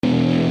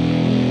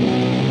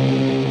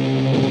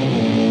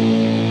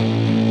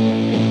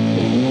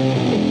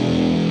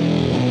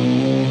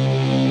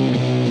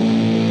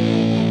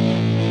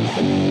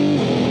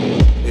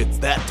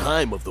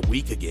time of the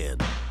week again.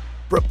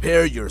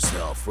 Prepare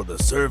yourself for the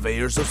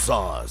surveyors of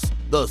sauce,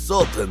 the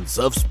sultans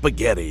of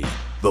spaghetti,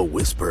 the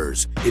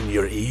whispers in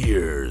your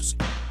ears.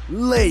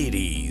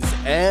 Ladies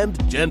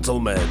and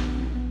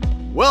gentlemen,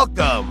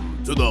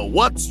 welcome to the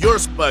What's Your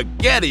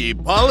Spaghetti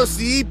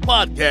Policy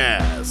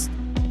podcast.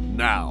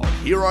 Now,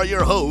 here are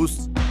your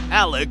hosts,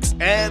 Alex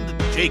and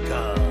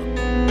Jacob.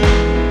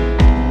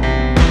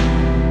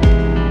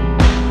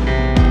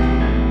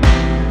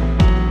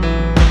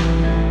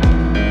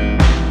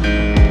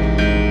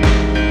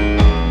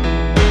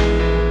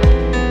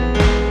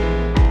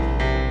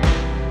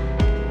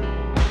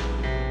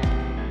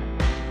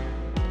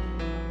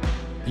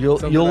 You'll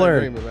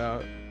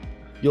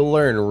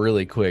learn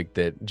really quick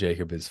that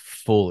Jacob is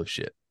full of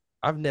shit.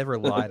 I've never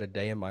lied a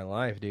day in my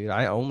life, dude.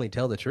 I only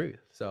tell the truth.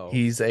 So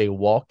he's a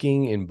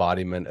walking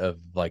embodiment of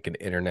like an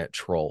internet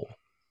troll,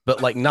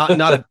 but like not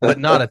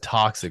a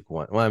toxic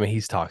one. Well, I mean,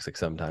 he's toxic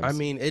sometimes. I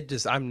mean,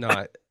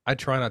 I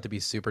try not to be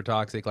super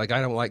toxic. Like,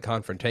 I don't like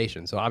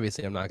confrontation, so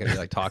obviously I'm not gonna be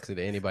like toxic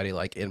to anybody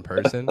like in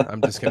person.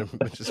 I'm just gonna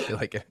be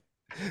like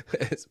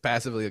it's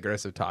passively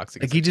aggressive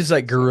toxic. Like, he just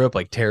like grew up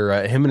like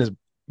terrorized him and his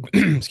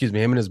excuse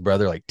me, him and his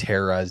brother like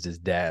terrorized his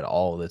dad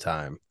all the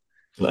time.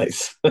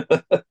 Nice.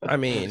 I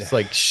mean, it's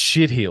like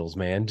shit heels,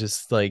 man.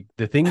 Just like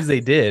the things they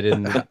did,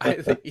 and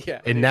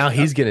and now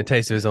he's getting a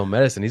taste of his own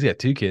medicine. He's got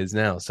 2 kids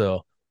now,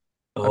 so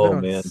oh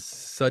man,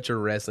 such a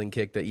wrestling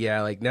kick that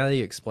like now that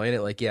you explain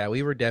it, like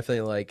we were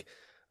definitely like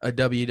a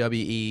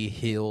WWE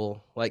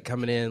heel, like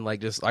coming in, like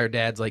just our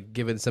dad's like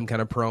giving some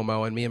kind of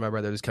promo, and me and my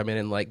brother just come in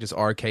and like just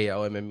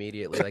RKO him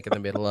immediately, like in the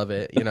middle of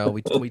it. You know,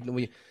 we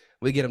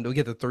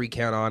get the 3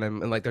 count on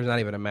him, and like there's not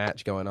even a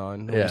match going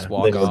on. We just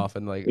walk off,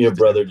 and like your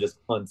brother just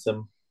punts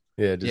him.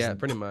 Yeah,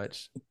 pretty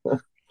much.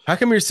 How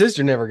come your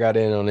sister never got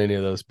in on any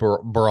of those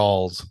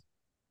brawls?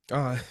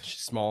 She's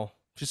small.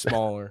 She's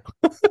smaller.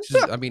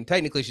 I mean,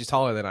 technically she's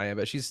taller than I am,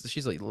 but she's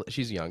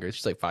younger.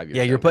 She's like 5 years.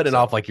 Yeah, you're putting it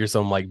off like you're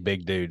some like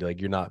big dude.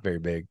 Like, you're not very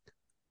big.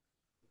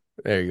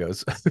 There he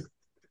goes.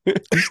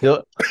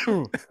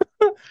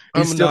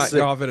 I'm not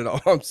confident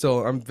at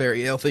all. I'm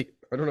very healthy.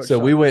 I don't know. So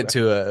we went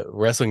to a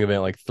wrestling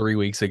event like 3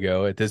 weeks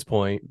ago at this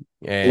point.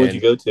 And where'd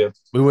you go to?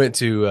 We went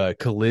to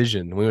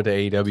Collision. We went to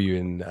AEW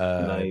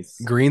in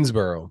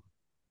Greensboro.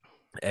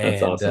 And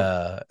that's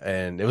awesome.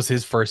 And it was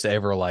his first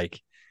ever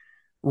like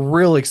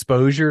real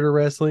exposure to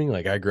wrestling.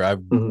 Like, I grew up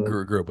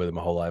with him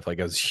my whole life. Like,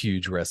 I was a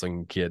huge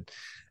wrestling kid.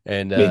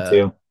 And me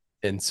too.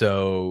 And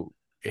so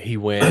he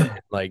went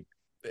like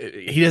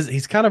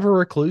he's kind of a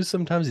recluse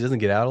sometimes. He doesn't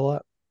get out a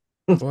lot.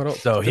 Well,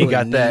 so he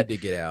got that to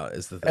get out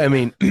is the thing. I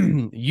mean,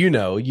 you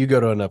go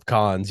to enough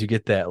cons, you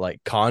get that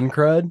like con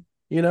crud,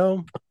 you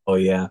know? Oh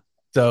yeah.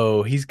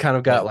 So he's kind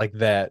of got like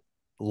that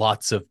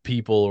lots of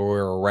people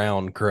are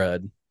around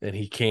crud, and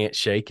he can't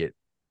shake it.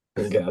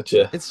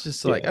 Gotcha. It's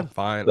just like, I'm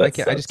fine. I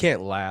just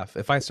can't laugh.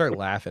 If I start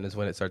laughing is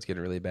when it starts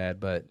getting really bad.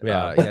 But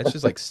it's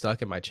just like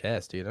stuck in my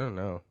chest, dude. I don't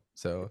know.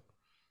 So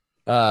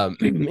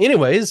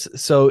anyways,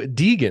 so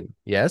Deegan,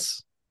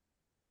 yes.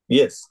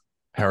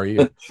 How are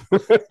you?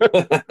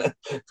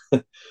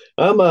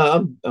 I'm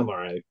all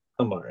right.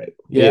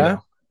 Yeah.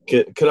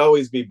 Could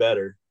always be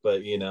better,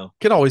 but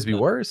could always be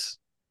worse.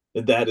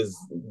 That is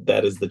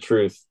the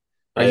truth.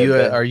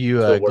 Are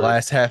you a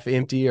glass half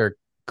empty or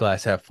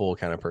glass half full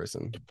kind of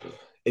person?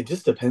 It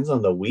just depends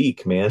on the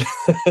week, man.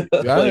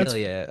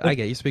 Yeah, I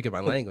get you speaking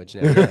my language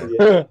now.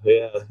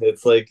 Yeah.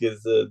 It's like,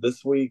 is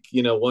this week,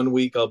 1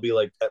 week I'll be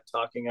like pep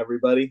talking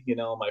everybody,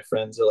 my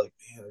friends are like,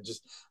 man,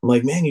 I'm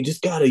like, man, you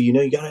just gotta, you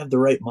gotta have the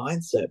right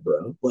mindset,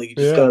 bro. Like, you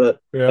just gotta,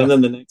 and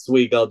then the next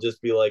week I'll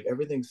just be like,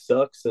 everything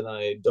sucks and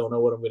I don't know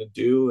what I'm gonna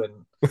do,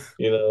 and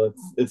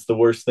it's the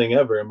worst thing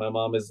ever. And my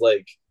mom is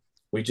like,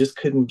 we just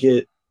couldn't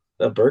get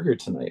a burger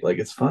tonight. Like,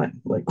 it's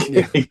fine. Like,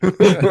 yeah.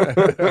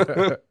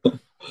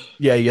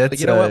 Like,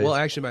 you know what? Well,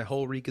 actually, my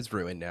whole week is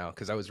ruined now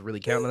because I was really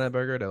counting on that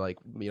burger to like,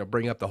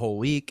 bring up the whole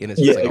week, and it's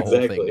just like a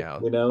whole thing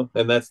now.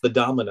 And that's the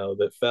domino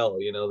that fell.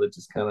 That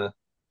just kind of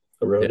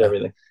eroded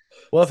everything.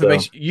 Well, if it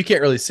makes you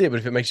can't really see it, but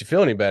if it makes you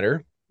feel any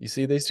better, you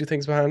see these 2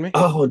 things behind me?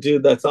 Oh,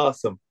 dude, that's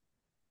awesome.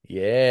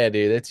 Yeah,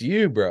 dude, that's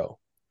you, bro.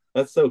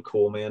 That's so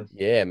cool, man.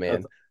 Yeah,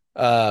 man.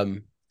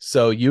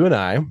 So you and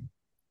I.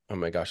 Oh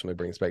my gosh, let me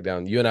bring this back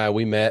down. You and I,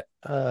 we met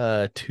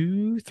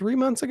 2-3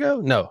 months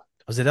ago. No,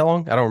 was it that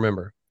long? I don't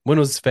remember. When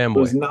was Fanboy? It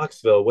was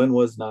Knoxville. When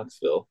was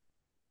Knoxville?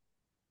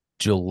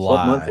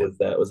 July. What month was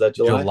that? Was that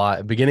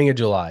July? Beginning of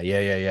July.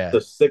 Yeah. So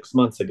 6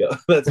 months ago.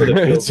 That's what it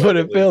feels That's what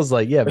it feels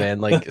like. Yeah, man.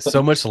 Like,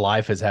 so much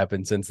life has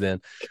happened since then.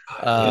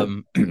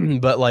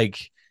 But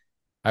like,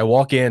 I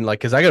walk in, like,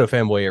 because I go to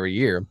Fanboy every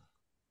year,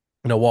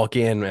 and I walk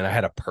in and I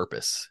had a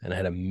purpose and I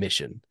had a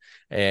mission,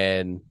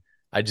 and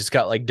I just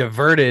got like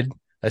diverted.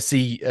 I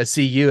see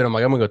you, and I'm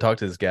like, I'm gonna go talk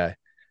to this guy,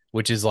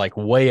 which is like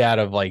way out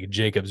of like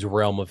Jacob's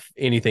realm of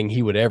anything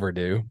he would ever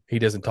do. He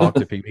doesn't talk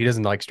to people. He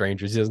doesn't like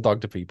strangers. He doesn't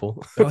talk to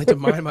people. I like to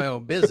mind my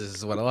own business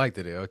is what I like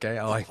to do. Okay.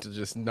 I like to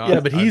just not. Yeah,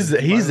 but he's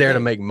there to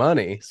make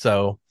money.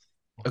 So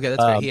Okay,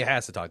 that's fair. He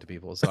has to talk to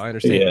people, so I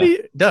understand. Yeah.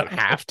 You don't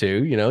have to,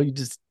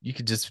 you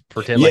could just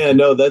pretend Yeah, like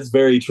no, that's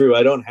very true.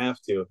 I don't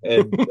have to.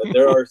 And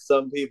there are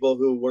some people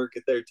who work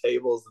at their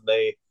tables and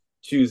they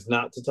choose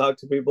not to talk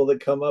to people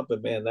that come up.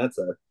 And man, that's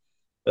an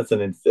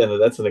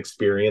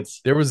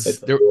experience. there I was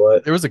tell there, you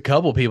what. there was a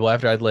couple people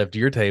after I'd left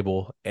your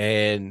table,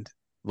 and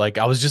like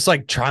I was just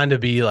like trying to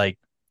be like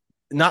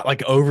not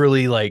like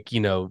overly like,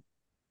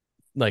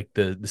 like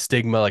the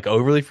stigma like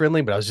overly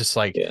friendly, but I was just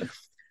like, Yeah.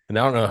 and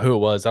I don't know who it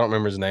was, I don't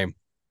remember his name,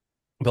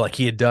 but like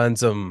he had done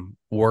some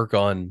work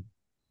on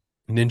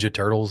Ninja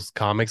Turtles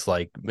comics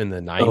like in the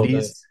 90s. Oh,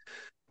 nice.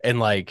 And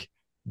like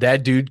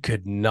that dude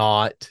could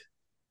not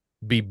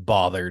be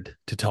bothered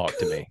to talk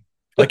to me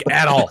like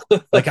at all.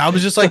 Like I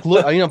was just like,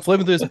 look, I'm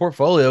flipping through his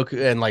portfolio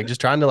and like just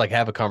trying to like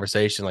have a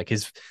conversation. Like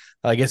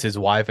I guess his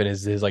wife and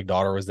his like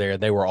daughter was there.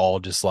 And they were all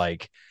just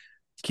like,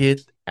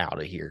 get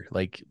out of here.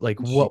 Like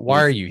what,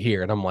 why are you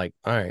here? And I'm like,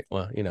 all right,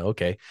 well,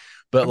 okay.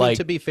 But I mean, like,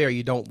 to be fair,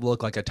 you don't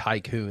look like a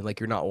tycoon. Like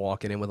you're not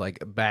walking in with like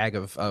a bag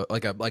of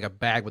like a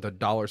bag with a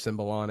dollar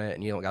symbol on it,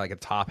 and you don't got like a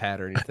top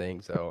hat or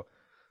anything. So,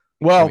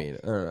 well, I mean,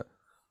 I don't know.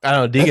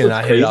 That's Deegan and I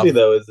what's hit it off. crazy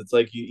though, is it's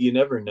like you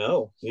never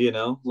know,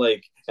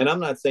 like, and I'm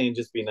not saying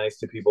just be nice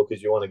to people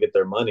because you want to get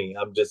their money.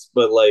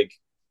 But like,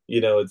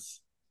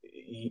 it's,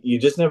 you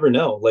just never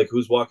know, like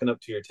who's walking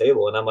up to your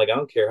table. And I'm like, I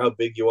don't care how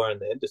big you are in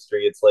the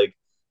industry. It's like,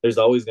 there's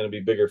always going to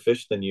be bigger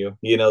fish than you,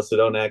 so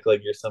don't act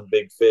like you're some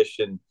big fish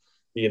and,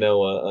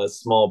 a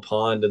small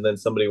pond. And then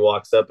somebody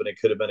walks up and it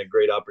could have been a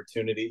great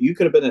opportunity. You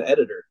could have been an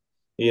editor,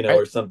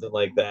 or something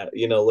like that,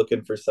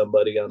 looking for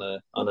somebody on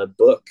a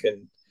book,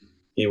 and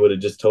he would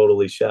have just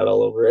totally shat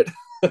all over it.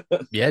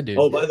 Yeah, dude.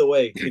 Oh, by the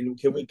way,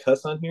 can we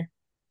cuss on here?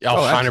 Oh,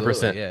 100%.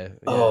 absolutely, yeah.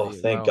 Oh,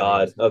 dude, thank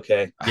God. means.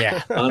 Okay.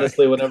 Yeah.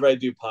 Honestly, whenever I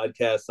do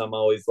podcasts, I'm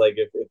always like,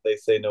 if they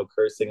say no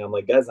cursing, I'm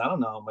like, guys, I don't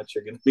know how much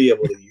you're going to be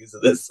able to use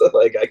this.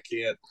 Like, I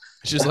can't.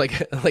 It's just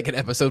like an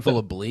episode full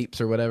of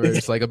bleeps or whatever.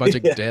 It's like a bunch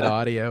of dead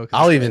audio.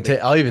 I'll even take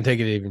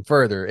it even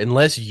further.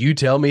 Unless you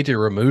tell me to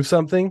remove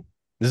something,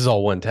 this is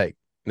all one take.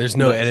 There's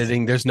no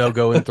editing. There's no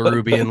going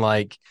through being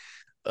like,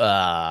 we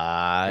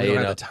don't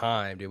have the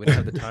time, dude. We don't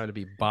have the time to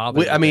be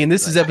bothered. I mean,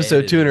 this is episode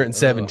editing.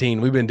 217.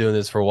 We've been doing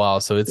this for a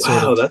while, so it's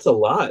wow, that's a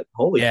lot.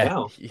 Holy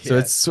cow. So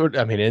it's sort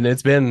of, I mean, and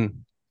it's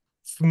been,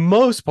 for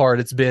most part,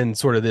 it's been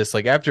sort of this,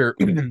 like after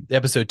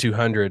episode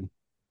 200,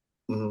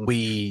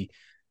 we,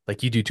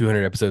 like you do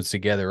 200 episodes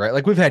together, right?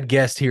 Like we've had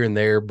guests here and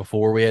there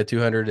before we had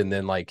 200, and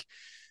then like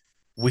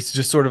we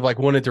just sort of like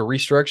wanted to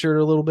restructure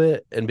it a little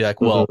bit and be like,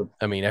 well,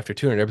 I mean, after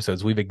 200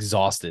 episodes, we've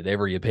exhausted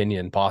every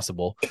opinion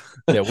possible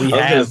that we have.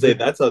 I was gonna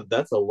say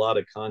that's a lot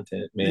of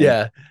content, man.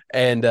 Yeah,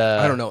 and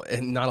I don't know,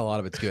 and not a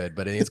lot of it's good,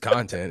 but it's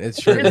content. It's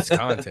true, it's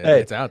content.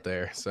 Hey, it's out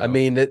there. So I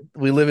mean,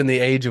 we live in the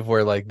age of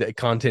where like the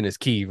content is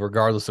key,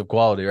 regardless of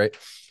quality, right?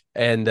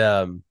 And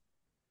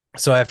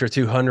so after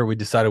 200, we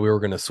decided we were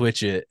going to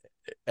switch it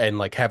and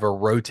like have a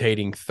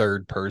rotating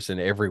third person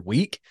every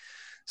week.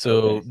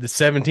 So the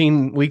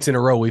 17 weeks in a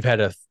row, we've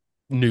had a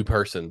new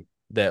person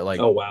that like,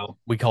 oh, wow,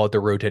 we call it the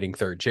rotating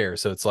third chair.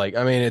 So it's like,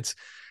 I mean, it's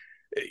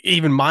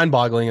even mind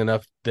boggling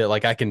enough that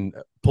like I can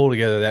pull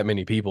together that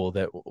many people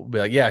that will be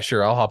like, yeah,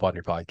 sure, I'll hop on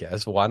your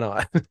podcast. Why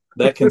not?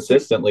 that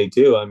consistently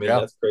too. I mean,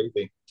 that's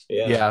crazy.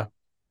 Yeah.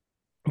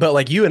 But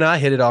like you and I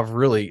hit it off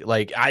really,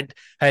 like I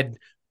had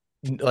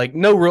like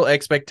no real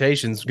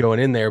expectations going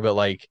in there, but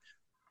like,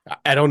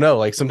 I don't know.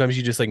 Like sometimes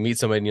you just like meet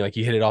somebody and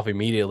you hit it off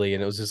immediately.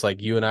 And it was just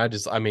like you and I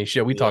just, I mean,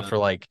 shit, we talked for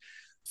like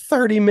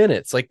 30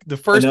 minutes. Like the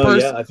first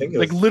person, I think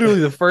like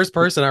literally the first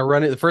person I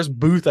run it, the first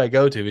booth I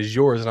go to is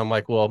yours. And I'm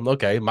like, well,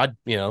 okay, not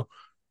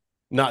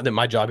that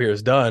my job here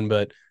is done,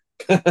 but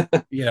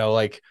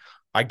like,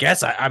 I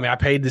guess I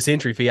paid this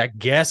entry fee. I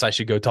guess I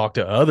should go talk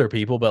to other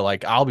people, but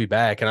like, I'll be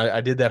back. And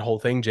I did that whole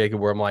thing, Jacob,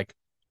 where I'm like,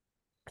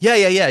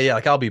 yeah.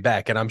 Like I'll be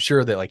back. And I'm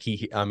sure that like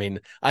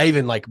I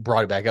even like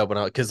brought it back up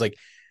cause like,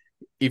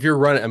 if you're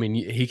running, I mean,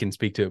 he can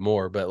speak to it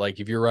more, but like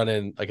if you're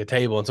running like a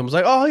table and someone's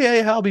like, oh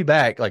yeah, I'll be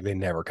back. Like they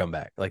never come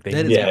back. Like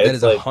that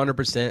is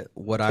 100%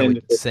 what I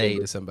would say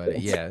to somebody.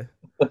 Yeah.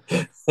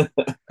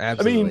 Absolutely. I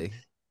mean,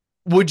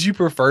 would you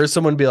prefer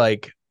someone be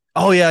like,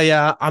 oh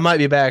yeah, I might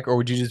be back? Or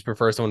would you just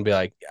prefer someone to be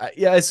like,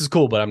 yeah, this is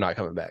cool, but I'm not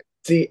coming back?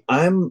 See,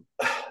 I'm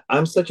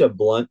such a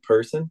blunt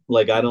person.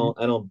 Like I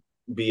don't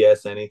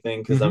BS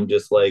anything. Cause I'm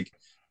just like,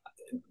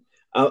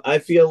 I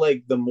feel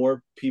like the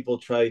more people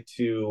try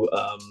to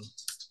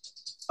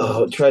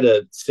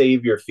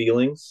save your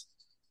feelings,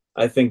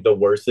 I think the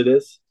worse it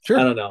is. Sure.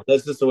 I don't know.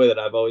 That's just the way that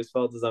I've always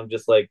felt. Is I'm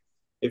just like,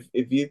 if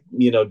you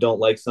don't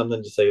like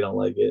something, just say you don't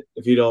like it.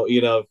 If you don't,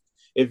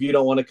 if you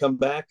don't want to come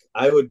back,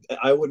 I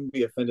wouldn't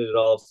be offended at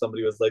all if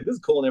somebody was like, this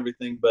is cool and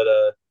everything, but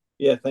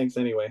yeah, thanks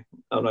anyway,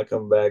 I'm not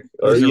coming back.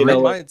 Or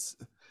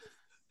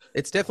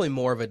it's definitely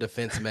more of a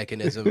defense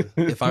mechanism.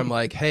 If I'm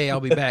like, hey,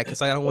 I'll be back,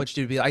 because I don't want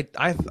you to be. I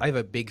have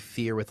a big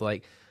fear with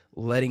like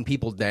letting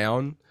people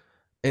down.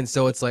 And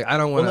so it's like I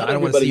don't Well, want to. not I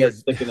don't want to everybody see your.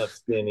 has thick enough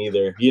skin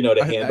either, you know,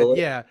 to handle it.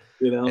 Yeah,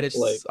 You know, and it's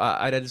like just,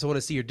 I just want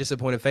to see your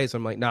disappointed face.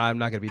 I'm like, nah, I'm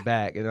not gonna be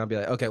back, and I'll be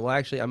like, okay, well,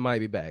 actually, I might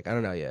be back. I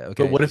don't know yet.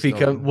 Okay, But what if just he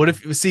no- come? What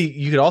if see?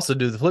 You could also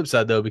do the flip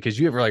side though, because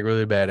you have like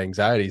really bad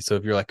anxiety. So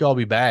if you're like, oh, I'll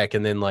be back,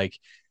 and then like,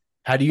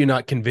 how do you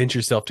not convince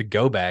yourself to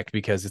go back?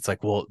 Because it's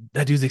like, well,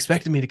 that dude's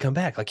expecting me to come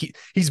back. Like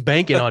he's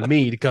banking on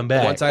me to come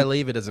back. Once I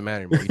leave, it doesn't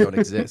matter anymore. You don't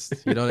exist.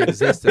 You don't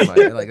exist in my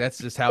like. That's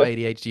just how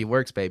ADHD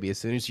works, baby. As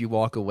soon as you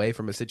walk away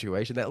from a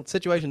situation, that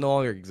situation no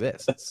longer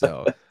exists.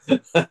 So,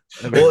 I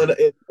mean, well,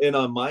 and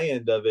on my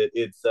end of it,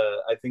 it's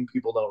I think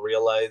people don't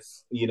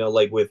realize, you know,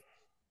 like with,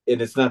 and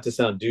it's not to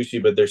sound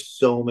douchey, but there's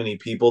so many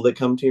people that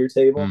come to your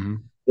table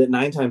Mhm. that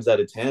 9 times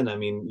out of 10, I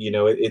mean, you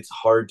know, it's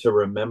hard to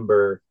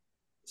remember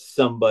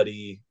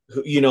somebody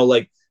who, you know,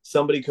 like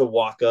somebody could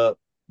walk up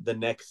the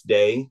next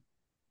day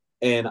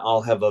and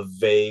I'll have a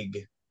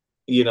vague,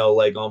 you know,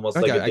 like almost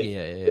like a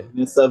yeah.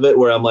 vagueness of it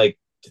where I'm like,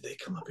 did they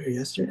come up here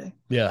yesterday?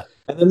 Yeah.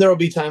 And then there will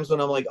be times when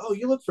I'm like, oh,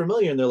 you look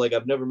familiar. And they're like,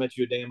 I've never met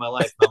you a day in my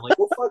life. And I'm like,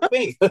 well, fuck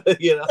me.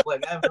 You know,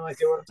 like I have no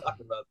idea what I'm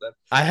talking about then.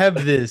 I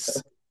have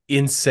this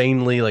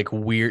insanely like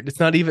weird. It's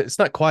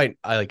not quite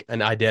like an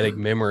eidetic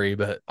memory,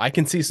 but I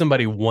can see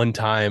somebody one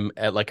time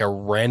at like a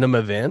random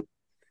event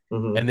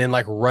Mhm. and then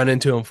like run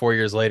into them 4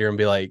 years later and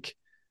be like,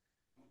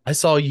 I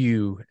saw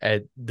you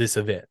at this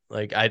event.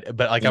 Like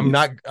I'm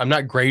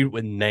not great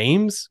with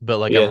names, but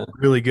like Yeah. I'm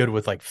really good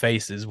with like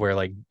faces where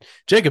like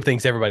Jacob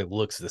thinks everybody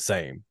looks the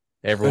same.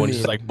 Everyone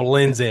just like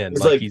blends in.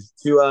 He's like he's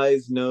 2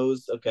 eyes,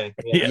 nose. Okay.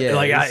 Yeah,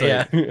 like,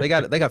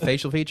 it's they got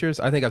facial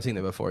features. I think I've seen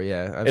them before.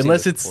 Yeah,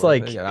 unless it's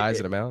like they got eyes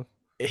in a mouth.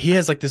 he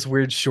has like this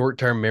weird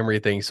short-term memory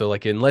thing. So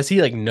like unless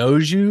he like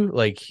knows you,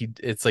 like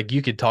it's like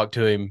you could talk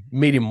to him,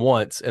 meet him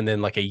once, and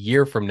then like a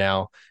year from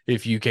now,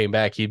 if you came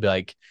back, he'd be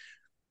like,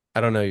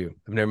 I don't know you.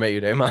 I've never met you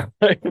a day in my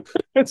life.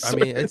 I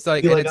mean, it's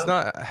like, Feel and like it's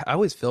not. I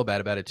always feel bad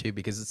about it too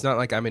because it's not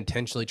like I'm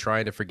intentionally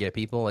trying to forget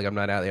people. Like I'm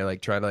not out there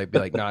like trying to like be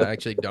like, no, I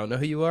actually don't know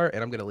who you are,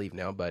 and I'm gonna leave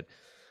now. But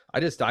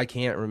I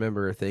can't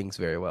remember things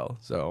very well.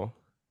 So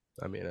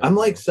I mean, I'm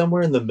like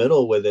somewhere in the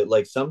middle with it.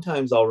 Like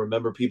sometimes I'll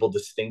remember people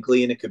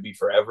distinctly and it could be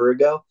forever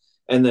ago.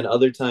 And then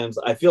other times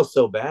I feel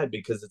so bad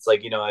because it's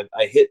like, you know,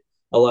 I hit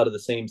a lot of the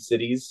same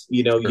cities,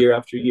 you know, year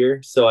after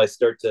year. So I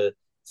start to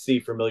see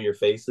familiar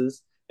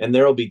faces. And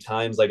there will be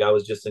times like I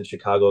was just in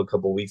Chicago a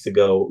couple weeks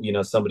ago, you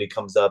know, somebody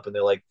comes up and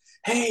they're like,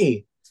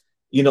 hey,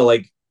 you know,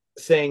 like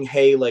saying,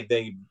 hey, like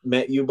they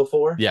met you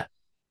before. Yeah.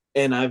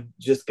 And I've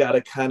just got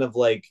to kind of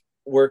like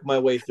work my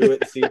way through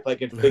it and see if I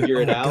can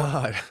figure it out.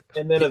 God.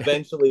 And then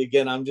eventually,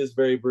 again, I'm just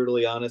very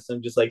brutally honest.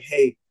 I'm just like,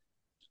 hey,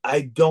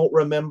 I don't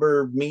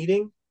remember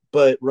meeting,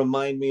 but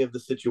remind me of the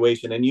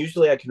situation. And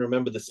usually I can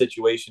remember the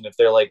situation if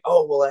they're like,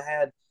 oh, well, I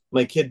had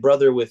my kid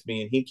brother with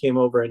me and he came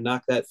over and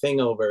knocked that thing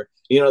over,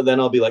 you know, then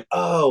I'll be like,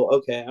 oh,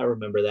 okay, I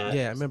remember that.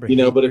 Yeah, I remember. You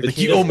know, but if it's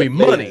you owe me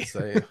money.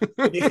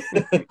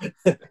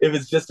 if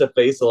it's just a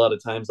face, a lot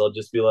of times I'll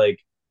just be like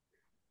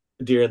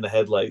deer in the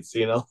headlights,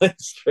 you know, like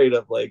straight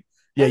up like,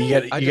 yeah,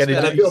 you got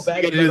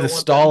to do the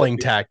stalling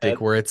tactic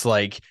where it's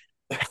like,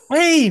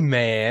 hey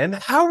man,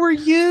 how are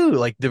you?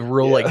 Like the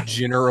real like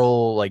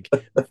general like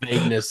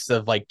vagueness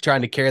of like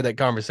trying to carry that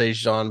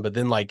conversation on, but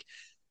then like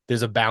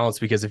there's a balance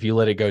because if you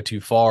let it go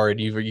too far and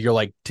you're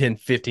like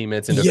 10-15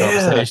 minutes into a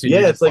conversation,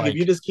 it's like if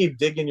you just keep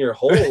digging your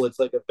hole, it's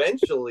like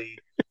eventually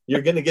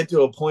you're gonna get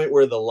to a point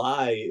where the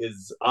lie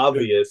is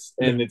obvious,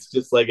 and it's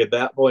just like at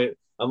that point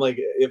I'm like,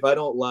 if I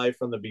don't lie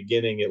from the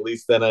beginning, at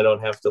least then I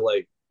don't have to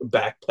like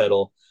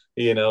backpedal,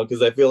 you know,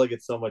 because I feel like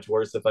it's so much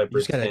worse if I pretend.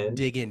 You just gotta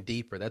dig in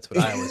deeper. That's what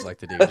I always like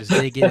to do. Just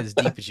dig in as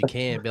deep as you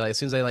can. Be like, as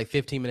soon as I like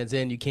 15 minutes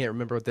in, you can't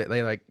remember what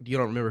they like. You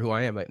don't remember who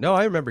I am. Like, no,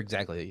 I remember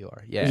exactly who you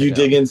are. Yeah, you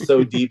dig in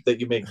so deep that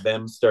you make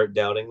them start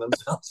doubting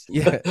themselves.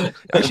 Yeah.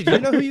 Actually, do you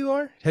know who you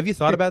are? Have you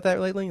thought about that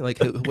lately? Like,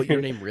 what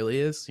your name really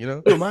is? You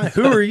know, who am I?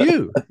 Who are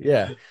you?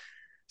 Yeah.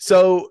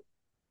 So,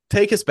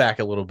 take us back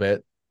a little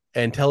bit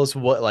and tell us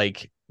what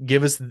like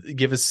give us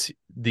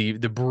the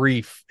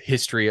brief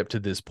history up to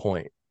this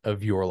point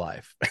of your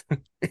life.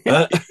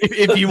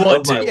 If you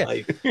want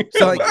to. Yeah.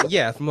 So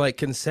like, from like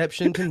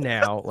conception to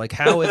now, like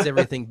how has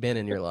everything been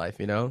in your life,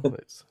 you know?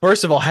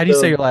 First of all, how do you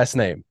say your last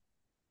name?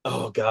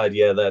 Oh God,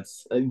 yeah,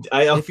 that's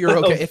if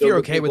you're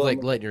okay with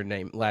like letting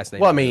your last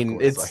name. Well, I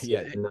mean, it's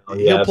like,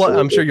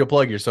 I'm sure you'll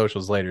plug your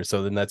socials later,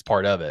 so then that's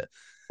part of it.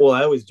 Well,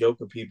 I always joke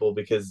with people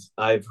because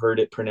I've heard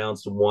it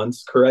pronounced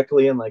once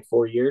correctly in like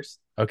 4 years.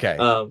 Okay.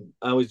 I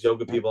always joke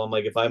with people. I'm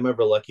like, if I'm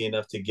ever lucky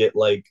enough to get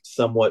like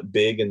somewhat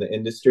big in the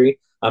industry,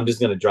 I'm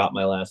just gonna drop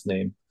my last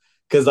name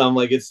because I'm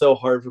like, it's so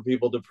hard for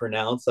people to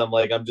pronounce. I'm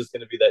like, I'm just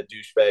gonna be that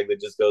douchebag that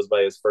just goes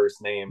by his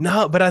first name.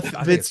 No, but I think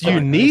it's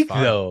unique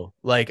though.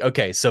 Like,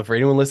 okay, so for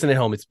anyone listening at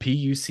home, it's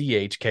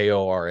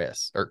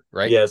Puchkors, or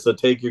right? Yeah. So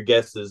take your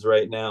guesses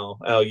right now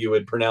how you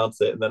would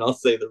pronounce it, and then I'll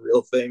say the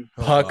real thing.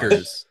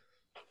 Puckers.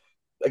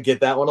 I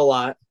get that one a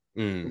lot.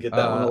 Get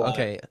that one a lot.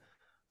 Okay.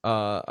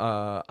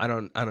 I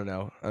don't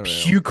know.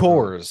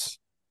 Puchkors.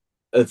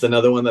 It's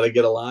another one that I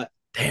get a lot.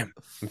 Damn,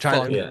 I'm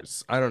trying to. Yeah.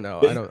 I don't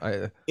know.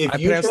 If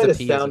you try to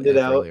sound it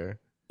out,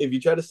 if you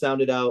try to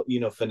sound it out,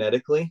 you know,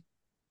 phonetically,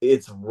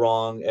 it's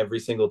wrong every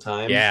single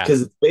time. Yeah.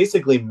 Because it's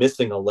basically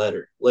missing a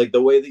letter. Like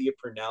the way that you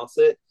pronounce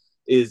it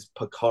is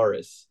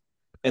Pakaris,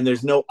 and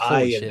there's no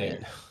I in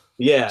there.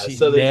 Yeah,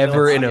 so there's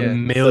never in a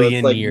million so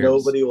it's like years.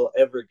 nobody will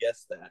ever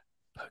guess that.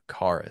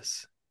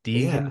 Pakaris.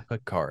 Deegan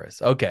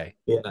Pakaris. Okay.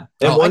 Yeah.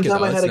 And one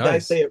time I had a guy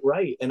say it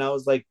right, and I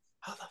was like,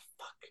 how the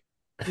fuck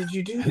did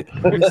you do that?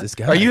 Who is this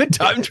guy? Are you a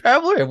time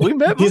traveler? Have we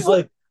met? He's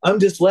like, I'm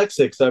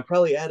dyslexic, so I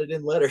probably added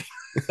in letters.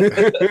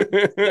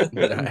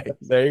 Nice.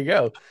 There you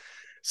go.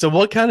 So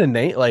what kind of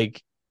name?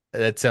 Like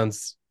that's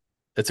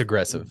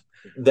aggressive.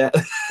 That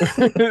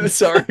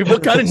sorry,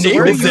 what kind of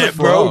name is that,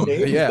 bro?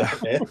 Yeah.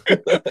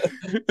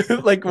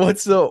 Like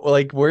what's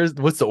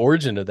the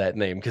origin of that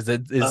name? Because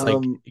it is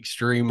like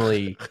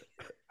extremely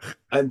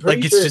I'm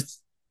pretty like sure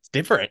it's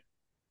different.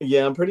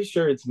 Yeah, I'm pretty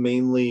sure it's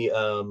mainly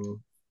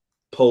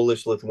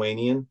Polish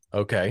Lithuanian.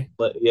 Okay.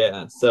 But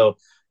yeah, so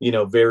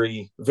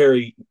very,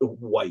 very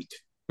white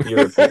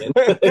European.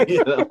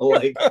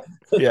 Like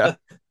yeah.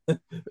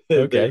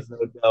 Okay.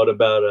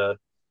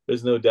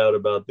 There's no doubt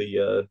about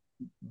the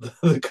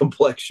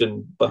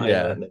complexion behind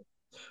that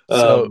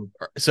name.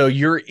 So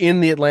you're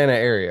in the Atlanta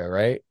area,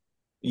 right?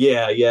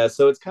 Yeah.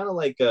 So it's kind of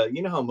like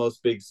how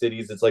most big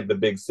cities, it's like the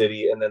big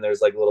city, and then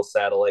there's like little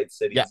satellite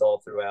cities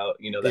all throughout,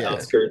 the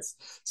outskirts.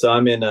 So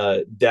I'm in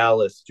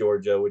Dallas,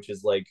 Georgia, which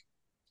is like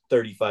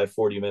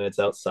 35-40 minutes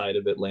outside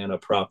of Atlanta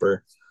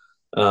proper.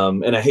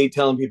 And I hate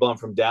telling people I'm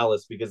from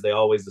Dallas because they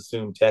always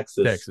assume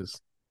Texas.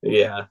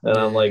 Yeah. And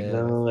I'm like,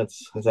 no,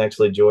 it's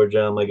actually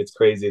Georgia. I'm like, it's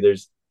crazy.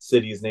 There's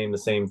cities named the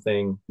same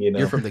thing.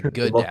 You're from the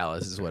good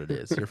Dallas is what it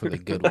is. You're from the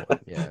good one.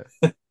 Yeah.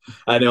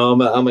 I know.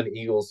 I'm an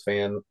Eagles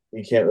fan.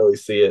 You can't really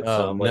see it.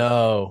 So I'm like,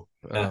 no.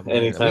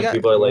 Anytime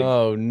people are like,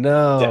 oh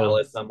no,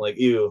 Dallas, I'm like,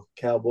 ew,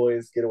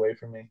 Cowboys, get away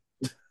from me.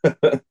 We've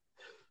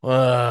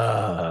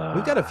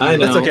got a few. I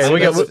know. That's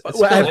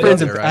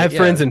okay. I have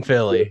friends in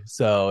Philly,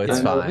 so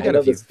it's fine. We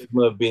got the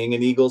stigma of being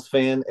an Eagles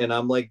fan, and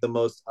I'm like the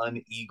most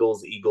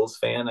Eagles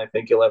fan I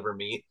think you'll ever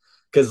meet.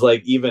 Because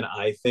like even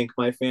I think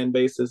my fan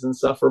base is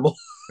insufferable.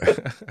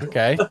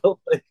 Okay.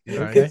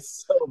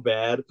 It's so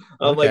bad.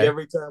 Like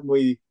every time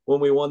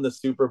when we won the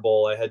Super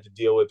Bowl, I had to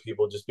deal with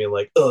people just being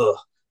like, ugh,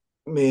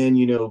 man,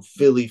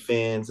 Philly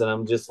fans, and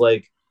I'm just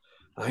like,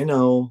 I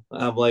know.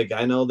 I'm like,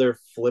 I know they're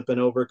flipping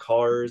over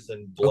cars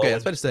and I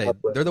was about to say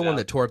they're the one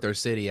that tore up their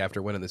city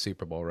after winning the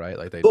Super Bowl, right?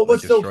 Like they. But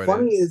what's so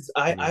funny is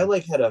I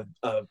like had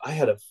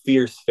a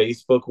fierce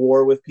Facebook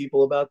war with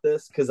people about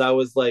this because I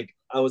was like,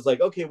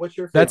 okay, what's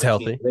your favorite That's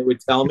healthy. team? They would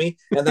tell me,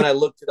 and then I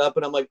looked it up,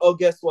 and I'm like, oh,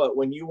 guess what?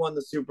 When you won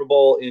the Super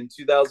Bowl in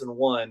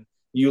 2001.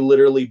 You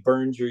literally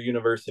burned your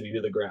university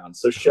to the ground.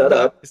 So shut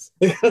up.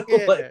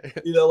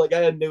 Like I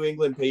had New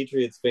England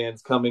Patriots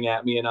fans coming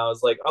at me, and I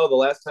was like, oh, the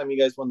last time you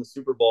guys won the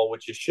Super Bowl,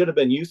 which you should have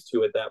been used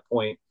to at that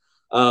point,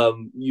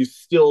 you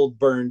still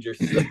burned your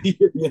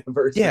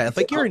university. Yeah,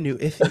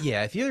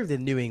 if you're the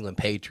New England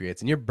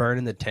Patriots and you're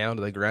burning the town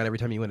to the ground every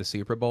time you win a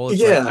Super Bowl,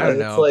 it's I don't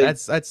know. Like,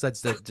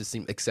 that just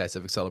seems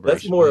excessive celebration.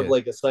 That's more of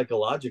like a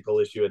psychological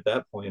issue at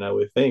that point, I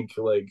would think.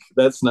 Like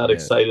that's not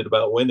excited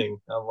about winning.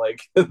 I'm like,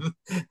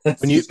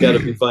 that's just got to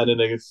be finding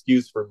an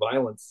excuse for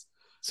violence.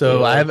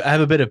 So I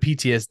have a bit of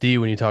PTSD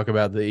when you talk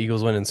about the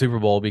Eagles winning Super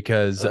Bowl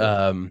because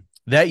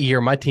that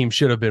year my team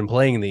should have been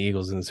playing the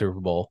Eagles in the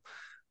Super Bowl.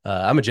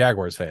 I'm a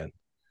Jaguars fan.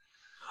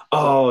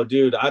 Oh,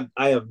 dude,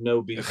 I have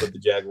no beef with the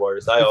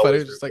Jaguars. I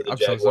always root for the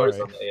Jaguars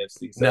on the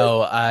AFC side.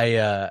 No,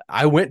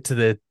 I went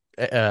to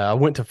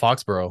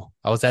Foxborough.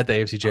 I was at the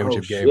AFC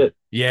Championship game. Shit.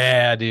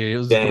 Yeah, dude, it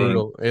was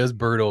brutal. It was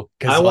brutal.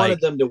 I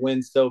wanted them to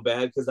win so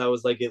bad because I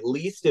was like, at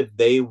least if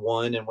they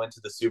won and went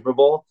to the Super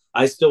Bowl,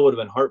 I still would have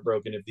been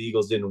heartbroken if the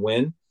Eagles didn't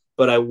win,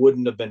 but I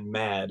wouldn't have been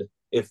mad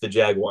if the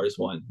Jaguars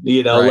won.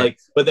 Right.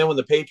 But then when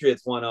the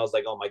Patriots won, I was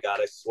like, oh my God,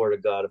 I swear to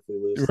God, if we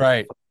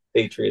lose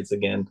Patriots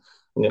again.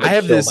 I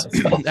have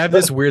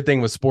this weird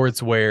thing with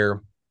sports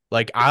where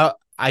like I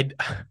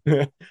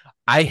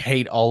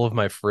hate all of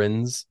my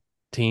friends'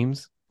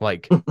 teams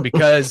like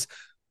because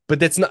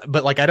but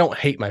I don't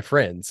hate my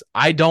friends.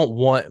 I don't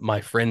want my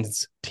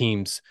friends'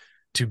 teams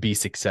to be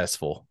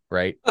successful,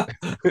 right?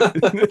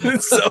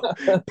 So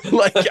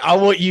like I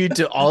want you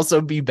to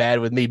also be bad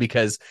with me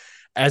because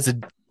as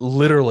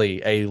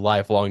literally a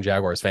lifelong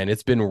Jaguars fan,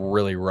 it's been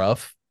really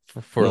rough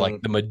for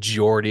like the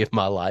majority of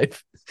my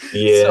life.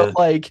 Yeah. So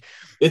like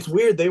it's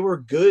weird. They were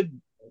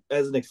good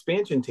as an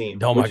expansion team.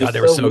 Oh my God,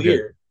 they were so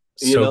weird.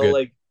 Good.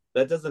 Like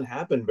that doesn't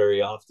happen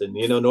very often.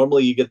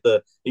 Normally you get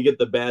the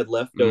bad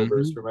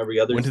leftovers from every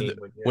other team.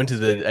 Went to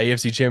the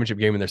AFC Championship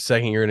game in their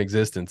second year in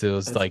existence. It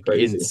was That's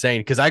crazy.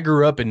 Insane because I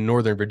grew up in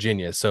Northern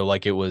Virginia, so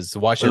like it was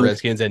Washington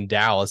Redskins and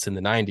Dallas in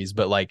the 90s,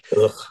 but like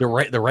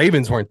the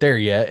Ravens weren't there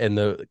yet, and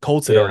the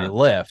Colts had already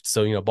left.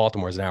 So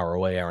Baltimore's an hour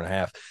away, hour and a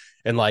half,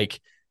 and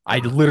like I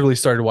literally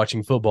started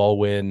watching football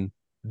when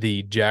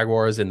the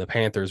Jaguars and the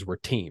Panthers were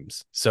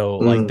teams. So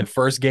like the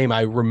first game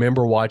I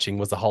remember watching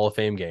was the Hall of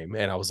Fame game.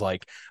 And I was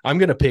like, I'm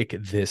going to pick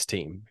this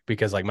team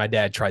because like my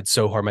dad tried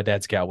so hard. My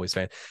dad's a Cowboys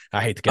fan.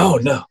 I hate the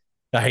Cowboys. Oh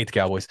no. I hate the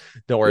Cowboys.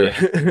 Don't worry.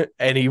 Yeah.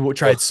 And he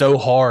tried so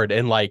hard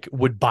and like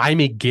would buy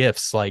me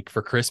gifts like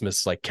for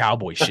Christmas, like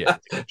cowboy shit,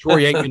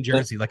 Troy Aikman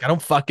jersey. Like I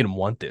don't fucking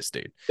want this,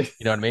 dude. You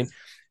know what I mean?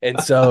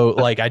 And so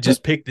like I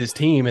just picked this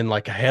team and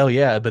like hell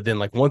yeah. But then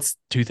like once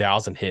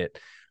 2000 hit,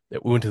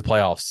 we went to the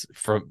playoffs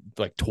from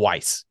like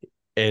twice.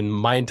 In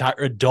my entire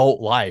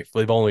adult life,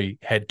 they've only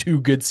had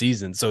 2 good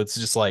seasons. So it's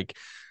just like,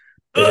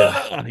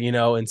 you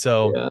know, and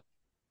so. Yeah.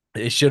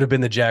 It should have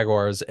been the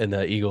Jaguars and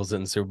the Eagles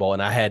in the Super Bowl,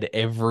 and I had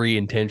every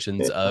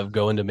intentions of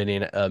going to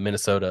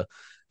Minnesota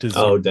to the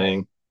Super Bowl.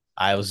 Dang!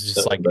 I was just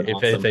That like, would've been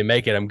if awesome. they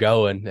make it, I'm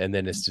going, and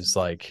then it's just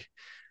like,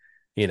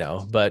 you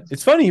know. But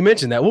it's funny you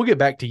mentioned that. We'll get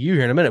back to you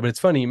here in a minute, but it's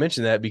funny you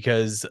mentioned that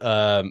because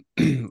I'm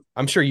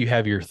sure you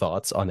have your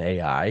thoughts on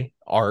AI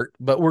art,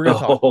 but we're gonna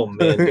talk. Oh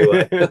man, do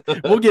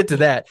I? We'll get to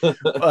that.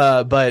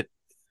 But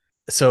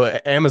so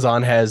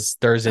Amazon has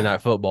Thursday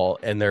Night Football,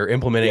 and they're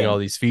implementing all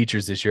these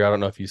features this year. I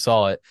don't know if you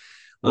saw it.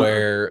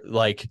 Where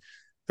like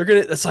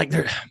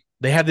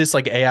they have this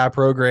like AI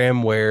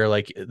program where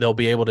like they'll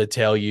be able to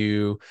tell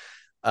you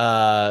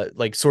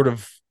like sort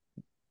of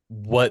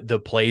what the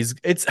plays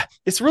it's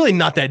really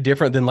not that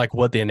different than like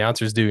what the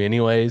announcers do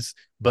anyways,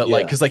 but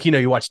like because like, you know,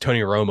 you watch Tony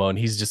Romo and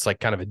he's just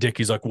like kind of a dick.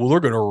 He's like, well, they're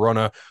gonna run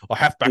a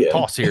halfback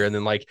toss here, and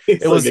then like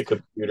it was like a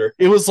computer.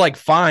 It was like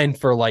fine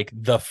for like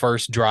the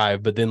first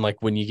drive, but then like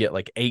when you get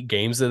like 8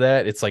 games of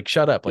that, it's like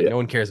shut up, like no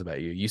one cares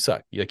about you, you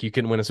suck, like you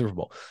couldn't win a Super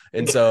Bowl.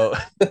 And so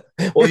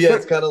well, yeah,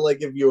 it's kind of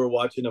like if you were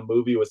watching a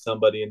movie with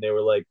somebody and they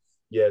were like,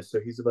 yeah, so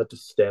he's about to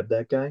stab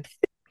that guy.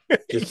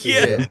 Just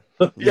yeah.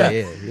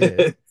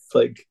 It's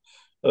like,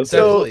 okay.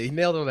 So he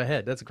nailed it on the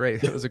head. That's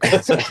great. It was a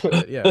great sketch with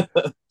it. Yeah.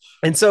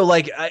 And so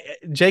like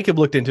Jacob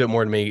looked into it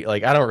more than me.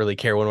 Like I don't really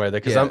care one way or the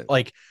other because I'm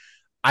like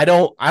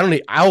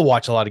I'll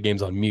watch a lot of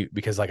games on mute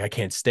because like I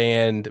can't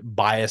stand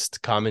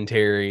biased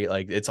commentary.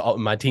 Like it's all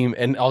my team,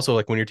 and also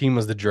like when your team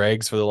was the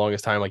dregs for the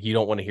longest time, like you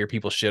don't want to hear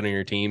people shit on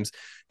your teams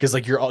because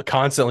like you're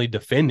constantly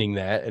defending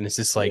that, and it's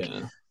just like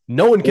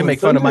no one can make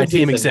fun of my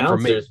team except for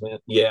me. Man.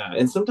 Yeah,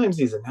 and sometimes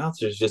these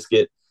announcers just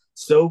get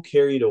so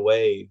carried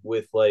away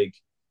with like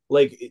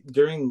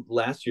during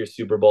last year's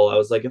Super Bowl, I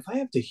was like, if I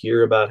have to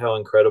hear about how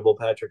incredible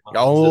Patrick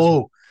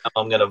Mahomes is,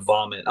 I'm gonna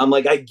vomit. I'm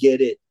like, I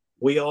get it.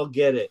 We all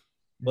get it.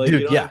 Like,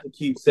 dude, you don't have to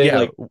keep saying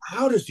like,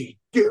 how does he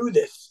do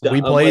this stuff?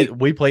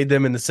 We played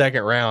them in the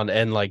second round,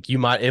 and like it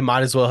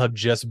might as well have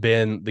just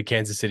been the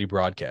Kansas City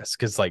broadcast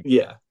because like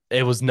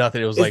it was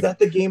nothing. It was is that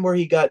the game where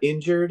he got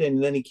injured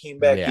and then he came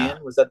back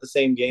in? Was that the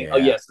same game? Oh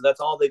yeah, so that's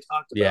all they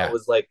talked about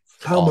was like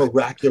how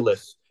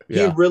miraculous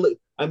he really.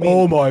 I mean,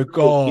 oh my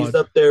god, he's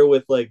up there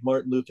with like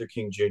Martin Luther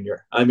King Jr.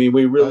 I mean,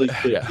 we really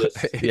should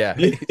just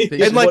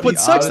and like what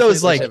sucks though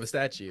is like a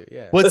statue.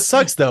 What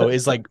sucks though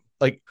is like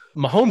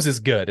Mahomes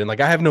is good, and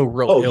like I have no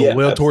real ill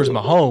will towards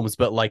Mahomes,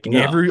 but like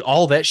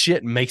all that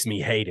shit makes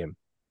me hate him.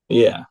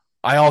 Yeah.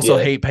 I also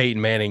hate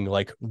Peyton Manning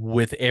like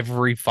with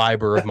every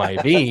fiber of my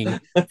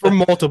being for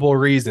multiple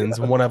reasons.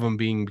 One of them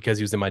being because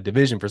he was in my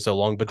division for so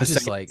long, but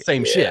the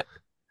same shit.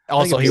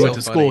 Also, he went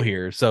to school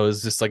here, so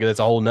it's just like that's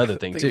a whole nother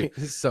thing too.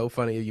 It's so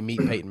funny. You meet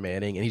Peyton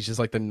Manning, and he's just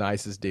like the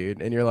nicest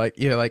dude, and you're like,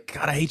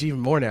 God, I hate you even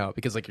more now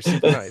because like you're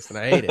super nice, and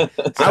I hate it.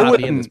 I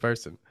would be this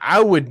person.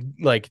 I would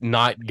like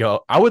not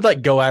go. I would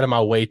like go out of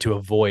my way to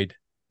avoid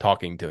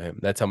talking to him.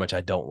 That's how much I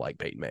don't like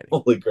Peyton Manning.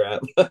 Holy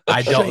crap!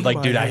 I don't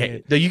like, dude. I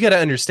hate. You got to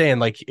understand,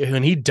 like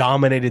when he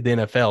dominated the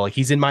NFL, like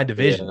he's in my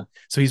division,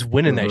 so he's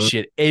winning that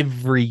shit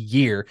every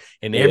year,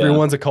 and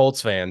everyone's a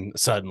Colts fan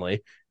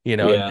suddenly. You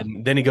know,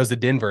 and then he goes to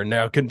Denver, and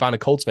now I couldn't find a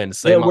Colts fan to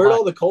say. Yeah, where'd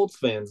all the Colts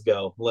fans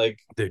go?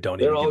 Like, dude,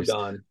 they're all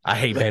gone. I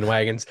hate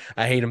bandwagons.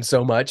 I hate them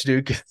so much,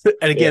 dude.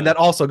 And again, that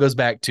also goes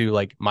back to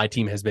like my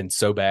team has been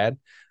so bad,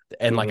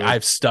 and like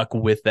I've stuck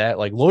with that.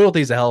 Like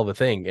loyalty is a hell of a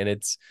thing, and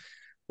it's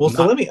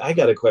so I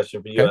got a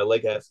question for you. I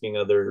like asking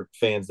other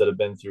fans that have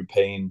been through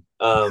pain.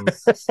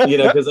 You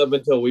know, because up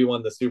until we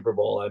won the Super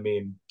Bowl, I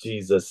mean,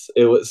 Jesus,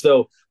 it was.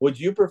 So would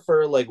you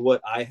prefer like what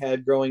I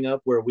had growing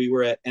up where we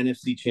were at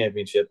NFC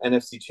Championship,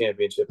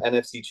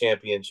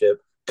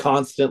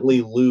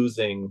 constantly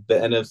losing the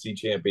NFC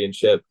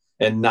Championship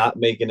and not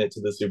making it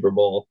to the Super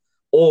Bowl?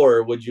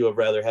 Or would you have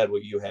rather had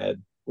what you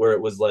had where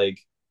it was like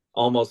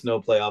almost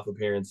no playoff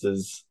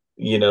appearances,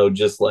 you know,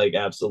 just like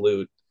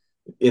absolute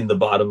in the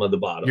bottom of the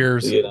bottom,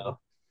 you know?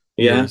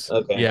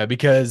 Okay. Yeah,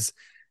 because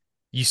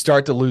you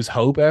start to lose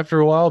hope after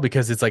a while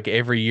because it's like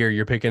every year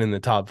you're picking in the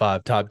top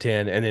 5, top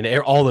 10, and then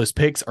all those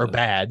picks are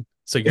bad.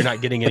 So you're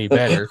not getting any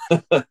better.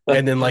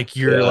 And then like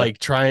you're like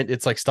trying,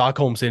 it's like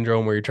Stockholm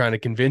syndrome where you're trying to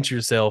convince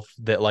yourself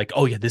that like,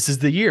 oh yeah, this is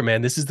the year,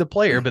 man. This is the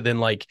player. But then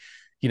like,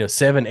 you know,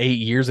 7-8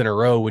 years in a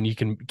row when you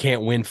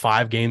can't win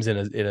 5 games in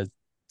a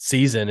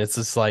season, it's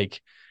just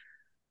like,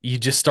 you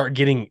just start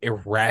getting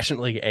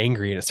irrationally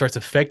angry and it starts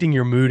affecting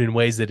your mood in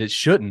ways that it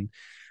shouldn't,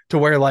 to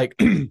where like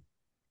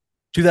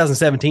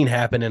 2017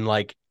 happened. And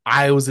like,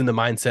 I was in the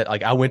mindset,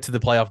 like I went to the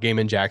playoff game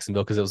in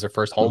Jacksonville because it was their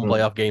first home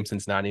playoff game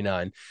since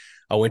 99.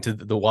 I went to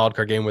the wild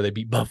card game where they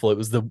beat Buffalo. It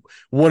was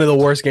one of the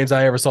worst games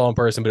I ever saw in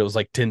person, but it was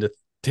like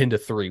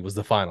 10-3 was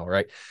the final,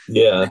 right?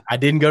 Yeah. I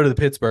didn't go to the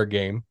Pittsburgh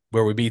game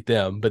where we beat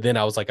them. But then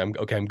I was like, I'm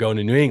going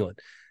to New England.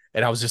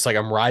 And I was just like,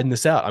 I'm riding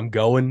this out. I'm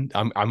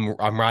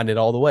riding it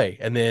all the way.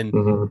 And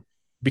then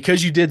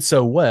because you did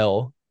so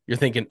well, you're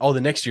thinking, oh,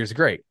 the next year's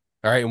great.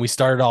 All right. And we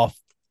started off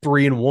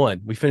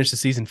 3-1. We finished the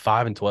season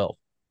 5-12.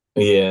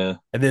 Yeah.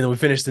 And then we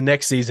finished the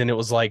next season, it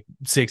was like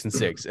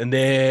 6-6. And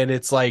then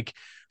it's like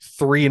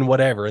 3 and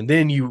whatever. And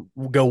then you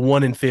go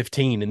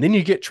 1-15. And then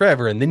you get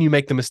Trevor. And then you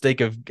make the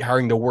mistake of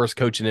hiring the worst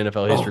coach in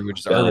NFL history, which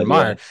is Urban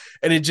Meyer.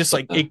 And it just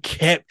like, it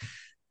kept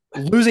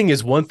losing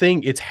is one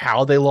thing. It's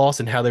how they lost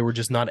and how they were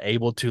just not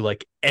able to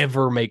like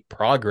ever make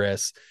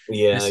progress.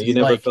 Yeah. You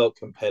never felt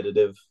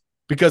competitive.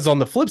 Because on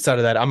the flip side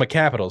of that, I'm a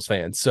Capitals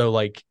fan. So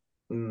like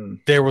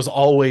there was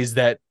always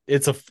that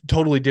it's a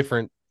totally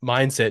different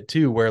mindset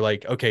too, where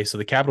like, okay, so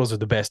the Capitals are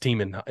the best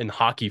team in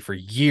hockey for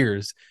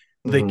years,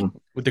 with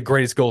the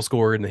greatest goal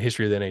scorer in the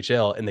history of the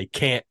NHL, and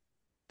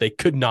they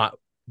could not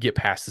get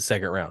past the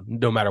second round,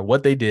 no matter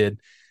what they did.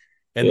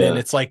 And then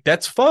it's like,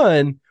 that's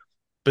fun.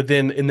 But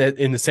then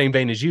in the same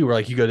vein as you, where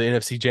like you go to the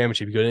NFC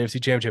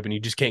Championship, and you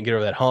just can't get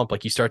over that hump.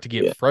 Like you start to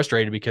get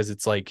frustrated because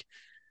it's like,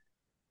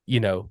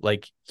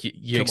 like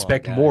you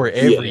expect more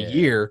every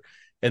year.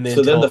 And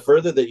then then the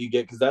further that you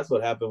get, because that's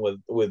what happened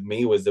with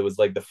me, was it was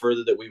like the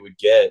further that we would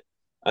get,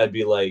 I'd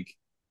be like,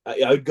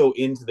 I would go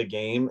into the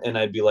game and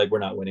I'd be like, we're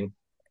not winning.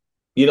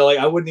 Like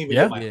I wouldn't even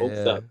get my hopes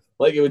up.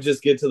 Like it would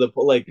just get to the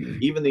like,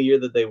 even the year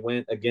that they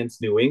went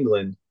against New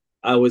England,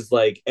 I was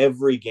like,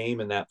 every game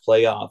in that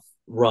playoff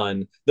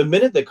run, the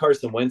minute that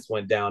Carson Wentz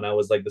went down, I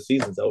was like, the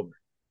season's over.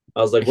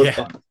 I was like, we're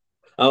fine.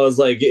 I was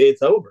like,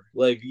 it's over.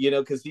 Like,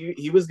 because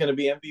he was going to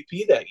be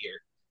MVP that year.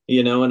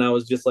 And I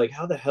was just like,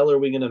 how the hell are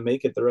we going to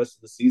make it the rest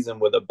of the season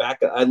with a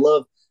backup? I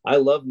love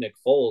Nick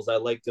Foles. I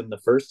liked him the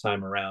first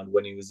time around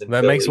when he was in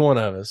that Philly, makes one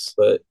of us.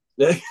 But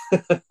I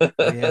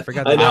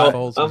forgot that Nick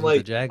Foles was with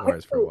the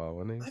Jaguars for a while,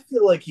 wasn't he? I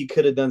feel like he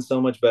could have done so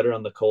much better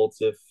on the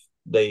Colts if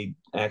they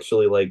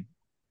actually like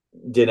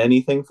did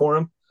anything for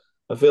him.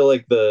 I feel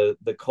like the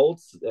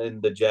Colts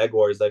and the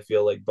Jaguars, I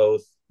feel like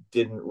both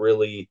didn't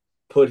really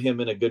put him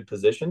in a good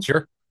position.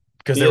 Sure.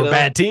 Because they were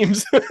bad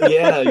teams. And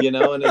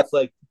it's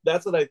like,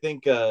 that's what I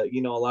think, a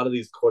lot of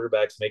these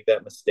quarterbacks make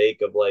that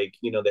mistake of like,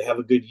 they have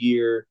a good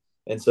year.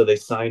 And so they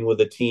sign with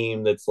a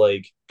team that's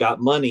like got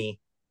money,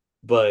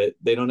 but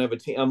they don't have a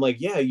team. I'm like,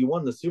 yeah, you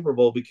won the Super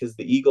Bowl because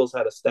the Eagles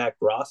had a stacked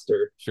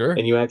roster. Sure.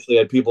 And you actually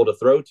had people to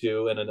throw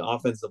to and an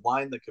offensive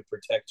line that could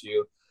protect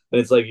you. And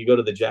it's like, you go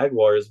to the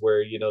Jaguars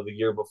where, the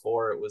year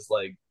before it was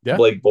like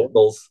Blake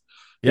Bortles.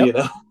 Dude,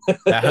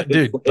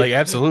 like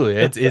absolutely,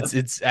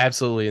 it's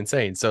absolutely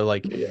insane. So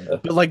like,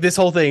 but like this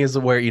whole thing is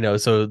where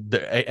so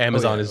the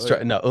Amazon is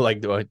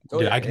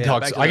I can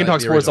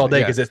talk sports all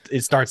day because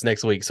it starts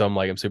next week. So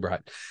I'm super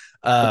hyped.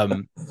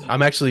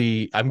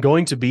 I'm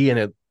going to be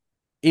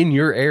in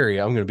your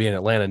area. I'm going to be in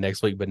Atlanta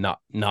next week, but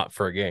not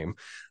for a game.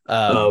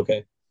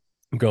 Okay.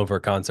 I'm going for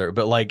a concert,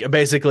 but like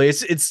basically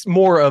it's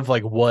more of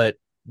like what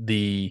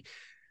the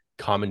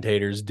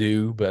commentators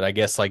do, but I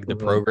guess like the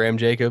program,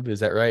 Jacob,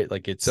 is that right?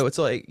 Like it's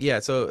like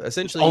so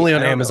essentially only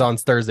on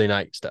Amazon's Thursday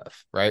night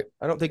stuff, right?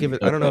 I don't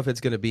know if it's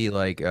going to be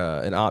like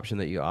an option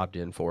that you opt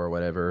in for or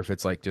whatever, if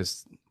it's like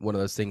just one of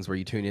those things where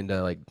you tune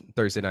into like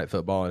Thursday Night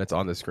Football and it's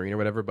on the screen or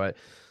whatever. But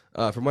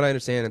from what I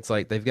understand, it's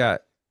like they've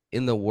got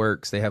in the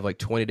works, they have like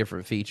 20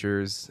 different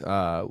features,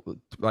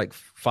 like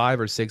 5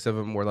 or 6 of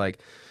them were like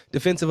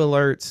defensive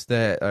alerts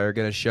that are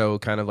going to show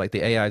kind of like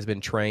the AI has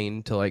been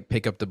trained to like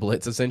pick up the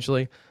blitz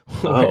essentially.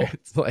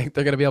 It's like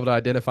they're going to be able to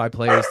identify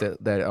players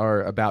that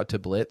are about to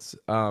blitz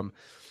and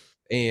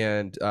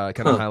kind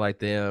of highlight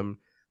them.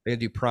 They're going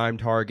to do prime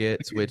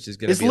targets, which is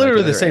going to be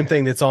literally the same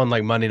thing that's on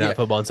like Monday Night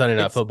Football and Sunday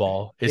Night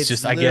Football. It's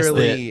just, I guess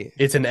that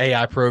it's an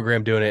AI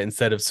program doing it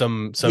instead of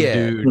some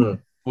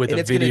dude with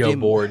a video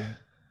board.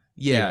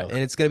 And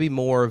it's going to be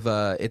more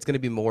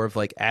of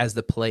like as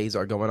the plays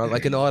are going on,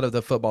 like in a lot of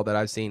the football that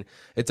I've seen,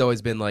 it's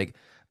always been like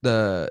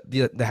they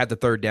have the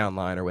third down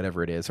line or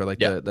whatever it is, or like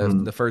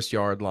the first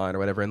yard line or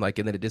whatever, and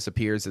then it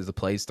disappears as the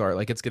plays start.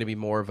 Like it's going to be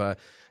more of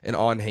an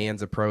on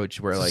hands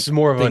approach where like it's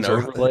more of an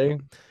overlay.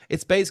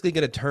 It's basically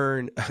going to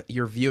turn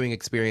your viewing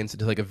experience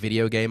into like a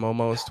video game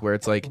almost, where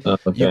it's like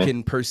you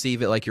can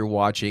perceive it like you're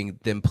watching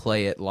them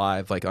play it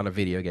live, like on a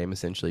video game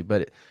essentially.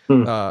 But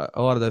a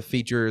lot of the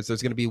features,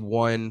 there's going to be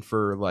one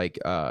for like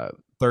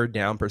third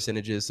down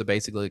percentages. So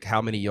basically like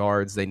how many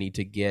yards they need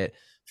to get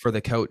for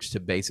the coach to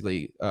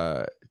basically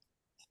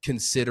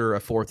consider a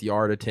 4th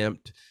yard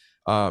attempt.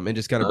 And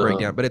just kind of break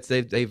down, but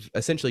they've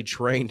essentially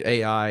trained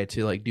AI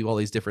to like do all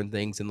these different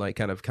things and like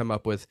kind of come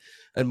up with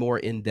a more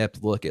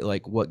in-depth look at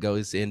like what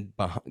goes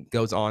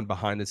on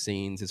behind the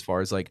scenes, as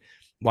far as like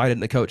why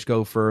didn't the coach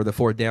go for the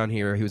 4th down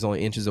here? He was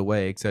only inches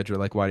away, etc.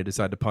 Like why did he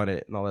decide to punt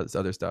it and all that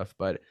other stuff.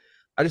 But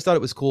I just thought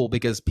it was cool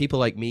because people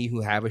like me who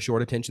have a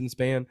short attention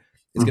span,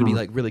 it's gonna be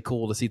like really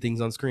cool to see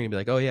things on screen and be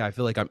like, oh yeah, I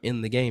feel like I'm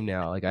in the game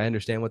now. Like I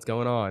understand what's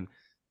going on.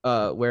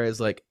 Whereas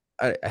like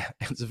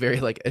it's very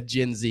like a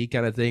Gen Z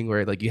kind of thing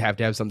where like you have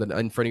to have something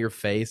in front of your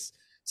face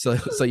so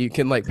you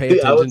can like pay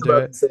attention to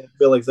it. I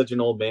feel like such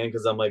an old man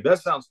because I'm like, that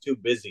sounds too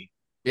busy.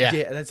 Yeah.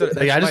 Yeah, that's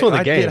Like, I just want the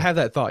I game. did have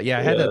that thought. Yeah,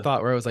 I had Yeah. that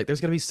thought where I was like, "There's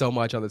gonna be so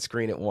much on the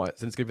screen at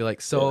once, and it's gonna be like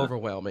so Yeah.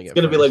 overwhelming." It's At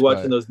gonna be like first,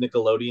 watching but those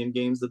Nickelodeon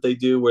games that they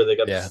do where they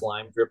got the Yeah.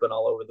 slime dripping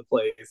all over the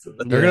place.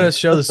 And They're Yeah. gonna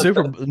show the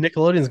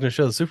Nickelodeon's gonna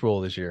show the Super Bowl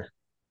this year.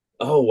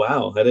 oh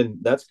wow, I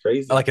didn't. That's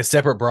crazy. Like a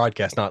separate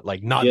broadcast, not the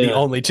Yeah.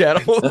 only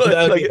channel.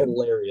 That would be Like,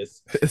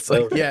 hilarious. it's That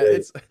like, would be yeah,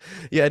 great.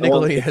 I want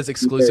Nickelodeon the has Katy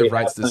exclusive Perry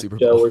rights to the halftime Super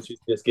show Bowl. where she's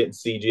just getting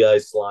CGI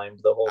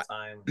slimed the whole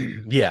time.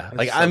 yeah. That's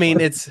Like, so I mean,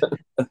 funny. it's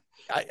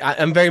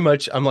I'm very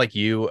much I'm like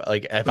you.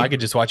 Like, if I could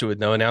just watch it with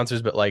no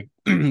announcers, but like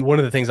one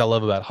of the things I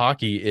love about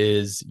hockey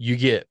is you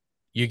get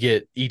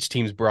each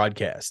team's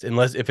broadcast,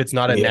 unless if it's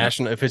not a Yeah.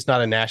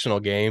 national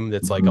game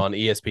that's like Mhm. on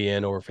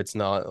ESPN, or if it's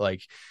not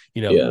like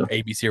Yeah.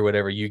 ABC or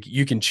whatever,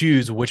 you can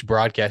choose which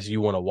broadcast you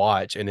want to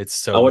watch, and it's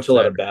so I watch much a lot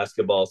better. of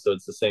basketball, so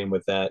it's the same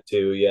with that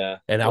too. Yeah.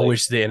 And I Like,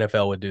 wish the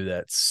NFL would do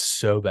that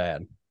so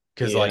bad,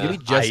 because Yeah. like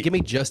Give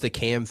me just a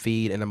cam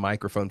feed and a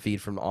microphone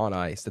feed from on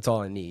ice. That's all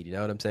I need. You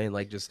know what I'm saying?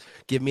 Like, just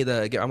give me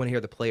I want to hear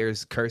the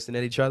players cursing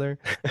at each other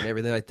and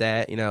everything like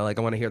that. You know, like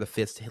I want to hear the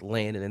fists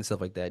landing and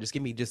stuff like that. Just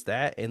give me just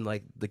that and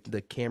like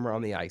the camera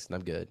on the ice, and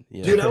I'm good.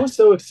 You know? dude, I was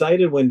so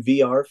excited when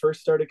VR first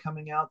started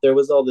coming out. There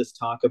was all this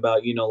talk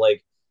about,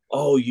 like,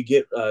 oh, you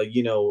get,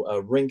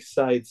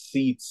 ringside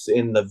seats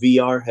in the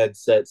VR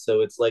headset.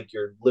 So it's like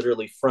you're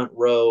literally front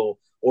row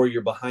or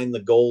you're behind the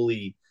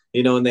goalie,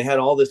 and they had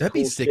all this That'd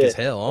be cool sick shit. as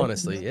hell,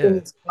 honestly. And Yeah.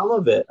 nothing's come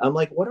of it. I'm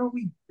like, why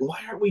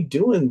aren't we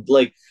doing,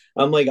 like,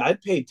 I'm like,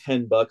 I'd pay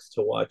 $10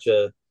 to watch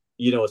a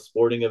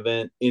sporting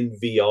event in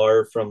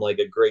VR from like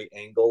a great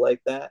angle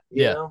like that,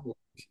 Yeah.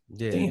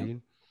 Yeah, Damn.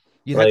 dude.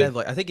 You'd have to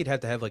Like- have I think you'd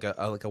have to have like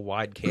a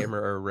wide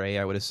camera array,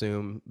 I would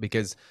assume,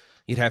 because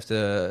you'd have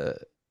to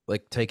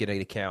like take it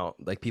into account,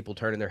 like people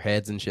turning their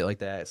heads and shit like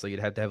that. So you'd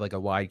have to have like a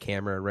wide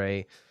camera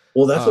array.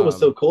 Well, that's what was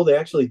so Um, cool. They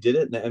actually did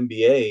it in the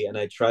NBA, and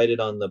I tried it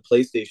on the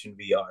PlayStation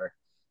VR,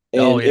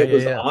 and Oh, yeah, it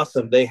was yeah.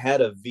 awesome. They had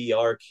a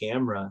VR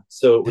camera,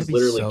 so it was That'd be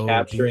literally so-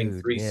 capturing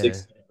dude,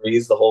 360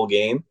 degrees the whole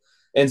game.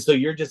 And so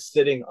you're just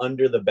sitting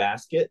under the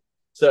basket.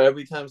 So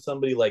every time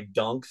somebody like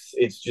dunks,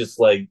 it's just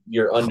like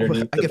you're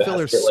underneath I the can feel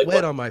their basket. Like, sweat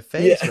what- on my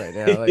face Yeah. right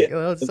now. Like, Yeah.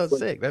 oh, that's so It's like-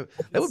 sick. That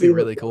I can would see be the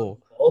really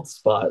cool. bald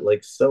spot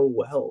like so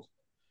well.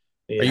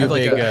 Are you a Have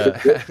like big, a-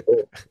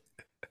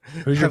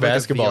 who's your have like a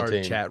basketball VR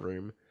team? chat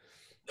room.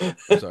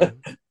 I'm sorry.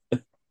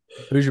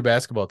 Who's your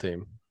basketball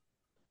team?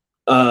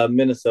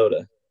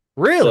 Minnesota.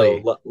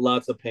 Really? So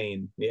lots of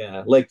pain.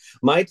 Yeah. Like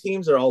my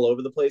teams are all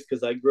over the place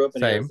because I grew up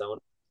in Same. Arizona.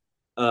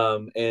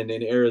 And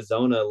in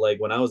Arizona, like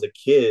when I was a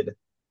kid,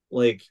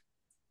 like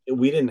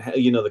we didn't have,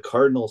 the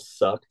Cardinals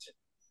sucked,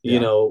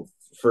 Yeah.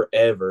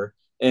 forever.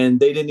 And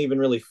they didn't even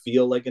really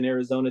feel like an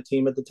Arizona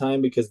team at the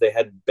time because they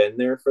hadn't been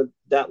there for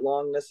that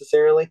long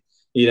necessarily,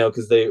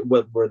 because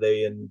what were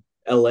they in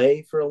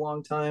LA for a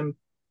long time?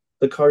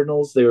 The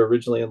Cardinals, they were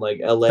originally in like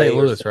LA St.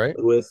 or Louis, St. right?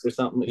 Louis or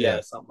something. Yeah.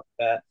 Yeah, something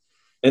like that.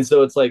 And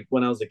so it's like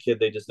when I was a kid,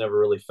 they just never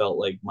really felt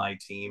like my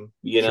team,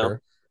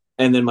 Sure.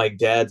 And then my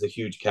dad's a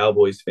huge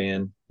Cowboys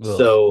fan. Ugh.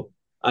 So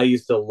I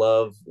used to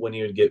love when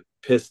he would get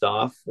pissed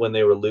off when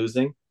they were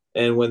losing.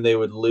 And when they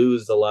would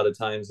lose, a lot of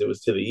times it was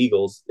to the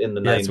Eagles in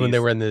the 90s. That's when they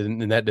were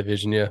in that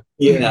division. Yeah.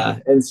 Yeah.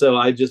 And so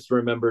I just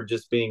remember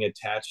just being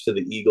attached to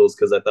the Eagles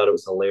because I thought it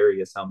was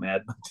hilarious how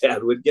mad my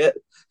dad would get.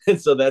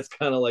 And so that's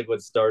kind of like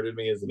what started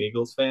me as an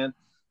Eagles fan.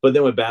 But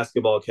then with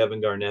basketball,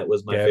 Kevin Garnett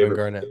was my favorite.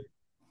 Garnett.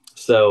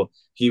 So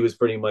he was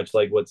pretty much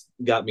like what's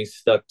got me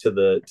stuck to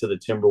the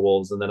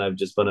Timberwolves, and then I've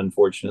just been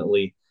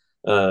unfortunately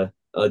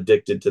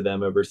addicted to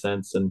them ever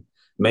since. And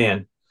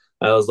man,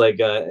 I was like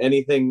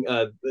anything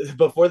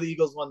before the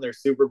Eagles won their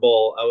Super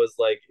Bowl, I was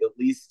like at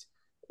least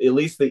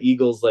the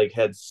Eagles like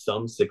had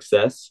some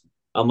success.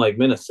 I'm like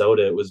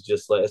Minnesota, it was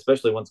just like,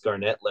 especially once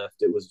Garnett left,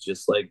 it was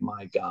just like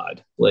my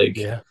God, like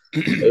Yeah.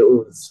 it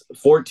was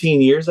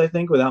 14 years I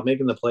think without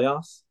making the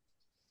playoffs.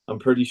 I'm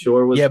pretty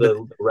sure was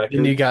the record.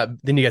 Then you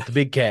got the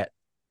big cat,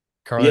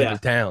 Karl Yeah. Anthony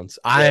Towns.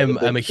 Yeah, I'm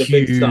a the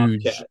big soft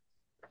huge cat.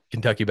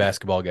 Kentucky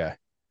basketball guy.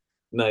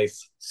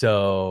 Nice.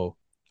 So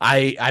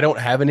I don't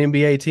have an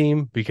NBA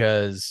team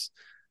because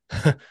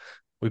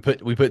we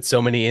put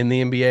so many in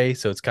the NBA,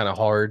 so it's kind of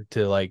hard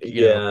to like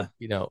you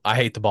know I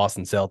hate the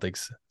Boston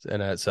Celtics,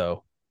 and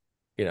so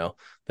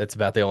that's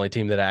about the only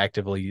team that I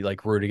actively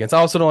like root against. I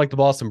also don't like the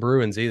Boston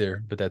Bruins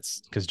either, but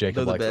that's because They're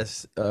Jacob the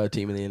likes best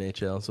team in the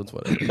NHL, so it's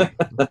whatever.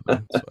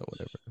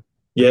 Whatever.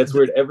 Yeah, it's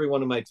weird. Every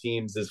one of my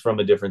teams is from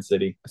a different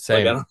city.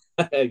 Same.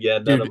 Like, yeah,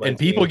 none Dude, of my and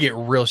people teams. get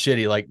real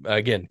shitty. Like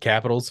again,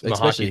 Capitals, my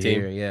Especially hockey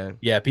team. here, yeah.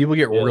 Yeah, people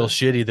get Yeah. real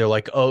shitty. They're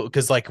like, oh,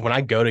 because like when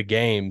I go to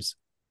games,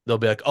 they'll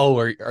be like, oh,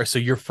 or so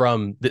you're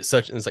from this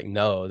such, and it's like,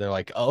 no. They're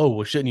like, oh,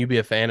 well, shouldn't you be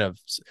a fan of?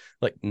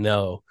 Like,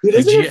 no. Dude, Like,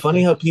 isn't it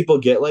funny how people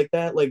get like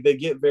that? Like they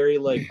get very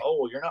like, oh,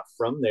 well, you're not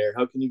from there.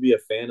 How can you be a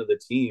fan of the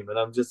team? And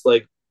I'm just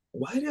like,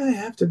 why do I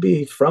have to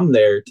be from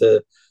there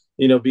to,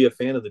 be a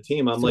fan of the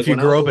team? I'm like, if you when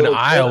I grew was up a in little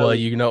kid, I Iowa, was-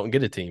 you don't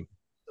get a team.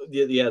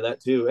 yeah, that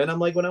too. And I'm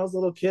like, when I was a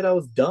little kid, I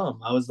was dumb.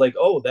 I was like,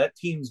 oh, that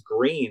team's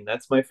green.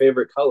 That's my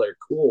favorite color.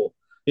 Cool.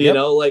 Yep.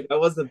 Like I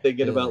wasn't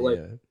thinking Hell about like,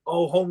 yeah.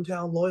 oh,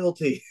 hometown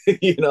loyalty. But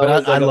It's I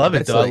like love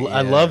it It's though. like,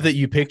 I love yeah. that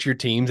you picked your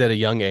teams at a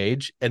young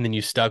age and then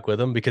you stuck with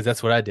them, because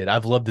that's what I did.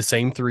 I've loved the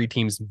same 3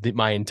 teams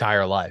my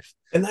entire life.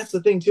 and that's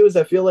the thing too, is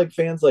I feel like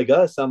fans like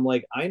us, I'm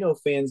like, I know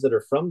fans that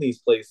are from these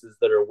places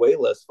that are way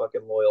less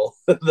fucking loyal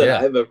than Yeah.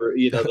 I've ever,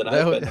 than I've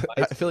been to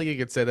my I feel like you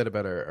could say that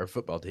about our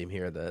football team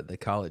here, the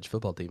college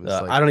football team. It's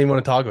like I don't even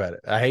want to talk about it.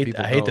 I hate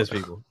people those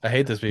people. I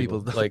hate those people.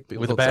 Like people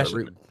with a don't start passion.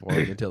 rooting for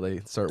them until they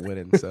start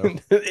winning. So,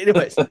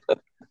 Anyways,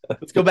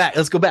 let's go back.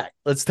 Let's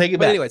take it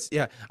but back. anyways,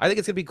 yeah, I think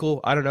it's gonna be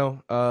cool. I don't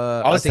know.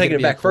 I was think taking it'd it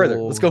be a back further.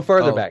 cool- Let's go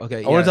further Oh, back.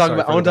 Okay, I want to yeah, talk sorry,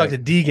 about. I want to talk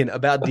further to Deegan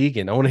about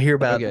Deegan. I want to hear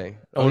about. back. Okay.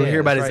 I want to yeah, hear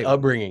about that's his right.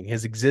 upbringing,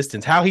 his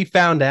existence, how he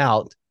found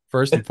out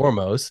first and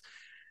foremost.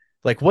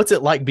 Like, what's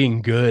it like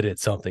being good at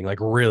something, like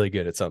really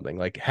good at something,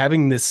 like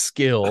having this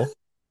skill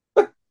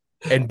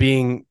and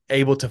being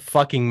able to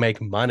fucking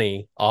make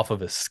money off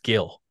of a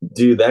skill.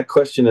 Dude, that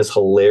question is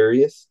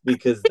hilarious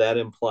because that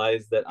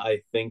implies that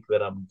I think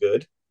that I'm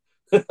good.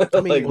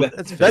 I mean, Like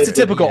that's That's a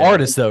fair. typical Yeah.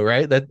 artist, though,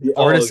 right? That Yeah,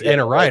 artist and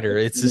a like, writer.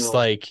 It's just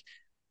like,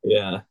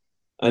 yeah.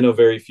 I know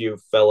very few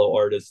fellow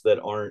artists that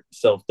aren't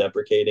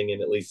self-deprecating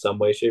in at least some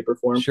way, shape, or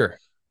form. sure.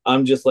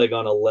 I'm just like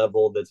on a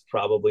level that's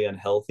probably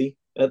unhealthy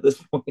at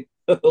this point.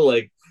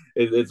 Like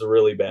it's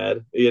really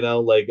bad,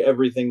 like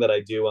everything that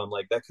I do, I'm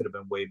like, that could have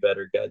been way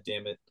better. God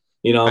damn it.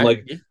 I'm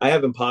like, I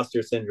have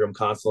imposter syndrome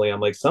constantly. I'm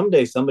like,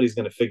 someday somebody's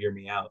going to figure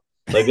me out.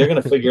 Like they're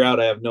going to figure out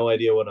I have no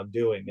idea what I'm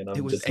doing. And It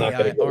I'm was just not AI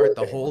going to get art work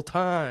the anymore. whole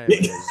time.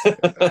 Damn,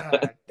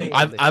 I've they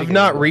I've figured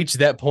not it out. reached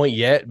that point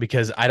yet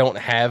because I don't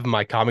have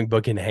my comic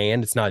book in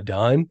hand. It's not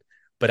done,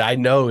 but I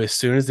know as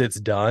soon as it's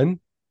done,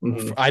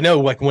 Mhm. I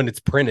know like when it's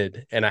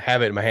printed and I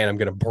have it in my hand, I'm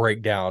gonna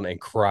break down and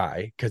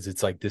cry because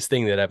it's like this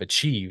thing that I've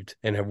achieved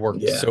and have worked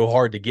Yeah. so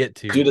hard to get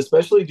to. Dude,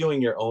 especially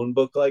doing your own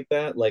book like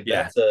that, like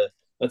Yeah.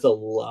 that's a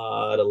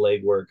lot of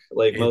legwork.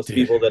 Like most Dude.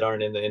 people that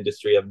aren't in the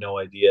industry have no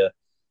idea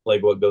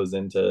like what goes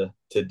into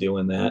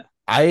doing that.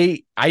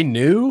 I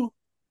knew,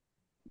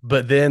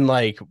 but then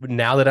like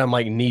now that I'm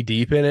like knee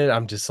deep in it,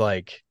 I'm just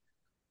like,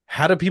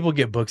 how do people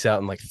get books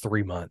out in like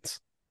 3 months?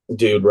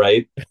 Dude,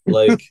 right?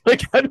 Like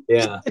Like,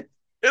 yeah.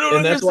 I don't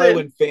And that's why understand.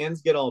 when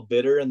fans get all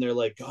bitter and they're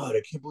like, God,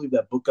 I can't believe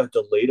that book got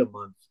delayed a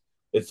month.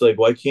 It's like,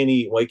 why can't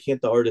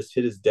the artist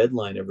hit his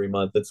deadline every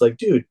month? It's like,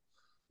 dude,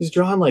 he's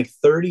drawn like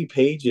 30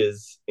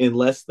 pages in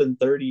less than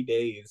 30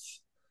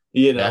 days.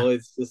 Yeah.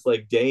 It's just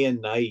like day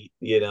and night,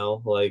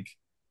 like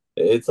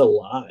it's a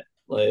lot.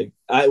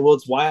 Well,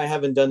 it's why I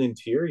haven't done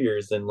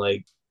interiors in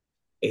like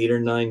 8 or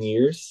 9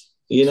 years,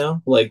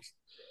 like,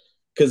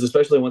 because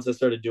especially once I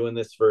started doing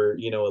this for,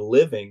 a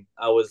living,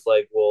 I was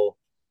like, well,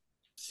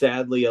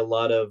 sadly a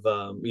lot of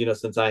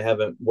since I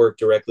haven't worked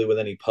directly with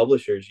any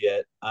publishers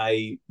yet,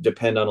 I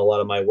depend on a lot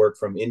of my work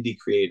from indie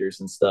creators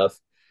and stuff,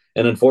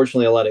 and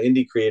unfortunately a lot of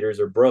indie creators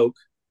are broke,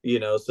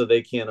 so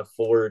they can't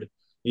afford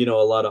a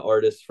lot of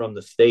artists from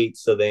the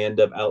States, so they end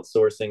up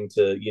outsourcing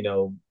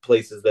to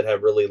places that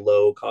have really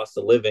low cost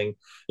of living,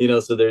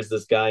 so there's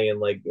this guy in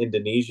like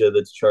Indonesia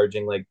that's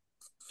charging like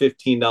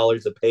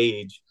 $15 a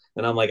page,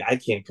 and I'm like, I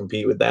can't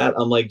compete with that.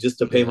 I'm like, just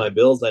to pay my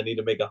bills I need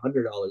to make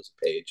 $100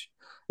 a page,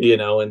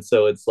 and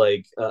so it's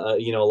like a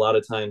lot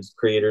of times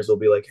creators will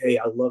be like, hey,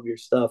 I love your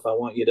stuff, I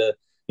want you to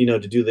to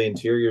do the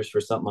interiors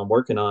for something I'm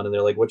working on, and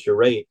they're like, what's your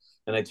rate?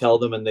 And I tell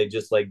them, and they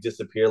just like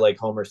disappear like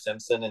Homer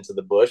Simpson into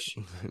the bush,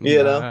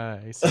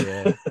 Nice,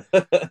 yeah.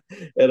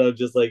 and I'm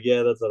just like,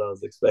 yeah, that's what I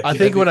was expecting. I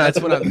think when I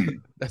That's when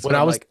when I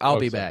I'm was like, I'll oh,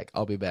 be sorry. back.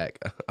 I'll be back.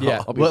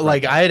 Yeah, I'll be but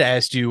like right I had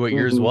asked you what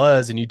yours Mhm.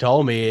 was, and you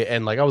told me,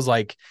 and like I was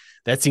like,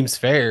 that seems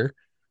fair.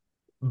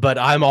 But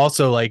I'm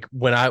also like,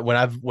 when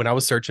I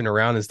was searching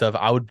around and stuff,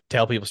 I would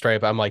tell people straight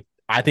up, I'm like,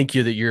 I think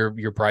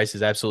your price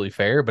is absolutely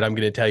fair, but I'm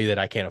going to tell you that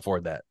I can't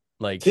afford that.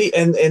 Like, See,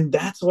 and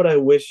that's what I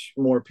wish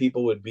more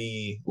people would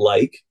be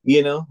like,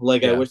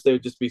 like I Yeah. wish they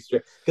would just be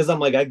straight, because I'm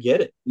like, I get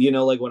it,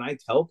 like when I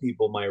tell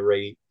people my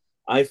rate,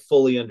 I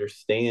fully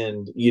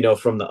understand,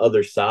 from the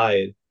other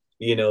side,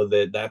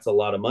 that's a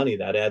lot of money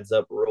that adds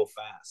up real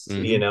fast,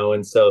 Mhm.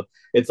 and so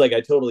it's like,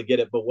 I totally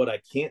get it. But what I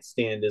can't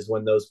stand is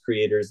when those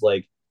creators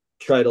like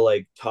try to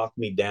like talk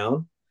me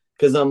down,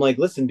 because I'm like,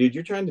 listen, dude,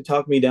 you're trying to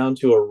talk me down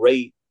to a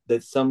rate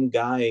that some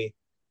guy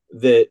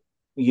that,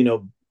 you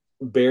know,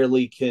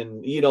 barely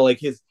can, like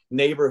his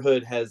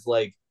neighborhood has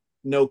like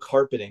no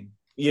carpeting,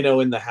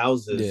 in the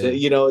houses.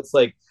 Yeah. It's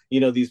like,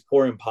 these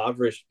poor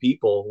impoverished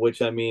people,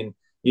 which I mean,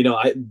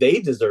 they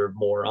deserve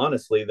more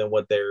honestly than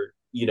what they're,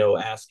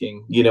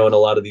 asking, in a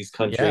lot of these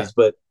countries. Yeah.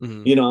 But,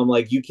 Mhm. I'm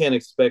like, you can't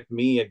expect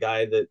me, a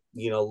guy that,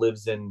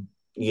 lives in,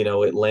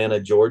 Atlanta,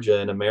 Georgia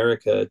in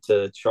America,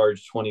 to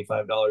charge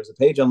 $25 a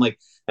page. I'm like,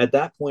 at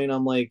that point,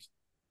 I'm like,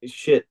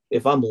 shit,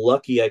 if I'm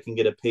lucky, I can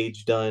get a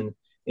page done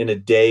in a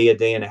day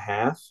and a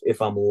half,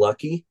 if I'm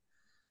lucky.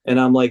 And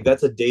I'm like,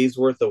 that's a day's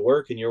worth of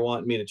work, and you're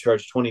wanting me to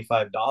charge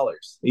 $25.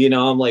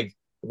 I'm like,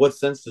 what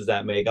sense does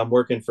that make? I'm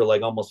working for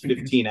like almost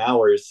 15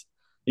 hours,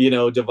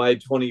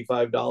 divide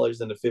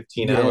 $25 into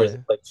 15 hours. Yeah.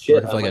 It's like, shit,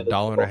 Working for I like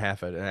might as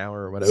 $1.50 well. an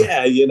hour or whatever.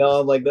 Yeah,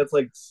 I'm like, that's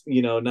like,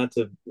 not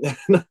to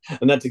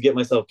not to get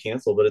myself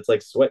canceled, but it's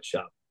like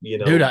sweatshop. you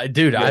know,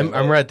 dude,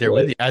 I'm right there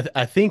with you.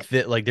 I think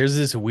that like there's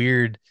this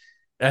weird,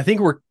 I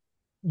think we're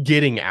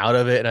getting out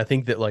of it, and I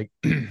think that like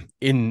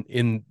in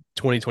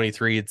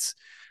 2023 it's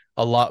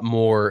a lot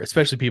more,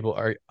 especially people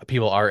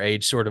our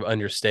age sort of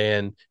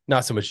understand,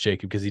 not so much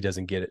Jacob because he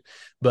doesn't get it,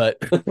 but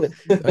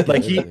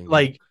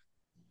like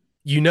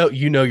you know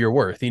your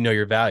worth, you know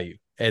your value,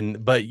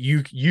 and but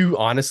you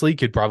honestly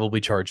could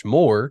probably charge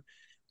more,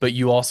 but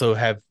you also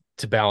have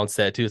to balance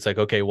that too. It's like,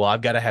 okay, well,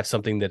 I've got to have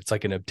something that's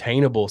like an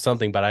obtainable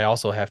something, but I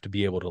also have to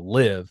be able to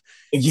live.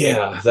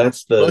 Yeah,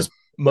 that's the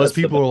most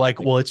people are like,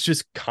 well, it's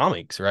just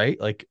comics, right?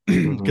 Like,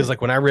 because like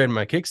when I read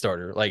my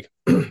Kickstarter, like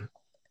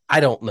I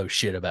don't know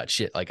shit about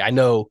shit. Like I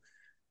know,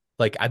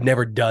 like I've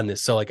never done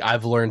this, so like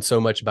I've learned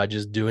so much by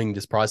just doing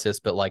this process.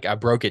 But like I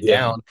broke it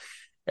down,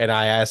 and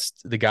I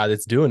asked the guy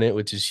that's doing it,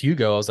 which is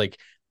Hugo. I was like,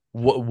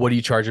 what are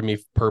you charging me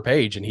per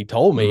page? And he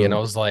told me, and I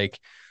was like,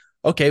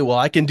 okay, well,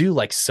 I can do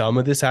like some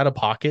of this out of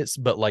pockets,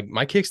 but like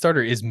my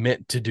Kickstarter is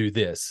meant to do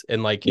this.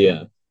 And like,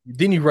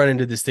 then you run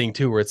into this thing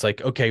too, where it's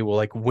like, okay, well,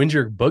 like when's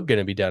your book going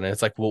to be done? And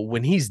it's like, well,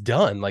 when he's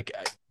done, like,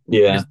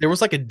 there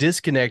was like a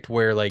disconnect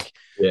where like,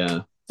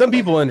 some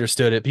people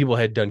understood it. People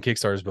had done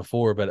Kickstarters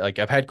before, but like,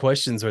 I've had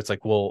questions where it's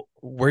like, well,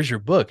 where's your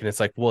book? And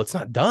it's like, well, it's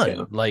not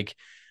done. Like,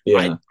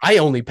 I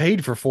only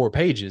paid for 4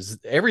 pages.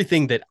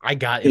 Everything that I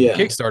got in the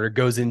Kickstarter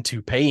goes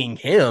into paying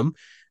him,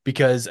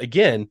 because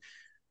again,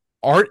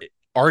 art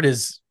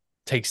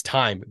takes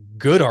time.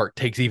 Good art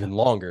takes even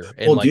longer.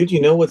 And well, like, dude,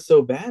 you know what's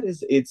so bad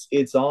is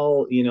it's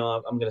all, you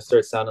know, I'm gonna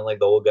start sounding like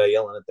the old guy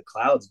yelling at the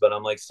clouds, but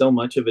I'm like, so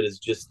much of it is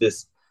just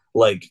this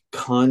like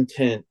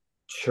content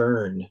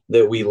churn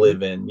that we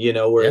live in, you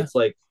know, where it's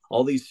like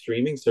all these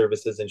streaming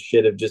services and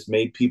shit have just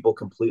made people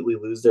completely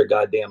lose their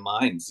goddamn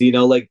minds, you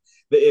know, like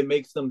it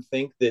makes them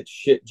think that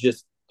shit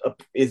just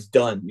is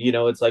done, you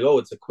know. It's like, oh,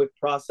 it's a quick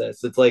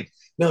process. It's like,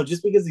 no,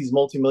 just because these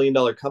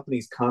multi-million-dollar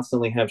companies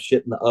constantly have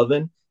shit in the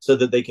oven so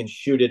that they can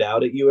shoot it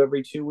out at you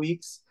every 2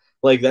 weeks,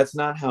 like that's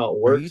not how it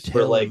works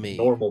for like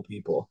normal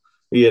people,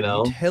 you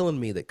know. Are you telling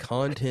me that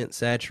content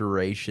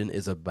saturation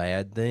is a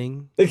bad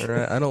thing?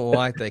 Right? I don't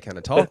like that kind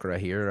of talk right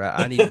here.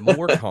 I need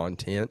more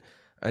content.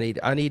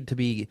 I need to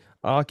be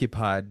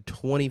occupied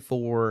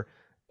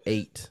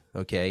 24/8.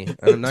 Okay,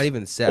 I'm not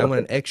even set. I want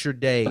an extra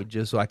day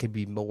just so I can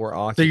be more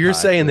occupied. So you're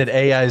saying that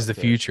AI is the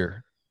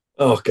future?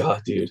 Oh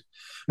God, dude.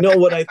 No,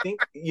 what I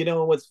think, you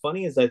know, what's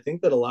funny is I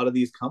think that a lot of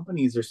these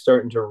companies are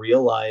starting to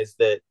realize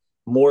that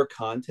more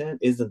content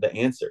isn't the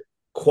answer.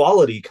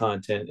 Quality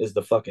content is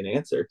the fucking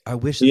answer. I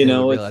wish that they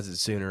would realize it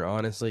sooner,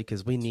 honestly,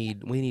 because we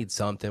need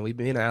something.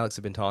 Me and Alex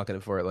have been talking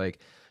for it, like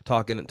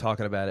talking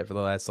about it for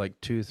the last like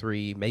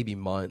 2-3 maybe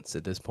months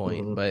at this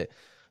point. But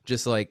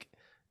just like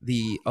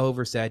the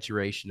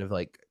oversaturation of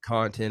like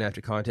content after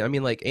content. I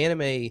mean, like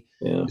anime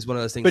is one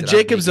of those things. But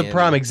Jacob's a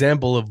prime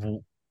example of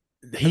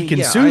he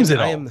consumes it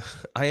all.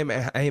 I am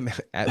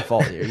at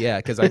fault here, yeah,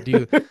 because I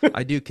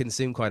do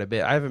consume quite a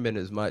bit. I haven't been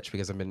as much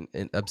because I've been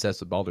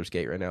obsessed with Baldur's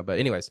Gate right now. But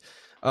anyways,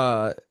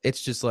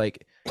 it's just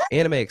like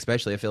anime,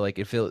 especially. I feel like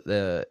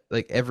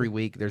like every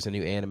week there's a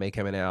new anime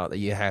coming out that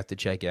you have to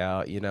check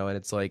out, you know. And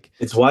it's like,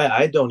 it's why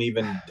I don't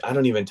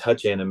even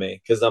touch anime,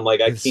 because I'm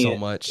like, I can't so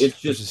much. It's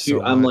just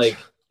too. I'm like,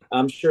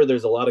 I'm sure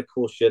there's a lot of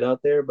cool shit out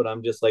there, but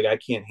I'm just like, I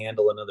can't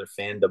handle another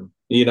fandom.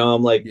 You know,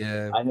 I'm like,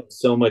 I have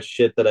so much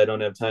shit that I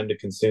don't have time to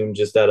consume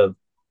just out of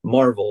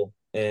Marvel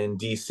and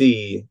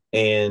DC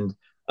and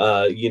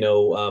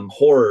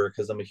horror,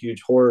 because I'm a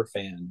huge horror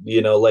fan.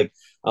 You know, like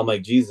I'm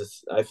like,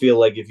 Jesus, I feel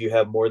like if you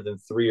have more than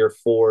 3 or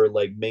 4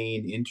 like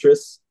main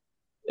interests,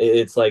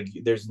 it's like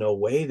there's no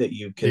way that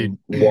you can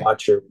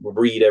watch or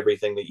read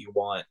everything that you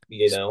want.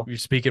 You know, you're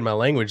speaking my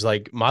language.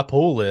 Like my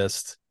pull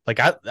list. Like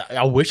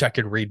I wish I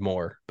could read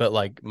more, but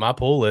like my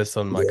pull list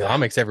on my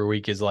comics every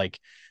week is like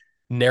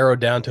narrowed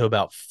down to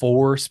about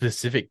 4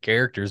 specific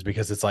characters,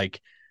 because it's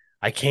like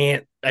I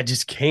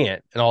just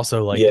can't. And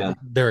also like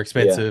they're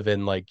expensive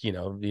and like, you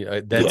know,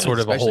 that's sort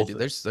of a whole.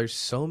 There's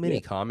so many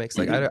comics.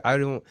 Like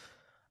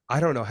I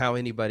don't know how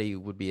anybody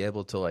would be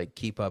able to like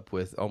keep up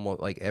with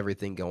almost like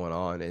everything going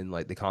on in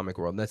like the comic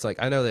world. And that's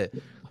like, I know that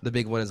the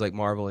big one is like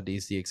Marvel and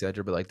DC,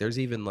 etc. But like, there's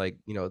even like,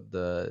 you know,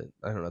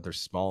 I don't know, they're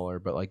smaller,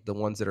 but like the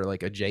ones that are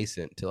like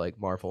adjacent to like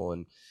Marvel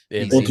and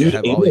DC. Well, dude,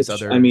 Image,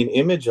 I mean,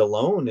 Image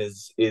alone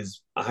is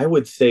I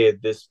would say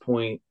at this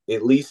point,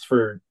 at least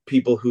for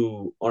people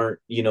who aren't,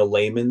 you know,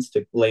 laymen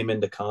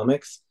to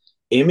comics,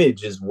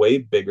 Image is way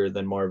bigger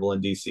than Marvel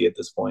and DC at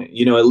this point.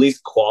 You know, at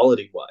least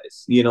quality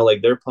wise. You know,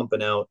 like they're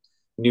pumping out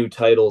new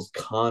titles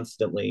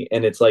constantly,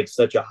 and it's like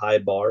such a high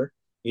bar,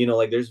 you know,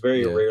 like there's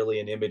very rarely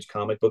an Image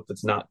comic book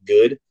that's not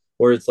good,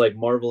 where it's like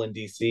Marvel and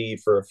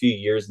DC for a few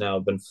years now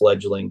have been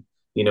fledgling,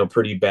 you know,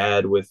 pretty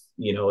bad with,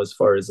 you know, as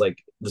far as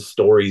like the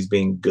stories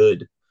being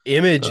good.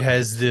 Image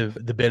has the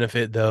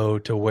benefit though,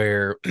 to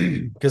where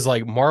because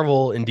like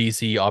Marvel and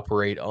DC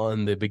operate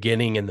on the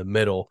beginning and the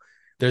middle,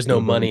 there's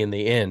no money in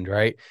the end,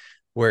 right?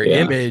 Where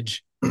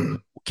Image,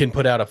 can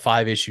put out a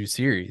 5-issue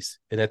series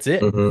and that's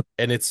it. Mm-hmm.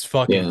 And it's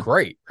fucking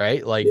great,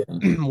 right? Like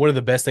one of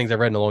the best things I've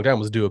read in a long time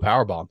was Do a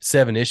Power Bomb,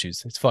 7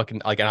 issues. It's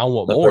fucking like, and I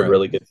want I've more. heard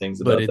really good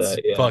things but about it's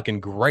that. Yeah. fucking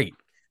great.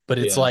 But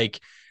it's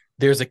like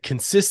there's a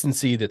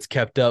consistency that's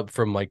kept up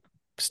from like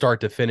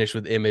start to finish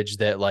with Image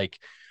that like,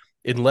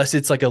 unless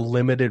it's like a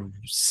limited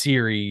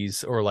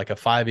series or like a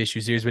 5-issue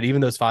series, but even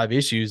those 5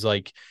 issues,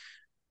 like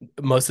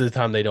most of the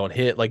time they don't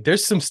hit. Like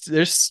there's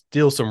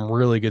still some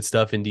really good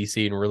stuff in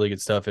DC and really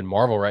good stuff in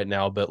Marvel right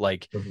now, but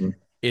like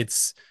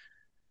it's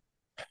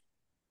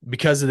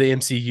because of the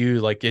MCU,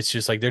 like it's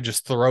just like they're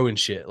just throwing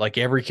shit. Like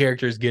every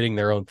character is getting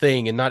their own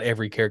thing, and not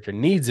every character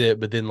needs it.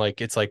 But then like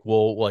it's like,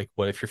 well, like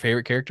what if your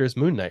favorite character is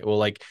Moon Knight? Well,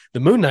 like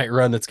the Moon Knight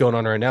run that's going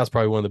on right now is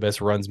probably one of the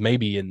best runs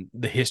maybe in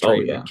the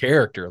history of the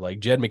character. Like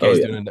Jed McKay's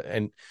doing,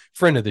 and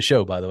friend of the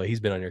show by the way, he's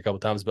been on here a couple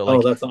times. But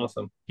like, that's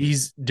awesome.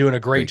 He's doing a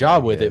great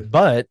job with it,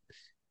 but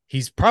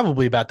he's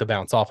probably about to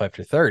bounce off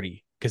after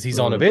 30 because he's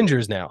on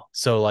Avengers now.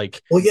 So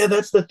like, well, yeah,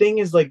 that's the thing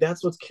is like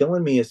that's what's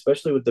killing me,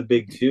 especially with the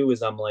big 2.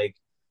 Is I'm like,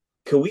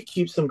 could we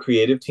keep some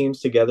creative teams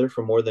together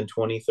for more than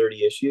 20,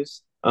 30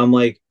 issues? I'm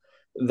like,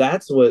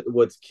 that's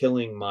what's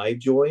killing my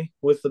joy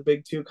with the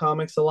big 2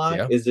 comics a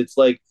lot. Is it's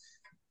like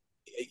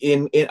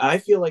in I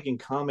feel like in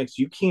comics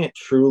you can't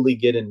truly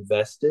get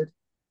invested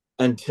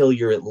until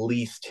you're at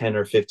least 10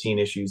 or 15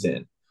 issues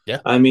in.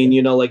 I mean,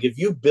 you know, like if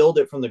you build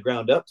it from the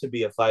ground up to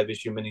be a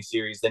 5-issue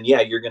miniseries, then yeah,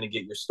 you're going to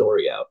get your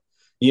story out,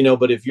 you know.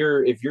 But if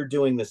you're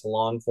doing this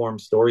long form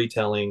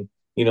storytelling,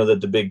 you know,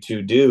 that the big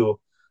 2 do,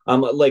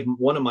 like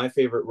one of my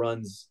favorite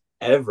runs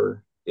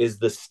ever is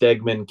the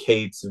Stegman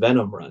Cates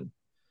Venom run.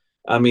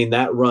 I mean,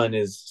 that run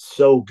is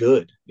so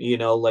good, you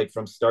know, like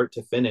from start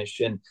to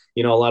finish. And,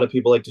 you know, a lot of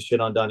people like to shit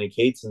on Donny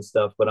Cates and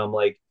stuff, but I'm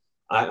like,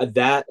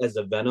 that as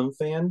a Venom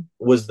fan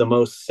was the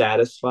most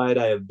satisfied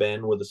I have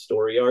been with a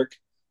story arc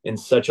in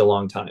such a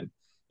long time,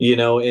 you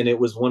know, and it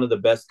was one of the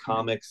best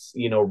comics,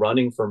 you know,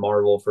 running for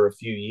Marvel for a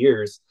few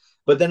years.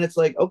 But then it's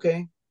like,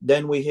 okay,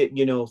 then we hit,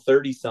 you know,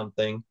 30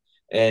 something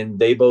and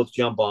they both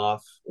jump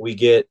off. We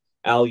get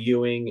Al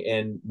Ewing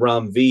and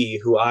Ram V,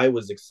 who I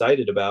was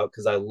excited about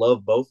because I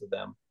love both of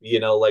them. You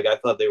know, like I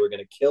thought they were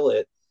going to kill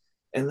it.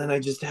 And then I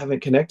just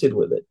haven't connected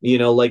with it. You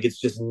know, like it's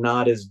just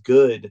not as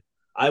good.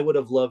 I would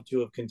have loved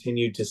to have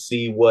continued to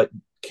see what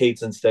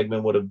Cates and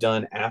Stegman would have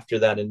done after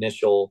that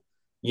initial,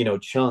 you know,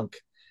 chunk.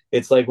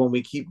 It's like when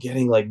we keep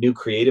getting like new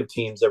creative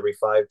teams every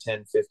 5,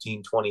 10,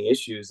 15, 20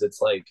 issues, it's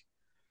like,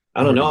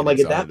 I don't know. I'm like,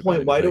 at that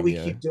point, why do we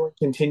keep doing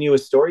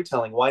continuous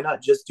storytelling? Why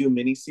not just do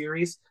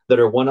miniseries that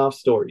are one-off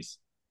stories?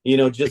 You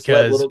know, just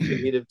let little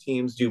creative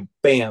teams do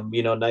bam,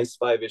 you know, nice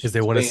 5 issues. Because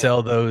they want to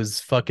sell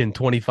those fucking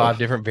 25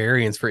 different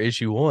variants for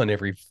issue 1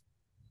 every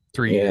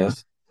 3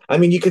 years. I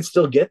mean, you could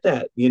still get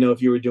that, you know,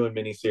 if you were doing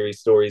miniseries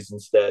stories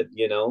instead,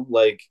 you know,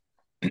 like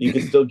you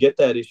could still get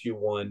that issue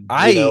 1,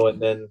 you know,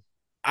 and then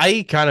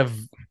I kind of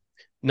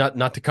not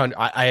to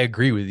I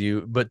agree with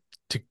you, but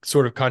to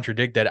sort of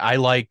contradict that, I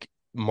like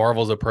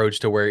Marvel's approach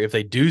to where if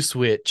they do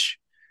switch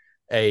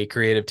a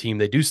creative team,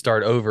 they do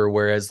start over.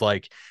 Whereas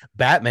like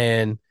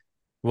Batman,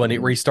 when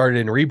it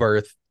restarted in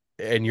Rebirth,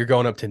 and you're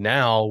going up to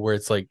now where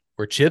it's like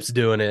where Chip's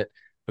doing it.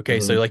 Okay,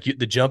 so like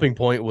the jumping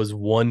point was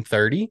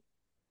 130.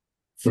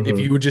 If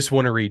you would just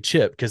want to read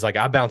Chip, because like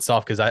I bounced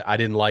off because I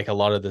didn't like a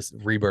lot of this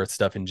Rebirth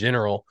stuff in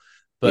general,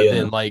 but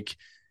then like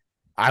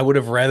I would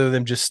have rather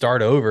them just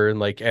start over and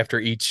like after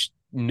each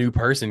new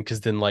person,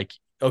 because then like,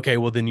 okay,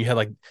 well then you had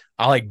like,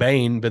 I like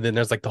Bane, but then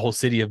there's like the whole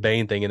City of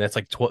Bane thing, and that's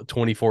like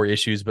 24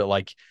 issues, but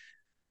like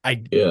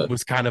I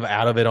was kind of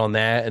out of it on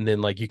that. And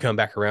then like you come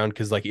back around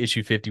because like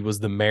issue 50 was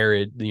the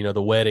marriage, you know,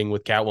 the wedding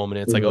with Catwoman.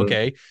 And it's like,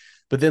 okay,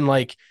 but then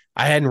like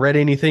I hadn't read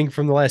anything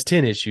from the last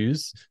 10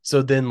 issues.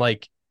 So then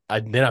like I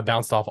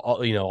bounced off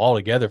all, you know, all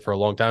together for a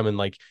long time. And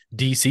like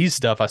DC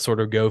stuff, I sort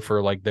of go for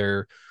like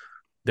their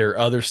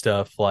other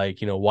stuff,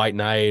 like, you know, White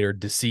Knight or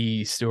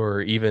Deceased,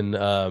 or even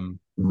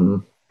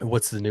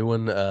what's the new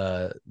one,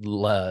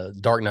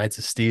 Dark Knights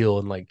of Steel,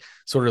 and like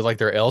sort of like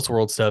their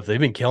Elseworld stuff. They've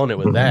been killing it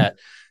with that,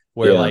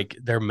 where like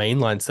their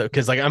mainline stuff,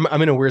 because like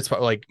I'm in a weird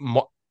spot. Like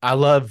I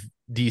love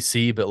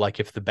DC, but like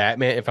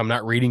if I'm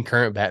not reading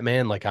current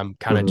Batman, like I'm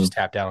kind of just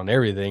tapped out on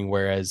everything.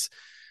 Whereas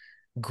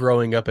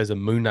growing up as a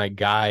Moon Knight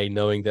guy,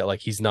 knowing that like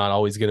he's not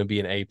always going to be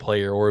an A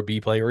player or a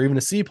B player or even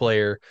a C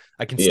player,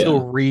 I can still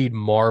read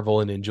Marvel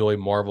and enjoy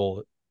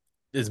Marvel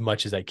as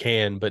much as I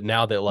can. But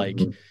now that like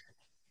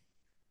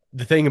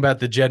the thing about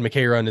the Jed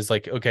McKay run is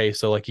like, okay,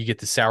 so like you get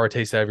the sour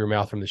taste out of your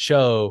mouth from the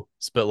show,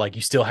 but like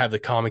you still have the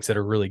comics that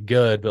are really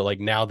good. But like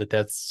now that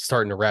that's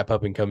starting to wrap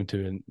up and come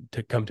to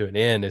an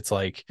end, it's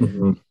like,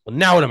 well,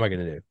 now what am I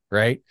going to do?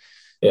 Right.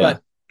 Yeah.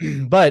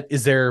 But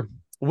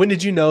when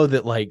did you know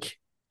that like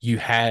you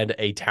had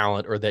a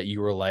talent, or that you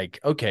were like,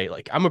 okay,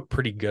 like I'm a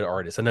pretty good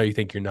artist? I know you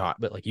think you're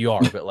not, but like you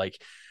are, but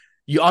like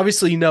you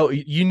obviously know,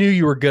 you knew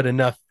you were good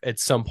enough at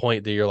some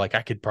point that you're like,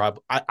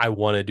 I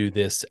want to do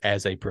this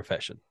as a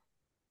profession.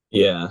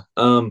 Yeah.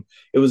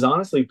 It was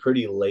honestly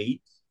pretty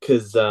late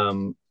because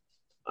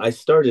I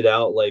started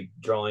out like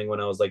drawing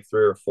when I was like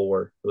 3 or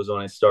 4. It was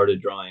when I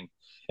started drawing,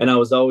 and I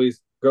was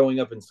always growing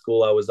up in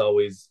school, I was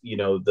always,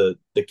 the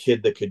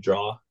kid that could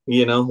draw,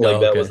 like Oh,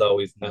 that was okay.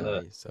 always kind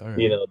of, Nice. All right.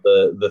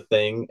 the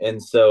thing.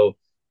 And so,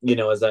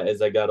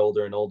 as I got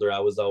older and older, I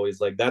was always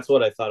like, that's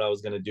what I thought I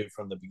was going to do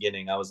from the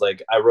beginning. I was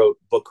like, I wrote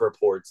book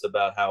reports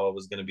about how I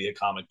was going to be a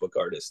comic book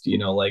artist,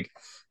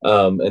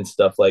 and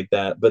stuff like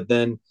that. But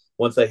then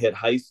once I hit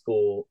high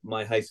school,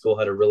 my high school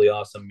had a really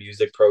awesome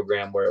music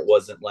program where it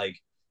wasn't like,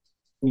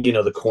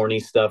 the corny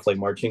stuff like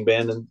marching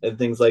band and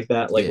things like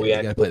that. Like Yeah, we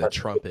you gotta play actually the had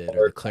trumpet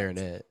or the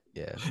clarinet.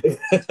 Yeah.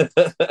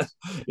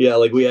 yeah,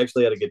 like we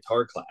actually had a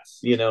guitar class,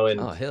 and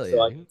Oh hell so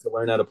yeah, I dude. got to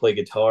learn how to play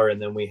guitar.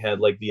 And then we had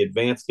like the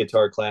advanced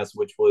guitar class,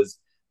 which was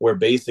where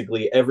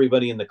basically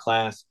everybody in the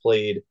class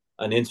played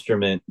an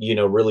instrument,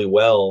 really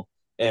well.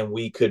 And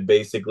we could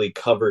basically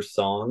cover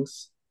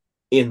songs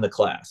in the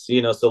class,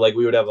 so like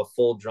we would have a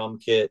full drum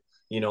kit,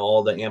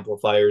 all the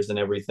amplifiers and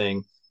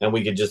everything. And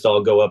we could just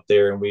all go up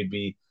there and we'd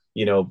be,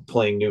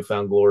 playing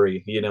Newfound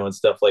Glory, and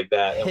stuff like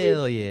that. And we would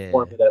Hell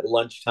perform yeah. it at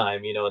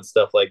lunchtime, and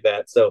stuff like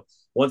that. So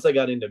once I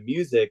got into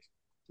music,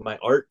 my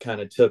art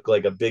kind of took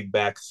like a big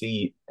back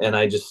seat, and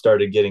I just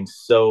started getting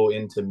so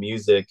into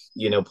music,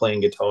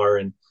 playing guitar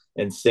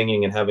and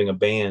singing and having a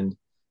band,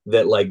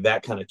 that like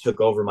that kind of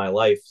took over my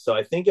life. So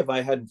I think if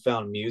I hadn't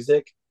found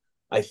music,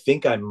 I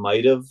think I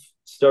might have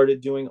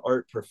started doing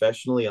art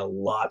professionally a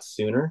lot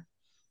sooner.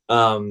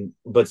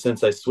 But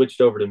since I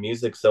switched over to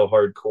music so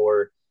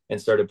hardcore and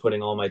started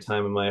putting all my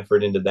time and my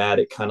effort into that,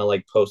 it kind of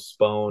like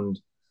postponed,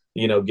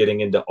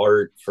 getting into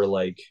art for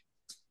like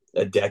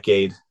a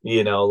decade.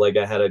 Like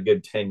I had a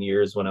good 10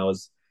 years when I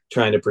was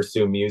trying to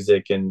pursue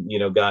music, and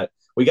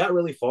we got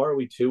really far.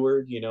 We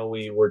toured,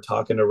 we were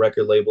talking to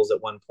record labels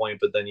at one point,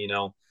 but then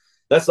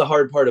that's the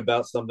hard part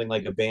about something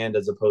like a band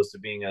as opposed to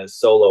being a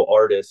solo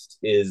artist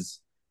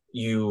is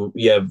you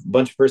have a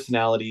bunch of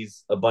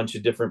personalities, a bunch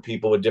of different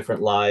people with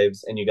different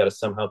lives, and you got to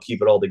somehow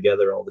keep it all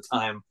together all the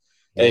time.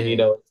 And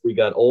Yeah. we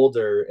got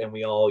older and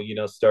we all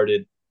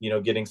started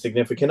getting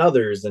significant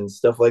others and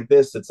stuff like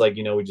this. It's like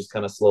we just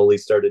kind of slowly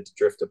started to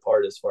drift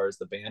apart as far as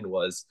the band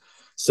was.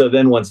 So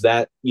then once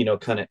that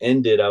kind of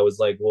ended, I was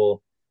like,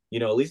 well,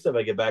 at least if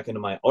I get back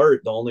into my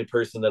art, the only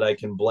person that I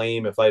can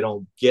blame if I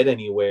don't get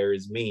anywhere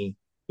is me.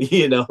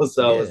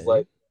 So I was Yeah.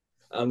 like,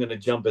 I'm going to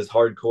jump as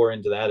hardcore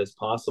into that as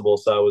possible.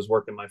 So I was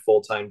working my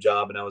full-time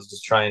job, and I was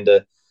just trying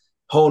to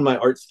hone my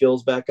art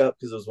skills back up,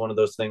 because it was one of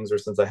those things where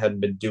since I hadn't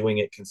been doing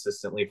it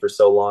consistently for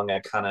so long, I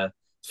kind of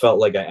felt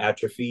like I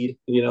atrophied,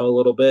 a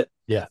little bit.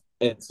 Yeah.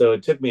 And so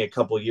it took me a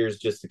couple years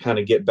just to kind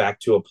of get back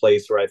to a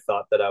place where I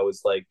thought that I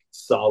was like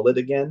solid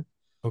again.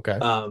 Okay.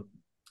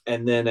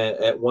 And then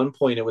at one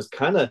point it was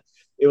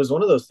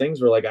one of those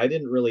things where like I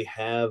didn't really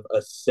have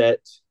a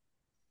set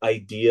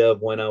idea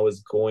of when I was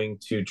going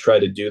to try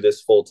to do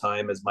this full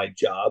time as my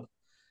job.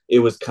 It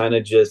was kind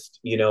of just,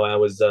 I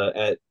was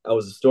a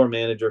store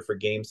manager for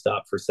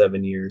GameStop for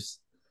 7 years.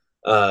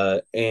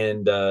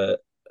 And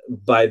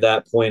by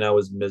that point I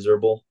was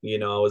miserable. I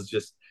was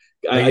just,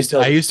 I used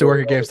to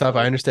work at GameStop.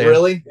 I understand.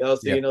 Really? Oh,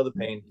 so Yeah. you know the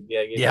pain.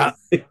 Yeah, Yeah.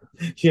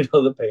 you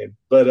know the pain.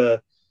 But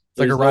It's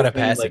like a there's rite no of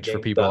pain passage like for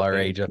people GameStop our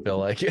pain. age, I feel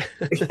like.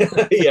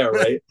 Yeah,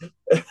 right.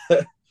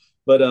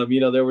 But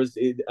there was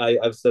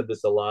I've said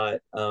this a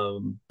lot.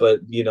 But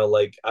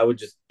like I would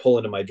just pull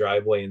into my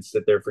driveway and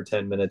sit there for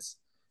 10 minutes,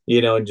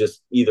 and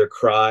just either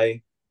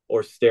cry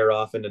or stare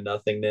off into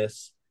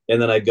nothingness.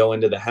 And then I'd go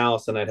into the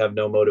house and I'd have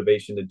no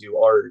motivation to do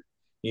art,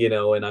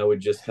 and I would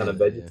just kind of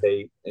Hell yeah.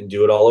 vegetate and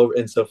do it all over.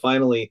 And so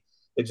finally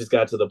it just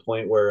got to the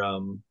point where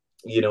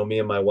me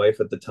and my wife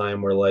at the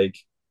time were like,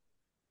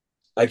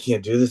 I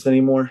can't do this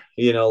anymore.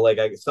 Like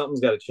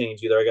something's got to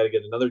change. Either I got to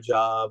get another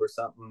job or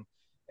something.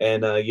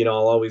 And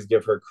I'll always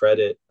give her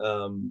credit.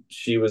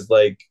 She was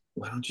like,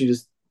 "Why don't you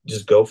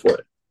just go for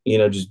it?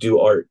 Just do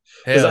art."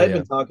 Because Hell I'd yeah.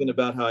 been talking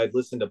about how I'd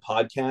listened to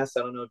podcasts.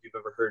 I don't know if you've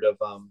ever heard of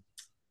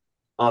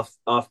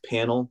off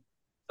panel,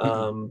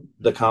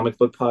 the comic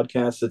book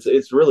podcast.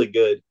 It's really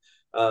good.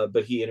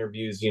 But he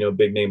interviews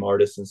big name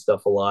artists and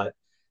stuff a lot.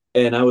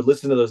 And I would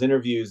listen to those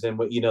interviews, and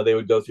what they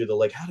would go through the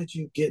like, how did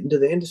you get into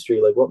the industry?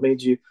 Like, what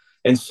made you?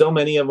 And so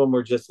many of them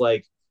were just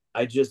like,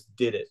 I just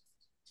did it.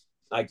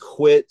 I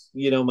quit,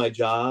 my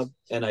job,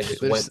 and I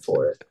just went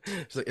for it.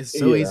 It's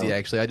so easy,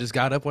 actually. I just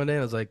got up one day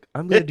and I was like,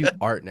 I'm gonna do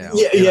art now.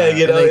 Yeah, And, yeah, and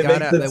they it got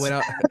makes out. They sense. went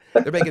out.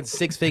 They're making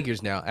 6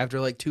 figures now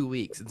after like 2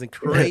 weeks. It's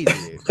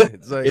crazy.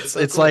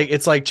 It's like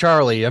It's like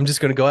Charlie. I'm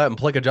just gonna go out and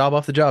pluck a job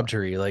off the job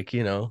tree,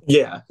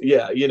 Yeah,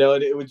 yeah,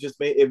 and it would just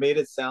made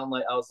it sound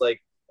like I was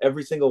like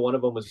every single one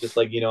of them was just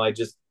like I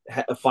just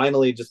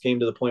finally just came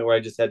to the point where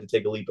I just had to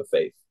take a leap of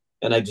faith,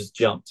 and I just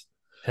jumped.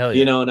 Hell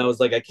yeah. And I was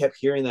like, I kept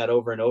hearing that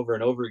over and over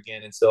and over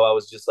again. And so I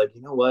was just like,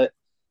 you know what?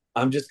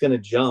 I'm just going to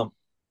jump,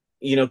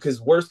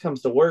 because worst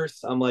comes to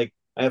worst. I'm like,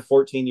 I have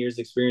 14 years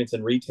experience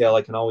in retail.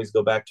 I can always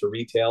go back to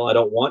retail. I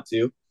don't want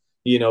to,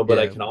 but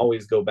I yeah. can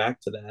always go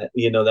back to that.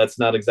 That's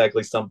not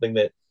exactly something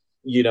that,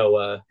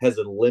 has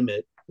a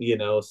limit,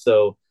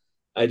 so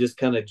I just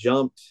kind of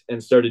jumped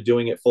and started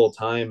doing it full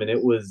time. And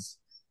it was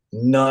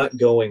not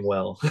going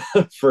well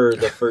for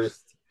the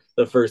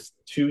first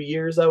 2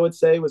 years. I would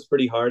say was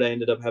pretty hard. I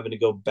ended up having to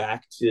go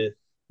back to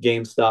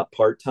GameStop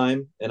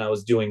part-time, and I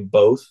was doing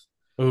both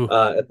Ooh,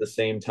 at the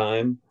same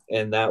time,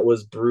 and that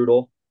was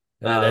brutal.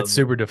 that's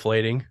super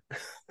deflating.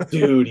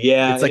 Dude,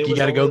 yeah, It's and like it you was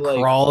got to go only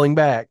like, crawling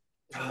back.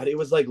 God, it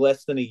was like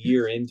less than a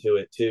year into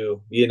it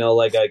too.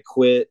 Like I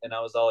quit and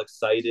I was all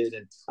excited,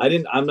 and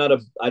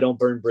I don't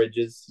burn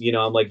bridges.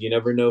 I'm like, you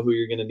never know who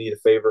you're going to need a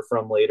favor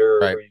from later, or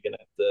who Right. you're going to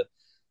have to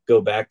go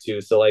back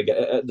to. So like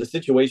the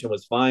situation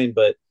was fine,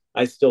 but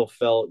I still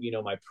felt,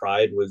 my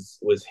pride was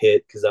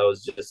hit, because I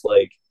was just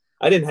like,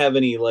 I didn't have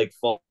any like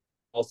false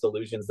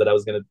illusions that I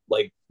was going to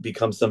like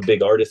become some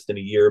big artist in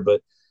a year,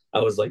 but I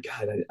was like,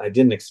 God, I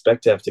didn't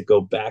expect to have to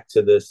go back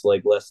to this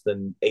like less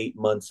than 8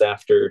 months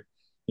after,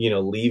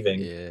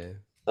 leaving. Yeah.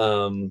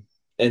 Um,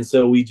 and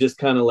so we just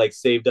kind of like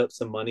saved up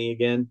some money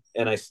again,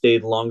 and I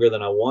stayed longer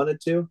than I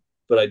wanted to,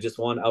 but I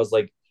was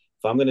like,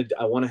 if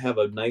I want to have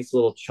a nice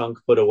little chunk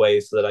put away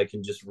so that I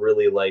can just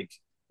really like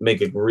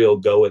make a real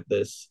go at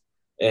this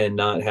and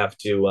not have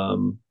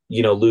to,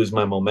 lose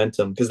my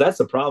momentum. Cause that's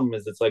the problem,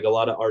 is it's like a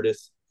lot of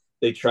artists,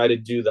 they try to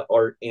do the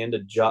art and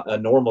a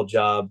normal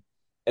job.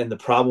 And the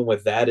problem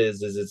with that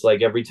is it's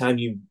like every time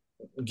you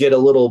get a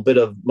little bit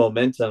of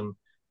momentum,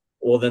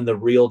 well, then the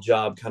real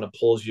job kind of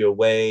pulls you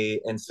away.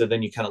 And so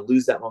then you kind of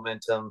lose that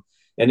momentum.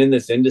 And in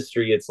this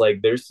industry, it's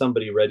like there's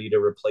somebody ready to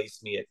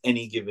replace me at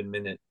any given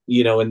minute,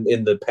 in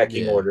the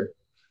pecking Yeah. order,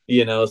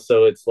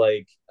 so it's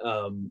like,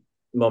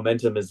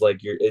 momentum is like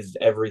is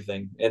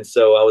everything. And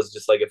so I was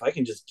just like, if I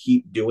can just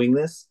keep doing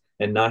this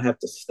and not have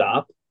to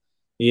stop,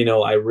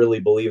 I really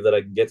believe that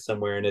I can get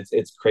somewhere. And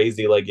it's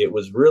crazy. Like it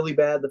was really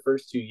bad the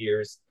first 2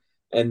 years.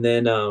 And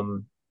then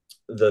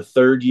the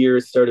third year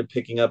started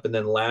picking up, and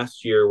then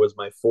last year was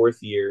my fourth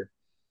year.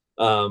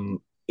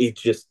 It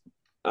just,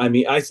 I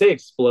mean, I say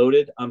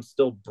exploded. I'm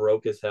still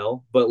broke as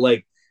hell, but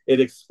like it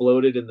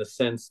exploded in the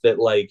sense that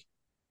like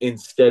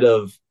instead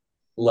of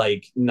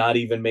like not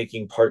even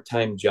making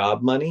part-time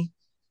job money,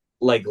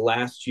 like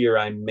last year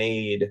I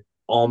made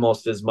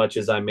almost as much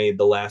as I made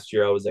the last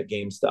year I was at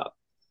GameStop.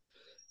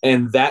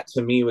 And that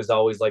to me was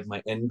always like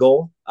my end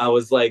goal. I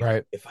was like,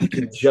 Right. if I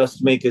can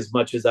just make as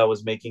much as I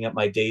was making at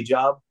my day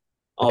job,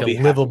 Like I'll a be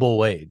happy. livable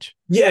wage.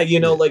 Yeah,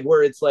 Yeah. like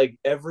where it's like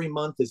every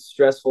month is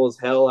stressful as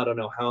hell. I don't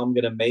know how I'm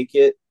gonna make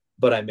it,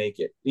 but I make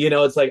it.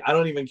 It's like I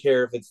don't even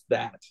care if it's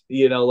that.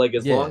 Like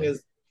as long Yeah.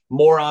 as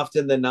more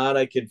often than not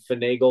I can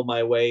finagle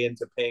my way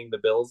into paying the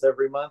bills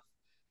every month,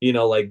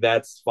 like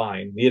that's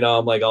fine.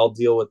 I'm like, I'll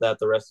deal with that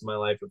the rest of my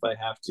life if I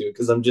have to,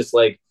 because I'm just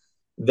like,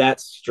 that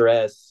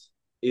stress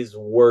is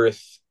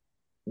worth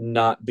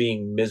not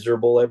being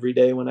miserable every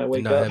day when I And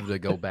wake not up. having to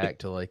go back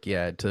to like,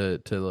 to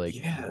like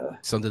Yeah.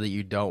 something that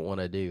you don't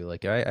want to do.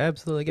 Like I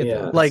absolutely get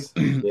Yeah. that. Like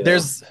Yeah.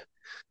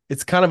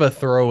 it's kind of a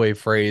throwaway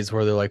phrase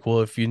where they're like,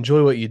 well, if you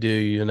enjoy what you do,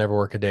 you'll never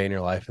work a day in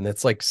your life. And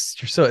it's like,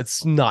 so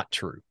it's not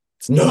true.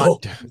 It's No,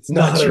 it's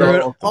not not at true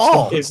at all.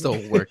 all. I'm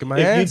still working my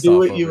If you ass do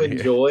off what you over here.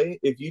 enjoy,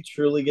 if you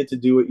truly get to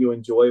do what you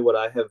enjoy, what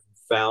I have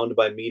found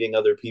by meeting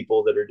other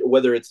people that are,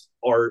 whether it's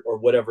art or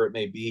whatever it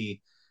may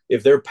be,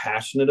 if they're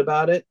passionate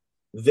about it,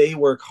 they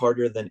work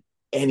harder than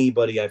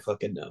anybody I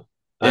fucking know.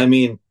 Yeah. I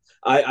mean,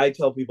 I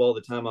tell people all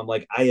the time, I'm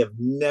like, I have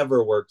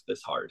never worked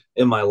this hard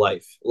in my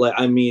life. Like,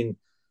 I mean,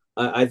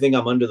 I think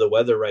I'm under the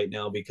weather right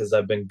now because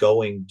I've been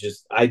going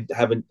I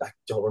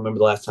don't remember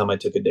the last time I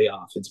took a day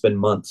off. It's been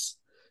months.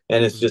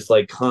 And it's just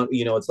like,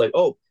 it's like,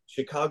 oh,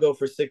 Chicago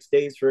for 6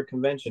 days for a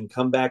convention,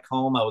 come back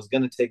home. I was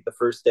going to take the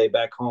first day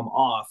back home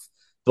off,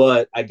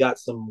 but I got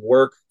some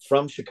work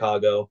from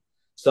Chicago.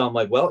 So I'm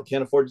like, well, I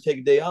can't afford to take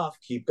a day off.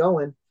 Keep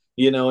going,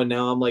 and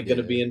now I'm like going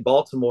to be Yeah. in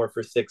Baltimore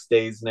for 6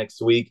 days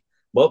next week.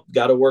 Well,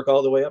 got to work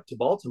all the way up to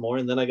Baltimore,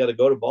 and then I got to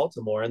go to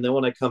Baltimore. And then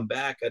when I come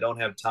back, I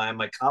don't have time.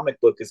 My comic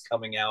book is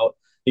coming out,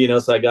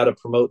 so I got to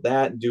promote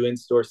that and do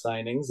in-store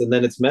signings. And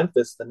then it's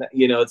Memphis.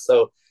 It's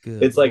so,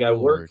 Good it's like I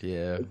work. Lord,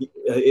 yeah.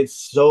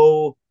 It's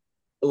so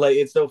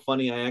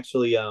funny. I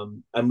actually,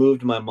 I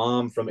moved my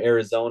mom from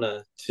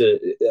Arizona to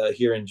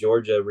here in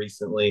Georgia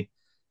recently,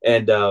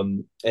 and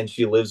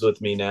she lives with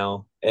me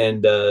now.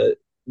 And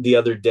the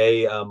other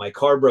day, my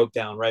car broke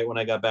down right when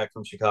I got back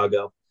from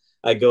Chicago.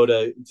 I go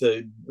to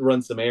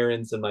run some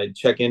errands, and my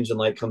check engine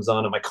light comes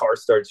on, and my car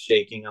starts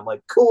shaking. I'm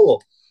like,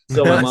 cool.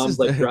 So my mom's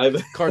like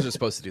driving. Cars are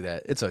supposed to do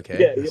that. It's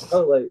okay. Yeah,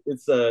 like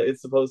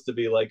it's supposed to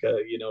be like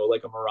a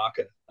like a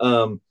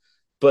maraca.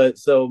 But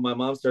so my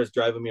mom starts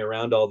driving me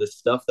around all this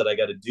stuff that I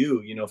got to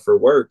do, for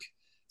work.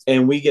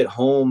 And we get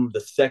home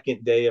the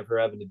second day of her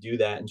having to do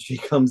that, and she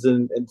comes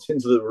into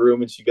the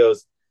room and she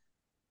goes,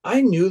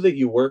 I knew that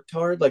you worked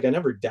hard. Like I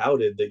never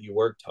doubted that you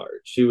worked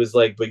hard. She was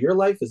like, but your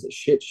life is a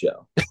shit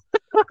show.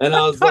 And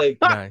I was like,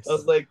 Nice.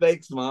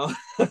 thanks, Mom.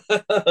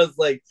 I was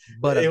like,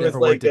 But I've never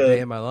worked a day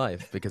in my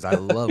life because I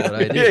love what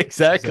I do.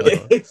 Exactly.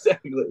 So,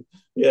 Exactly.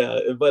 Yeah.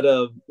 But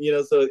so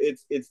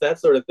it's that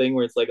sort of thing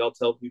where it's like I'll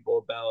tell people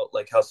about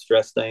like how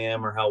stressed I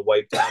am or how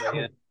wiped out I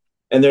am.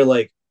 And they're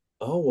like,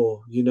 oh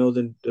well,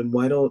 then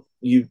why don't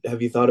you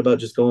have you thought about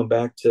just going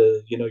back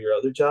to, your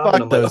other job? Fuck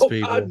And I'm like, those oh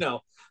people. God,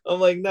 no. I'm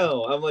like,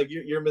 no. I'm like,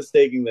 you're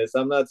mistaking this.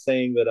 I'm not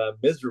saying that I'm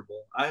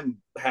miserable. I'm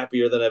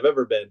happier than I've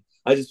ever been.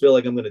 I just feel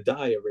like I'm going to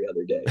die every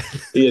other day.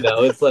 You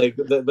know, it's like,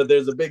 but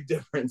there's a big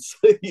difference,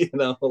 you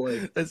know,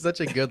 like That's such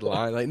a good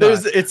line. Like, no,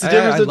 there's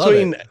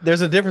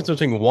a difference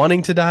between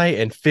wanting to die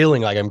and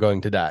feeling like I'm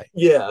going to die.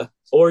 yeah.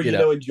 Or, You you know?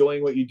 know,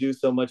 enjoying what you do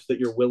so much that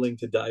you're willing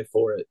to die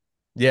for it,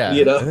 Yeah.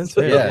 you know? that's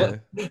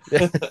fair.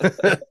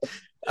 Yeah.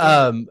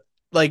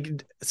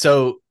 Like,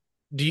 so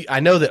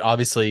I know that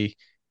obviously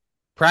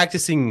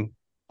practicing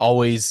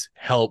always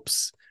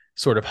helps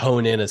sort of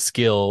hone in a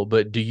skill,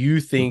 but do you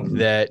think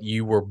that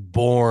you were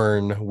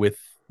born with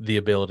the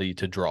ability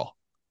to draw?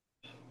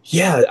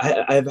 Yeah,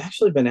 I've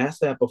actually been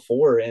asked that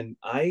before, and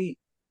a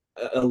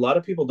lot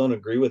of people don't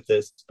agree with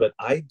this, but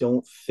I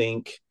don't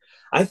think,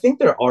 I think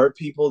there are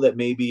people that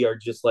maybe are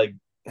just like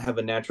have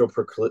a natural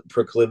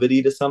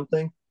proclivity to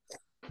something,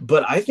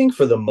 but I think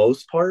for the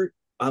most part,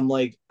 I'm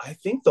like, I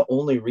think the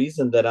only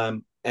reason that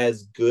I'm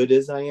as good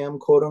as I am,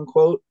 quote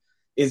unquote,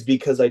 is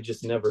because I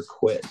just never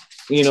quit.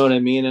 You know what I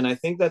mean? And I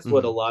think that's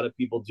what a Mhm. lot of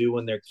people do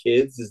when they're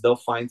kids is they'll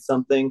find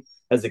something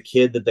as a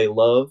kid that they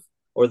love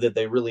or that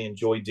they really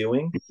enjoy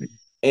doing.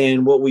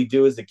 And what we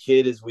do as a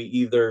kid is we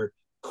either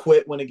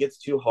quit when it gets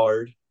too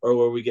hard or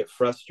where we get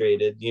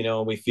frustrated, you know,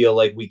 and we feel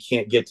like we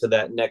can't get to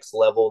that next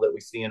level that we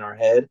see in our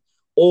head,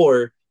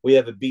 or we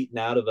have it beaten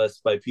out of us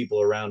by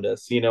people around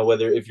us, you know,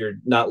 whether if you're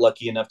not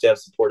lucky enough to have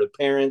supportive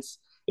parents,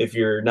 if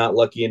you're not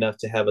lucky enough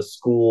to have a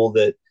school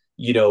that,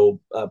 you know,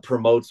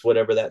 promotes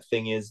whatever that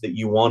thing is that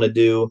you want to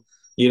do,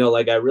 you know,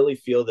 like I really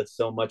feel that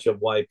so much of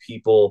why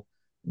people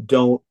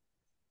don't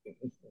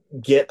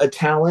get a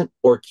talent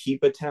or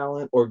keep a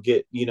talent or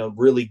get, you know,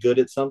 really good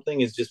at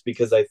something is just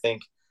because I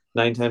think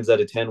 9 times out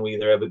of 10 we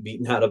either have it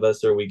beaten out of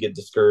us or we get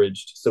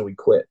discouraged, so we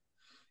quit.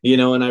 You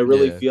know, and I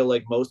really Yeah. feel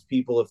like most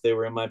people, if they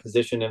were in my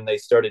position and they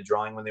started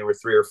drawing when they were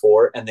 3 or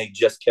 4 and they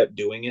just kept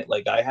doing it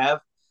like I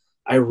have,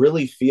 I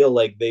really feel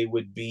like they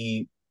would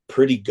be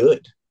pretty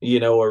good,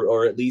 you know,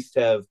 or at least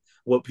have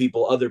what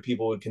people other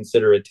people would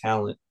consider a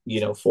talent,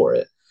 you know, for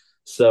it.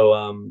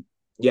 So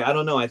yeah, I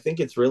don't know. I think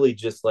it's really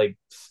just like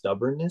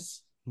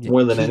stubbornness Yeah,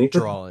 more than keep anything.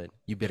 drawing.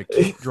 You better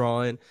keep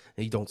drawing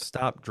and you don't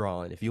stop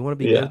drawing. If you want to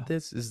be good Yeah. at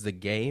this is the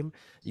game.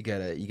 You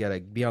gotta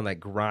be on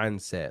that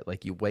grind set.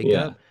 Like you wake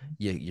Yeah. up,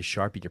 you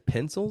sharpen your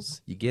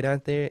pencils, you get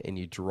out there and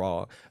you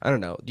draw. I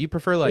don't know. Do you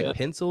prefer like Yeah.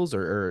 pencils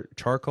or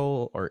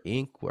charcoal or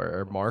ink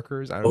or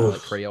markers? I don't know, like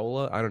Oof.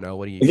 Crayola. I don't know.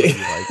 What do you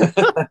like?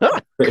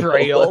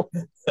 Crayola.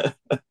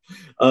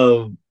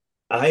 um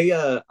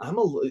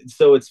I'm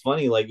so it's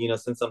funny, like, you know,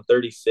 since I'm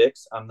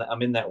 36,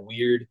 I'm in that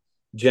weird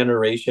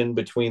generation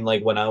between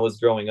like when I was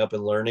growing up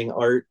and learning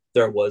art,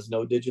 there was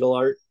no digital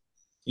art,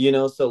 you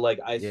know, so like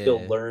I still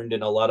Yeah. learned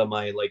and a lot of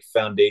my like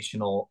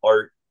foundational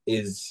art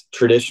is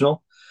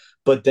traditional,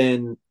 but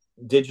then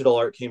digital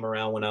art came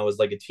around when I was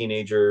like a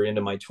teenager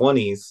into my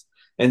 20s,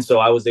 and so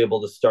I was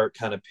able to start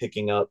kind of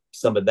picking up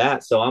some of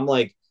that. So I'm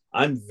like,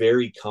 I'm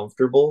very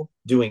comfortable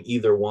doing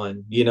either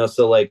one, you know,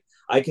 so like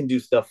I can do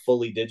stuff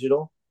fully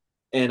digital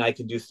and I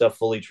can do stuff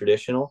fully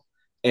traditional,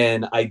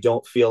 and I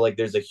don't feel like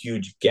there's a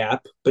huge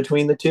gap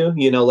between the two,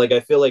 you know, like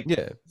I feel like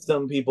Yeah.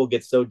 some people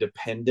get so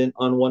dependent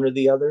on one or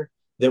the other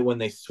that when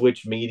they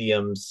switch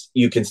mediums,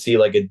 you can see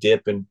like a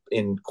dip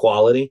in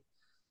quality.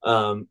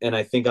 And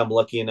I think I'm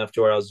lucky enough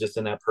to where I was just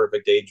in that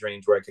perfect age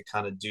range where I could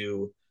kind of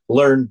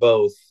learn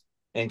both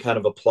and kind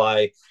of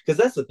apply. Because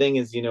that's the thing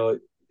is, you know,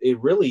 it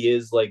really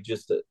is like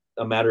just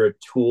a matter of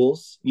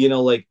tools, you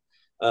know, like,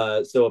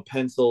 so a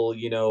pencil,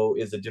 you know,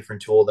 is a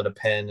different tool than a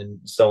pen and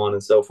so on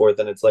and so forth.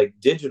 And it's like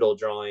digital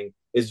drawing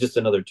is just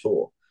another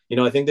tool. You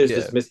know, I think there's Yeah.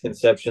 this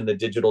misconception that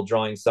digital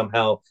drawing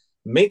somehow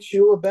makes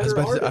you a better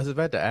I artist. was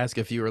about to ask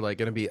if you were like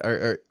gonna be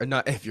or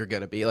not if you're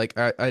gonna be like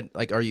I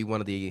like are you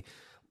one of the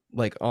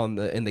like on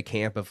the in the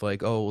camp of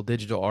like, oh well,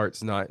 digital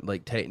art's not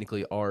like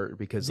technically art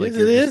because Yes, like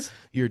it is.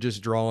 you're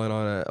just drawing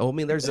on a, oh, I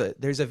mean there's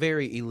a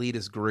very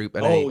elitist group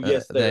and Oh,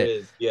 yes, there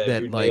is. Yeah, you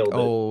that like,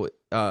 nailed it.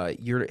 oh,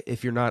 you're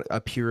if you're not a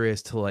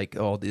purist to like,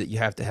 oh, you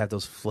have to have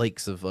those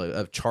flakes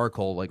of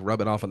charcoal like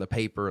rubbing off on the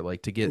paper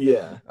like to get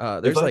Yeah.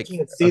 If there's I like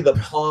can't a see the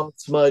palm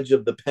smudge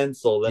of the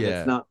pencil, then it's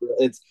yeah. not,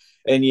 it's,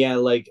 and yeah,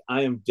 like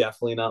I am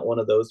definitely not one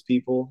of those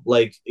people.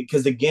 Like,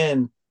 because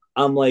again,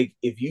 I'm like,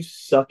 if you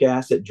suck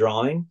ass at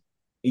drawing,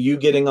 you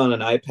getting on an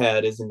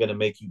iPad isn't going to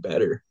make you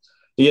better.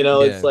 You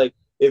know, it's Yeah. like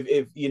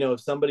you know, if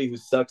somebody who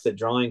sucks at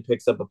drawing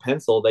picks up a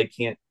pencil, they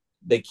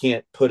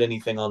can't put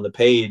anything on the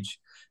page.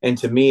 And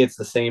to me, it's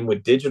the same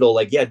with digital.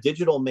 Like, yeah,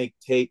 digital make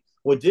take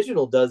what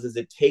digital does is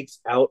it takes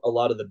out a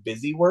lot of the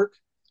busy work,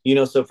 you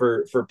know. So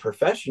for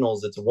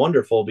professionals it's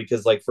wonderful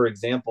because, like, for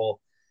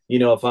example, you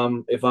know,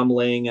 if I'm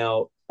laying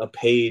out a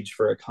page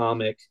for a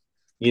comic,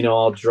 you know,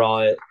 I'll draw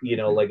it, you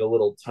know, like a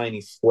little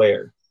tiny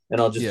square, and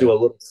I'll just do Yeah. a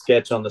little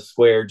sketch on the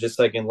square just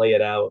so I can lay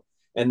it out.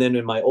 And then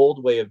in my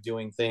old way of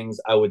doing things,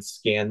 I would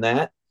scan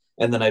that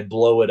and then I'd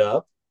blow it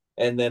up,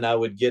 and then I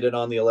would get it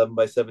on the 11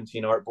 by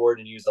 17 artboard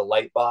and use a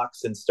light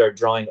box and start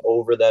drawing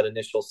over that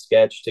initial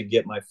sketch to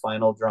get my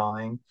final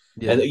drawing.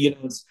 And Yeah. you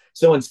know,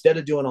 so instead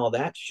of doing all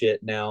that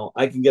shit, now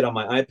I can get on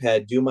my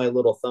iPad, do my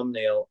little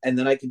thumbnail, and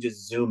then I can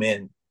just zoom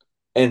in.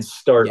 and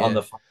start on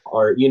the final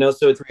art, you know.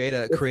 So it's create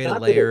a not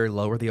that layer,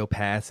 lower the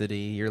opacity.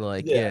 You're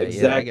like, yeah, I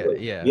get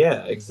it. exactly.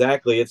 Yeah,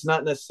 exactly. It's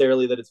not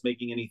necessarily that it's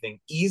making anything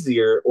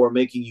easier or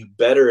making you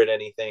better at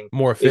anything.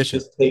 More It's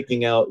efficient. just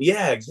taking out,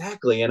 yeah,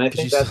 exactly. And I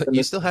Because think that's the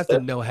you still have to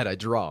misconception. know how to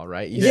draw,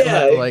 right? You still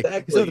have Yeah, to you still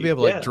have to be exactly.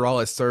 able to like Yeah. draw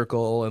a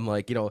circle and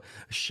like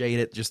shade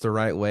it just the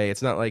right way.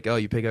 It's not like, oh,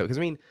 you pick up, because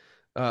I mean,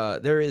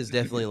 there is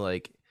definitely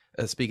like,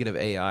 speaking of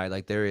AI,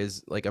 like there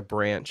is like a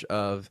branch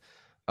of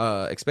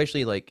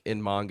especially like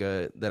in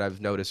manga that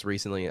I've noticed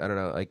recently. I don't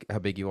know like how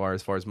big you are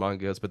as far as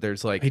manga goes, but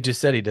there's like, He just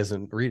said he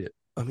doesn't read it.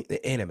 I mean,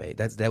 the anime.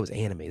 That was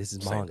anime. This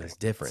is Same manga. It's thing.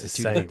 different. It's It's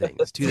the two different same.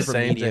 things. Two It's the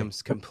different same thing.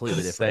 mediums,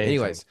 completely different. Same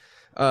Anyways,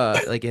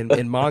 like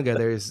in manga,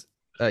 there's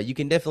you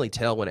can definitely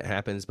tell when it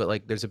happens, but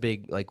like there's a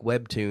big like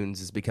webtoons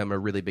has become a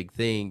really big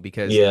thing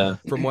because Yeah.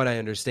 from what I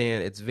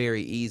understand, it's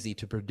very easy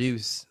to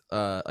produce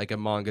like a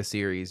manga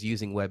series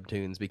using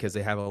webtoons because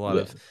they have a lot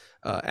of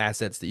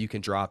assets that you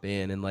can drop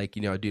in and like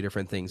do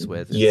different things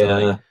with. And so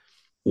like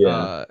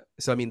Yeah.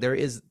 so I mean there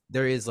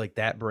is like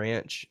that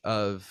branch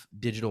of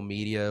digital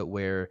media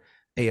where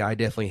AI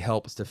definitely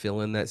helps to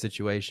fill in that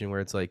situation where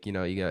it's like, you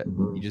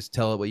Mhm. just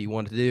tell it what you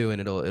want to do and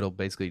it'll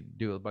basically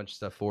do a bunch of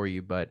stuff for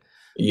you. But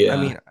I Yeah.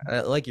 mean,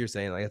 like you're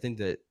saying, like I think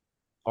that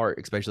art,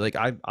 especially,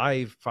 like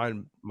I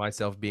find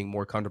myself being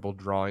more comfortable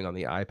drawing on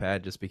the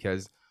iPad just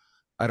because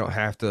I don't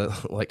have to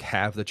like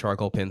have the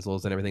charcoal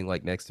pencils and everything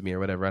like next to me or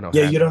whatever. I don't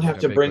Yeah, have you to don't have like have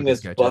a to big bring book of this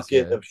sketches.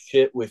 bucket Yeah. of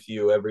shit with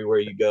you everywhere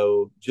you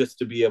go just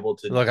to be able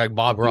to Look like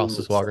Bob Ross do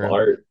just walking some around.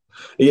 art.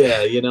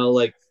 Yeah,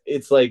 like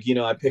it's like,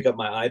 I pick up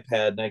my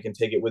iPad and I can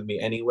take it with me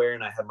anywhere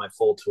and I have my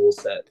full tool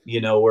set,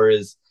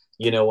 whereas,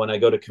 when I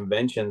go to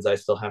conventions, I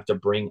still have to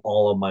bring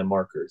all of my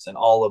markers and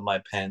all of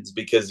my pens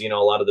because, a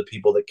lot of the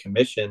people that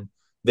commission,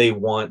 they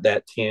want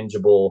that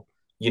tangible,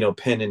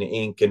 pen and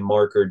ink and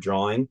marker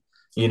drawing,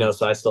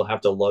 so I still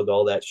have to lug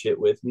all that shit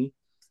with me.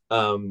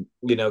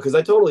 Because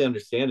I totally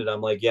understand it.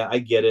 I'm like, yeah, I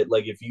get it.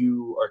 Like if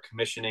you are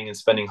commissioning and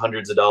spending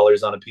hundreds of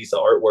dollars on a piece of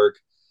artwork,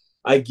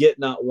 I get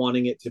not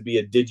wanting it to be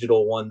a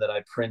digital one that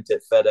I print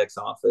at FedEx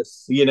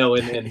office,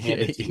 and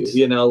hand it to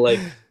you, like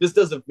this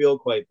doesn't feel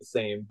quite the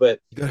same. But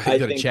You I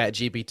go to think, Chat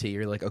GPT.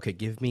 You're like, okay,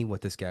 give me what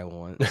this guy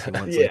wants. He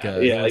wants like yeah,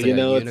 a yeah, it's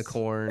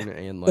unicorn,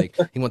 and like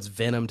he wants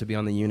Venom to be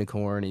on the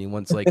unicorn, and he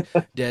wants like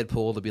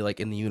Deadpool to be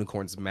like in the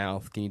unicorn's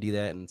mouth. Can you do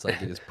that? And it's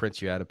like it just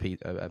prints you out a piece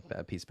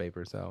of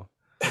paper. So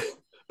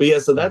but yeah,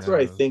 so that's where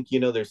I yeah, think,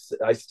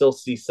 I still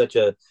see such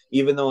a,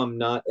 even though I'm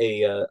not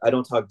I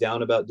don't talk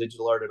down about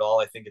digital art at all.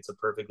 I think it's a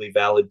perfectly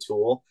valid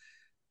tool.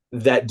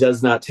 That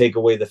does not take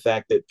away the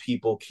fact that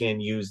people can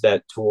use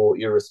that tool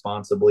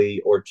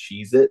irresponsibly or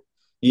cheese it.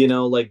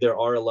 Like there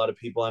are a lot of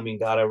people, I mean,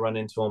 God, I run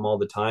into them all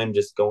the time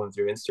just going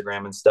through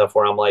Instagram and stuff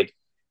where I'm like,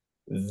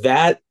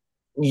 that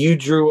you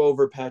drew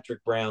over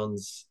Patrick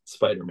Brown's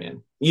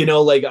Spider-Man.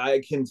 Like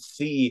I can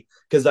see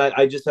because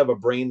I just have a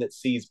brain that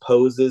sees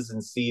poses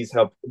and sees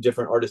how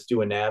different artists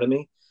do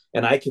anatomy.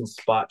 And I can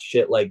spot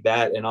shit like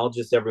that. And I'll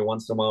just every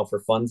once in a while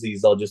for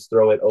funsies, I'll just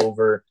throw it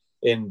over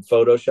in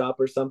Photoshop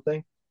or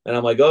something. And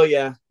I'm like, oh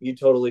yeah, you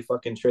totally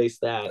fucking trace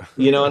that.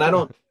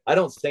 And I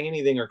don't say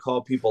anything or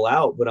call people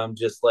out, but I'm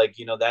just like,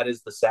 that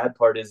is the sad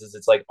part is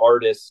it's like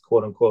artists,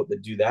 quote unquote,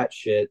 that do that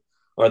shit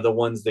are the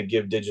ones that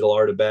give digital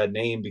art a bad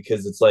name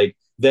because it's like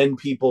then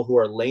people who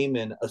are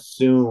laymen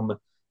assume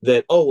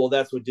that, oh well,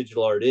 that's what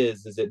digital art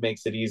is it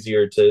makes it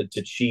easier to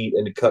cheat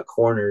and to cut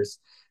corners.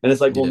 And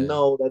it's like, well, yeah,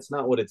 no, that's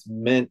not what it's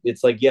meant.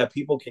 It's like, yeah,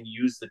 people can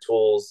use the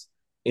tools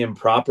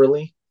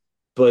improperly,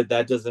 but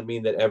that doesn't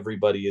mean that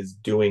everybody is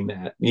doing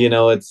that.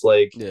 It's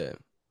yeah.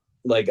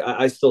 like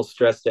I still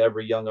stress to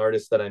every young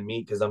artist that I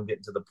meet because I'm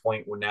getting to the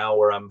point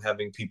where I'm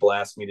having people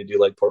ask me to do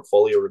like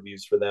portfolio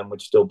reviews for them,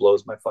 which still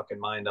blows my fucking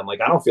mind. I'm like,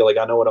 I don't feel like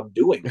I know what I'm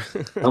doing.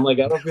 I'm like,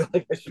 I don't feel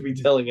like I should be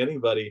telling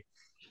anybody.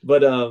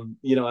 But I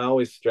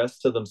always stress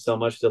to them so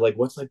much. They're like,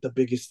 what's like the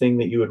biggest thing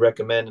that you would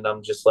recommend? And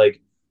I'm just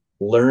like,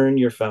 learn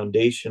your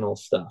foundational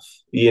stuff.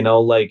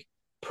 Like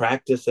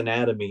practice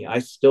anatomy.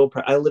 I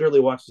literally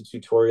watched a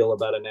tutorial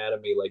about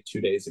anatomy like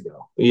 2 days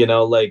ago.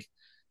 Like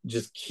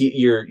just keep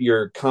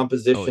your Oh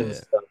composition yeah.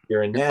 stuff,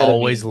 your You're anatomy,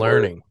 always your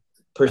learning.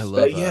 I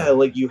love perspective. Yeah,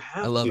 like you I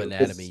have love to.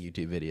 anatomy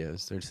YouTube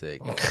videos. They're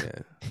sick.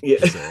 Yeah. Yeah,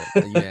 Just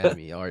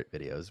anatomy art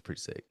videos,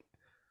 pretty sick.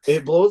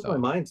 it blows my Oh.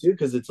 mind too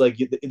because it's like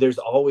there's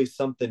always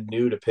something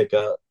new to pick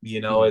up.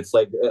 It's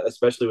like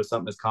especially with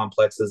something as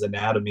complex as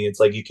anatomy, it's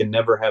like you can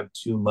never have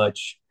too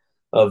much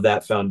of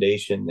that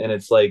foundation. And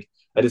it's like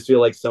I just feel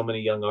like so many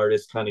young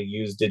artists kind of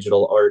use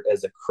digital art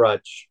as a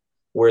crutch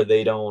where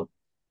they don't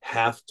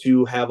have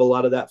to have a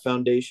lot of that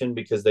foundation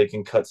because they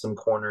can cut some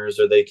corners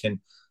or they can,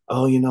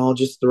 oh, I'll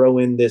just throw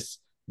in this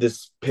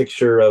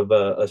picture of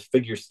a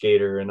figure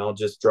skater and I'll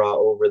just draw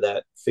over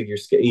that figure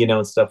skate,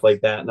 and stuff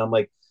like that. And I'm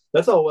like,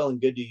 that's all well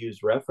and good to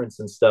use reference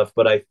and stuff,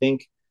 but I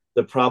think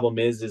the problem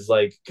is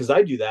like because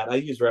I do that, I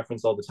use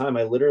reference all the time.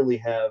 I literally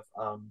have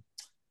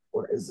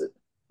what is it?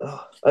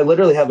 Oh, I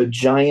literally have a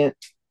giant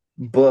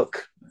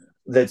book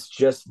that's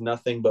just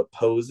nothing but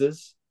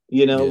poses.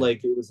 Yeah.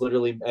 Like it was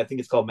literally, I think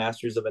it's called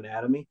Masters of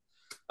Anatomy.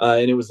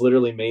 And it was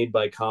literally made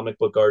by comic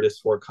book artists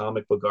for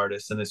comic book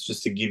artists, and it's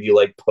just to give you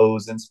like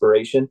pose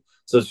inspiration.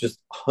 So it's just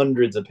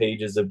hundreds of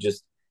pages of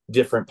just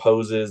different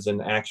poses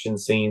and action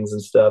scenes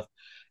and stuff.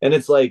 And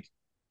it's like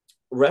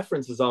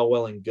reference is all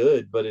well and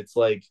good, but it's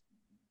like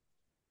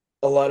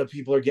a lot of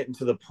people are getting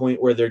to the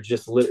point where they're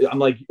just I'm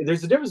like,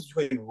 there's a difference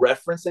between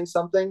referencing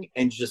something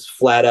and just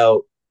flat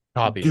out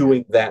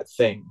doing that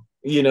thing,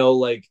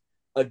 like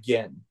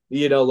again,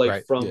 like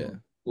right.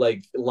 from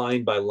like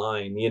line by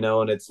line,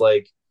 and it's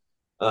like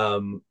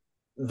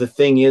the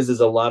thing is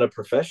a lot of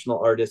professional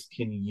artists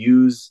can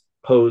use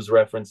pose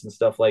reference and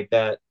stuff like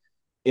that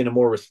in a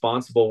more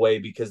responsible way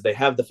because they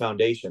have the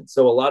foundation.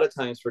 So a lot of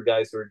times for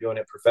guys who are doing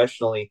it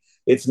professionally,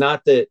 it's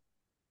not that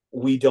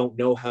we don't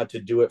know how to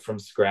do it from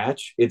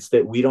scratch. It's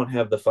that we don't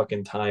have the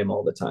fucking time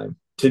all the time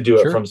to do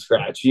it from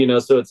scratch,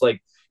 So it's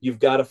like, you've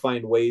got to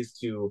find ways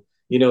to,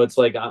 it's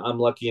like I'm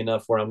lucky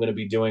enough where I'm going to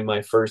be doing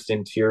my first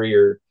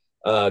interior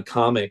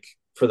comic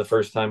for the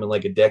first time in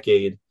like a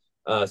decade,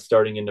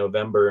 starting in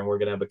November. And we're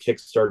going to have a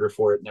Kickstarter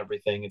for it and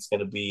everything. It's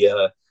going to be,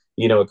 a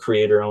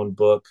creator owned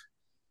book.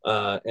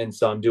 And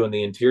so I'm doing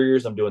the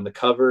interiors, I'm doing the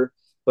cover,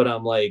 but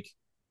I'm like,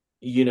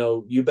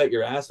 you bet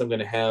your ass I'm going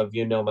to have,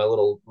 my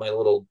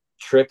little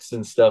tricks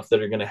and stuff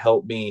that are going to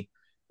help me,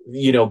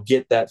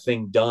 get that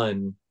thing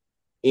done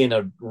in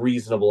a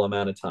reasonable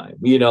amount of time.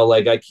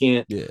 Like I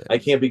can't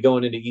be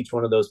going into each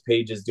one of those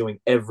pages doing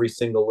every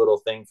single little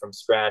thing from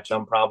scratch.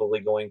 I'm probably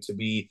going to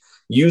be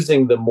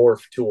using the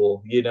morph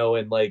tool,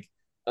 and like,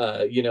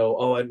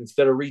 and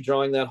instead of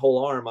redrawing that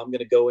whole arm, I'm going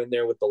to go in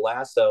there with the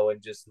lasso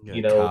and just,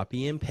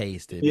 copy and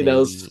paste it,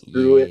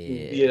 screw it,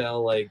 and,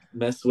 like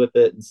mess with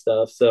it and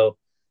stuff. So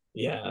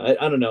yeah,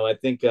 I don't know. I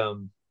think,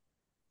 and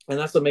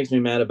that's what makes me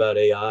mad about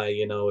AI.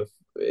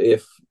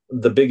 If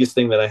the biggest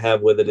thing that I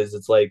have with it is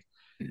it's like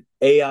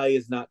AI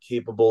is not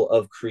capable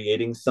of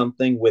creating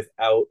something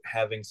without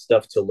having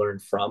stuff to learn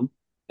from.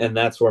 And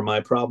that's where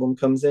my problem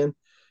comes in.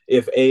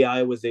 If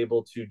AI was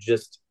able to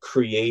just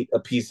create a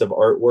piece of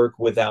artwork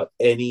without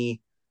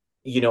any,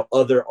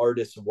 other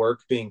artist's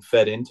work being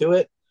fed into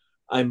it,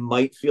 I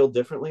might feel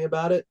differently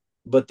about it.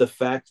 But the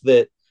fact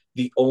that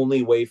the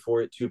only way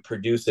for it to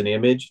produce an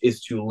image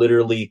is to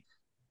literally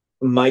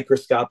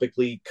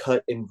microscopically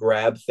cut and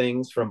grab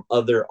things from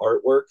other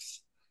artworks,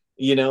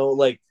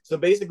 like, so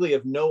basically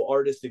if no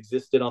artist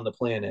existed on the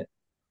planet,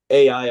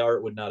 AI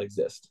art would not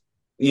exist,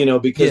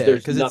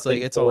 because it's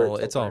like it's all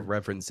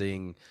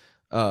referencing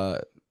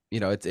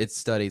it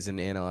studies and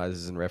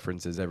analyzes and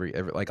references every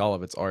like all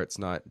of its art's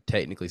not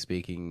technically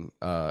speaking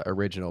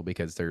original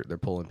because they're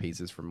pulling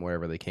pieces from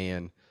wherever they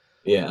can.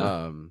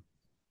 So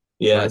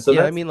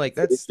I mean, like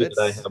that's that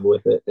I have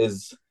with it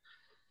is,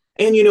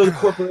 and the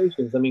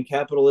corporations, I mean,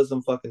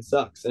 capitalism fucking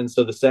sucks. And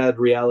so the sad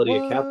reality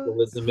of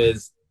capitalism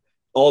is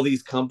all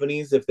these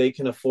companies, if they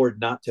can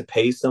afford not to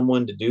pay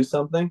someone to do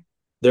something,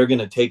 they're going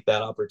to take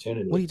that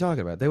opportunity. What are you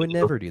talking about? They would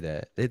never do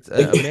that. It's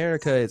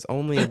America is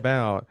only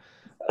about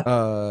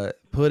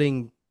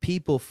putting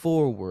people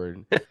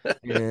forward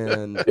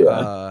and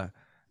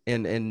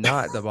and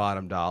not the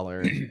bottom dollar.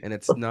 And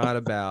it's not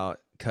about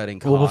cutting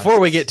costs. Well, before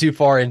we get too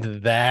far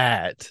into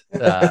that,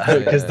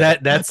 because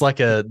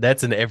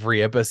that's an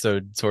every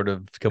episode sort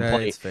of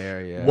complaint. That's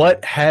fair, yeah.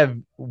 What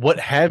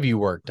have you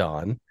worked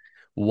on?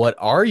 What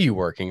are you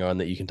working on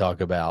that you can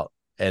talk about?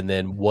 And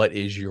then what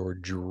is your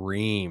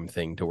dream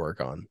thing to work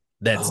on?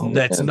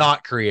 That's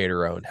not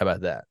creator owned. How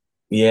about that?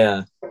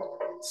 Yeah.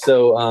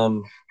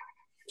 So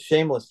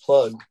shameless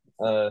plug,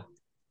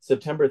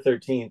 September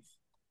 13th.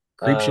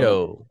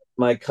 Creepshow.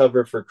 My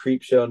cover for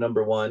Creepshow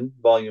 #1,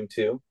 Volume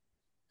 2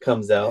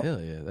 comes out.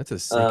 Hell yeah, that's a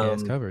sick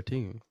ass cover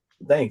too.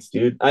 Thanks,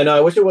 dude. I know.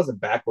 I wish it wasn't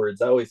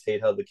backwards. I always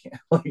hate how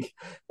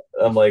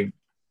I'm like,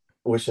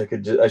 wish I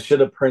could. I should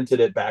have printed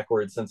it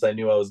backwards since I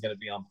knew I was going to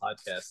be on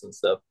podcasts and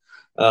stuff.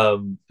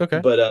 Okay.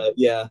 But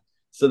yeah.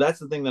 So that's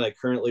the thing that I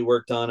currently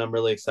worked on. I'm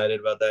really excited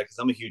about that because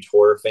I'm a huge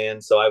horror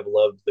fan. So I've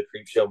loved the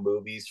Creepshow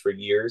movies for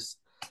years.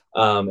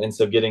 And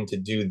so getting to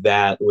do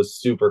that was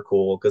super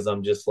cool because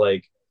I'm just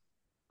like,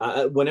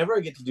 whenever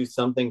I get to do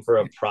something for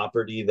a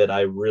property that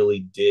I really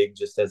dig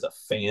just as a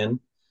fan,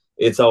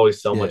 it's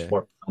always so much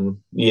more fun,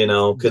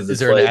 because is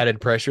there an added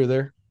pressure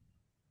there?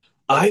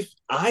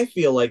 I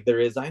feel like there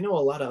is. I know a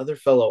lot of other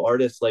fellow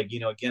artists, like,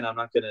 again, I'm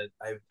not gonna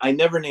I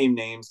never name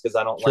names because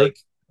I don't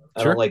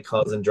like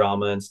causing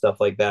drama and stuff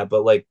like that,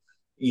 but like,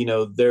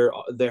 there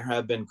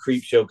have been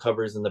Creepshow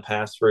covers in the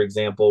past, for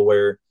example,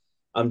 where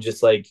I'm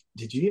just like,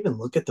 did you even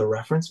look at the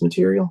reference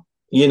material?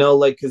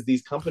 Like, because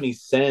these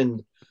companies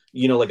send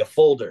like a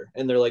folder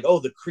and they're like, oh,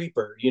 the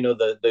creeper,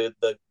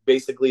 the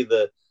basically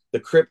the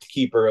crypt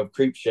keeper of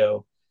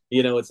Creepshow,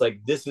 it's like,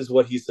 this is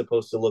what he's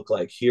supposed to look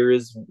like. Here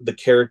is the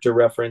character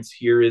reference.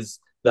 Here is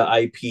the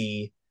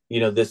IP,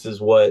 this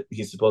is what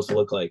he's supposed to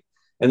look like.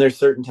 And there's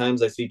certain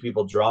times I see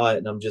people draw it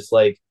and I'm just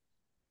like,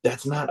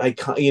 that's not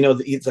icon,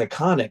 it's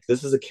iconic.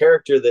 This is a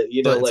character that,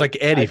 it's like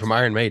Eddie from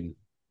Iron Maiden.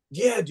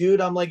 Yeah,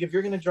 dude. I'm like, if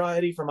you're gonna draw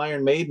Eddie from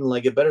Iron Maiden,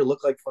 like, it better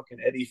look like fucking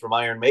Eddie from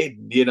Iron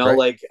Maiden. Right.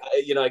 Like,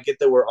 I get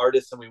that we're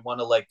artists and we want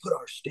to like put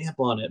our stamp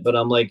on it, but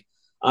I'm like,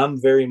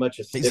 I'm very much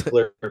a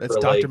stickler That's for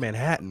Dr. like,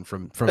 Manhattan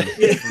from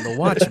The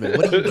Watchmen.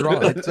 What are you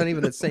drawing? It's not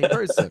even the same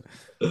person.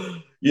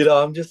 you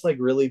know, I'm just like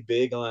really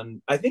big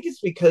on, I think it's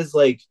because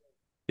like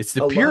It's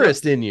the a lot of,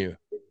 purest in you.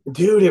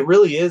 dude, it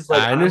really is.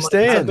 Like, I I've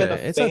understand. been a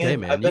It's fan. okay,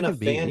 man. I've been You a can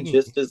be- fan you can-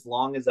 just as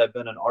long as I've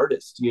been an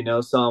artist, you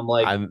know? So I'm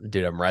like,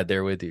 I'm right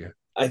there with you.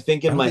 I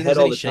think I in don't my think head there's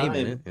all any the shame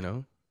in time. it, you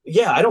know?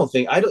 Yeah, I don't,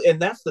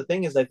 and that's the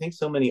thing is I think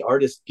so many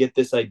artists get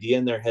this idea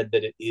in their head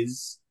that it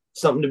is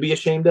something to be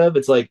ashamed of.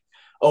 It's like,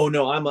 oh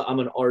no, I'm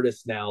an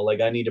artist now.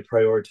 Like I need to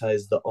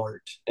prioritize the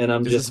art. And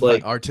I'm This just is my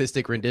like,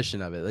 artistic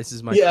rendition of it. This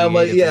is my yeah, I'm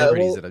like, creative yeah,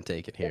 liberties well, that I'm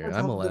taking yeah, here. that's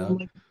I'm how- but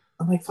allowed.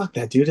 I'm like, fuck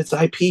that, dude. It's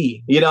IP.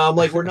 You know, I'm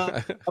like,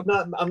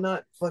 I'm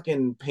not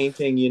fucking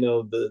painting, you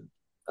know,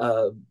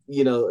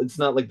 you know, it's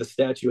not like the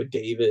statue of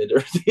David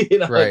or, you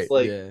know, Right. it's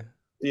like, Yeah.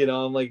 you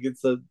know, I'm like,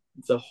 it's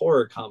a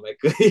horror comic.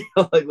 You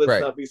know, like let's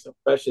Right. not be so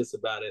precious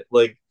about it.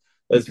 Like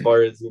as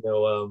far as, you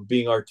know,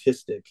 being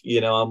artistic,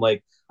 you know, I'm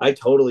like, I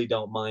totally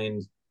don't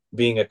mind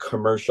being a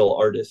commercial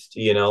artist,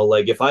 you know,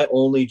 like if I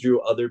only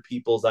drew other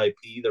people's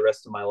IP the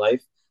rest of my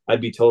life,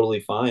 I'd be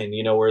totally fine,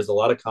 you know, whereas a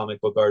lot of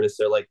comic book artists,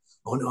 they're like,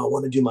 oh no, I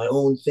want to do my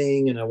own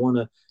thing and I want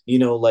to, you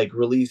know, like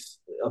release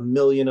a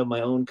million of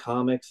my own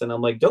comics. And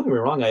I'm like, don't get me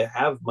wrong, I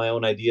have my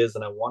own ideas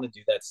and I want to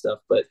do that stuff.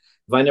 But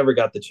if I never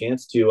got the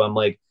chance to, I'm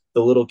like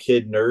the little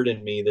kid nerd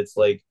in me that's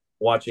like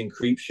watching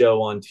Creep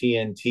Show on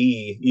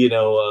TNT,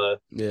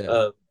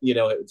 Yeah. you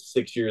know, at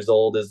 6 years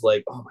old is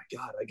like, oh my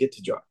God, I get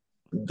to draw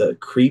the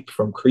creep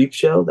from Creep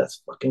Show.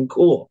 That's fucking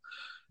cool.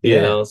 You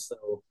Yeah. know,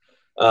 so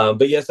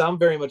but yes, I'm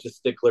very much a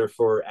stickler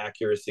for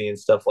accuracy and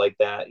stuff like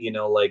that. You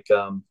know, like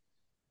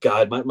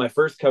God, my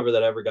first cover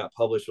that ever got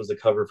published was a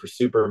cover for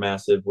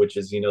Supermassive, which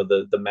is, you know,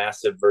 the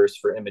massive verse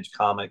for Image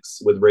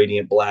Comics with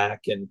Radiant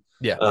Black and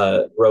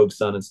Yeah. Rogue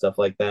Sun and stuff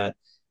like that.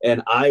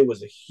 And I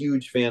was a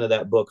huge fan of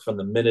that book from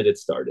the minute it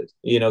started,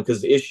 you know,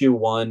 because issue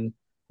one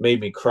made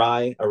me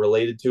cry. I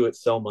related to it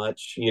so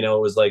much. You know,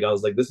 it was like, I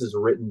was like, this is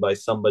written by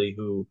somebody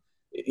who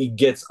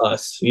gets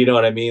us. You know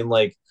what I mean?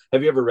 Like,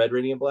 have you ever read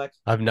Radiant Black?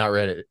 I've not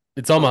read it.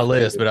 It's on my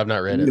list, but I've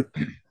not read it.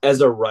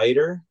 As a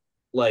writer,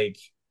 like,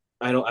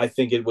 I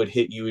think it would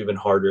hit you even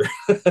harder.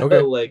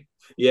 Okay. Like,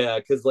 yeah,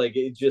 because like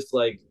it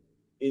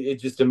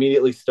just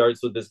immediately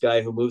starts with this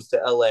guy who moves to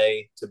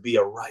LA to be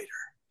a writer,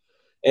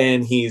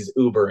 and he's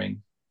Ubering,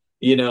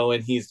 you know,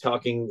 and he's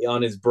talking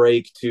on his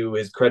break to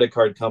his credit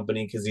card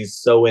company because he's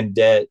so in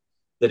debt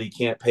that he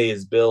can't pay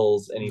his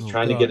bills, and he's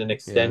trying to get an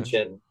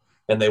extension,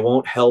 and they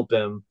won't help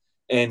him.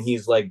 And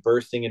he's like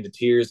bursting into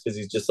tears because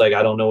he's just like,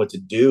 I don't know what to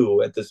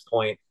do at this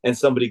point. And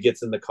somebody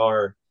gets in the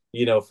car,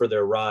 you know, for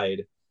their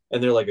ride.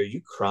 And they're like, are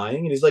you crying?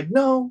 And he's like,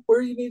 no,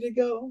 where you need to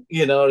go?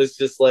 You know, and it's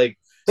just like,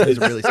 It's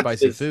really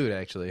spicy food,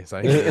 actually. So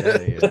I can get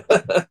out of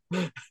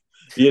here.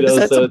 you know,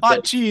 That's so some it's hot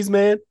like, cheese,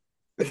 man.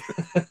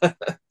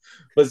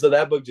 but so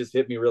that book just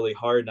hit me really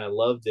hard and I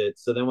loved it.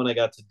 So then when I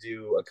got to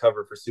do a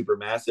cover for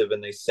Supermassive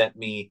and they sent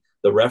me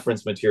the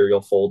reference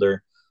material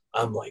folder,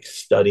 I'm like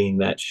studying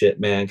that shit,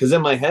 man. Because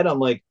in my head, I'm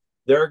like,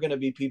 there are going to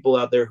be people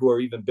out there who are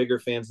even bigger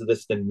fans of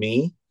this than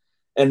me.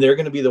 And they're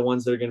going to be the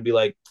ones that are going to be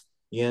like,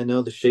 yeah,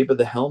 no, the shape of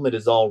the helmet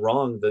is all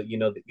wrong. The, you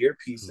know, the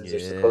earpieces are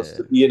supposed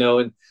to, you know,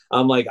 and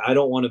I'm like, I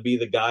don't want to be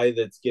the guy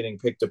that's getting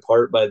picked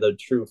apart by the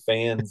true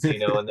fans, you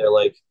know, and they're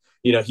like,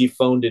 you know, he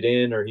phoned it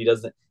in or he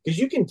doesn't, because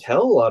you can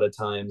tell a lot of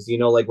times, you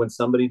know, like when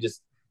somebody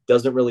just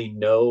doesn't really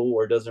know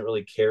or doesn't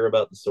really care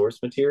about the source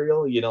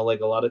material, you know, like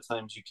a lot of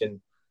times you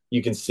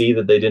can see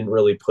that they didn't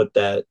really put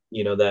that,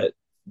 you know, that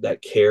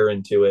care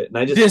into it. And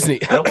I just,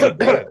 Disney. I don't want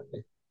to do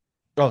that.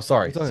 Oh,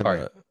 sorry. What are you Sorry.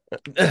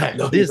 talking about?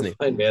 No, Disney. you're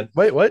fine, man.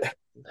 Wait, what?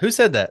 Who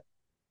said that?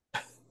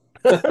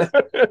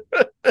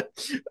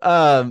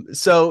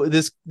 So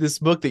this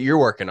book that you're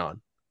working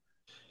on.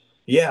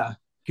 Yeah.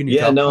 Can you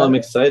Yeah, talk no, about I'm it?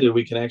 excited.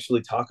 We can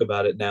actually talk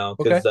about it now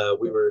because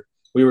Okay.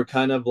 we were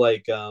kind of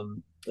like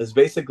it's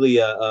basically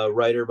a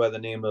writer by the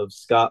name of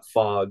Scott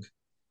Fogg,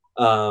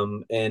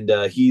 and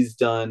he's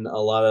done a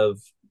lot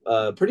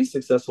of pretty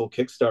successful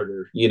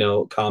Kickstarter, you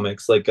know,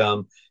 comics. Like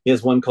he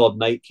has one called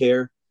Night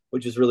Care,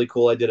 which is really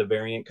cool. I did a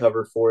variant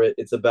cover for it.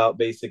 It's about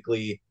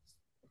basically,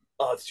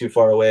 oh, it's too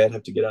far away. I'd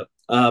have to get up.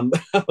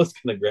 I was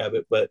gonna grab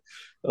it, but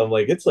I'm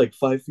like, it's like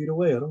 5 feet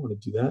away. I don't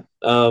want to do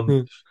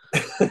that.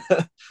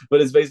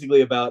 But it's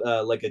basically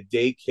about like a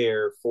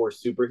daycare for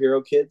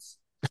superhero kids.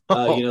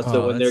 You know,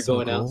 so Oh, when they're that's so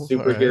going out cool.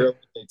 superhero, All right.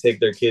 they take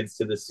their kids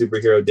to the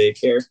superhero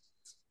daycare.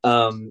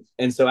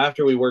 And so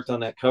after we worked on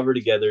that cover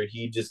together,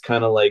 he just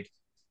kind of like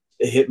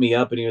hit me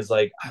up and he was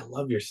like, I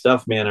love your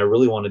stuff, man. I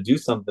really want to do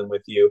something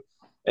with you.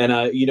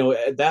 And you know,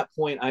 at that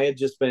point, I had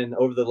just been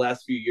over the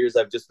last few years,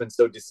 I've just been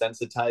so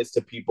desensitized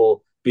to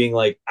people being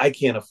like, I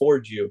can't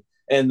afford you,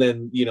 and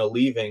then you know,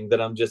 leaving.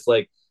 That I'm just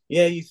like,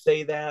 yeah, you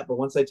say that, but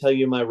once I tell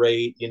you my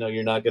rate, you know,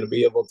 you're not going to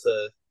be able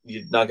to,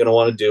 you're not going to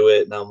want to do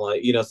it. And I'm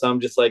like, you know, so I'm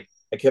just like,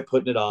 I kept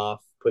putting it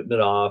off,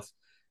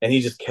 and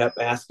he just kept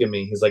asking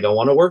me. He's like, I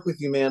want to work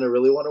with you, man. I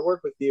really want to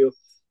work with you.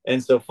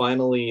 And so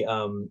finally,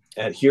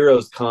 at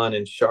Heroes Con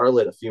in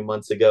Charlotte a few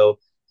months ago,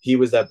 he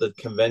was at the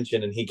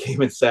convention and he came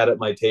and sat at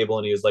my table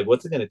and he was like,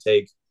 what's it going to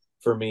take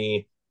for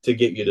me to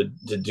get you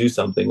to do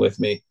something with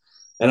me.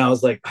 And I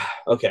was like,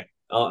 okay,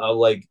 I'll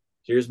like,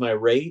 here's my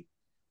rate.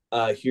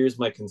 Here's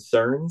my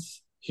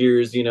concerns.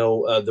 Here's,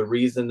 the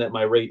reason that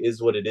my rate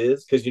is what it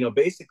is. Cause,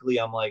 basically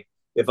I'm like,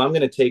 if I'm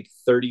going to take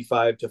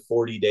 35 to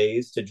 40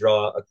 days to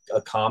draw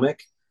a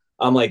comic,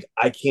 I'm like,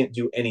 I can't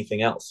do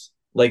anything else.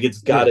 Like, it's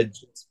got to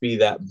just be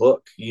that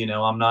book.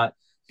 I'm not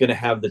going to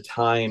have the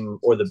time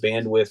or the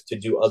bandwidth to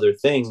do other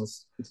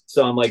things.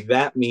 So I'm like,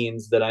 that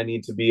means that I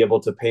need to be able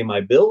to pay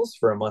my bills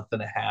for a month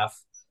and a half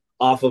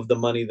off of the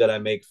money that I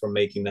make from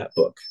making that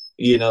book.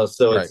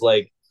 So It's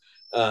like,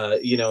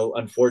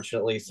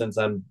 unfortunately, since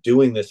I'm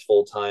doing this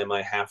full time,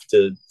 I have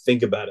to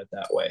think about it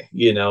that way,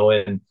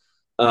 and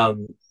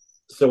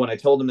so when I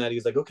told him that,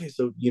 he's like, okay,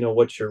 so,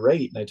 what's your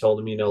rate? And I told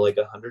him, like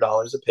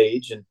 $100 a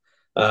page. And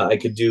I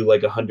could do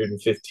like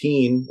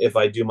 115 if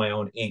I do my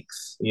own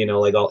inks,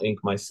 like I'll ink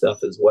my stuff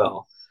as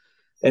well.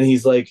 And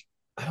he's like,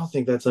 I don't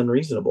think that's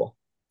unreasonable.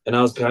 And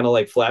I was kind of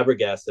like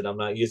flabbergasted. I'm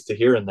not used to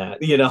hearing that,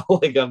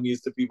 like I'm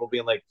used to people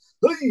being like,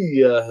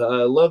 hey,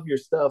 I love your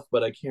stuff,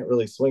 but I can't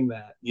really swing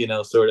that,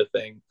 sort of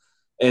thing.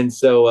 And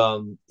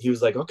so he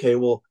was like, okay,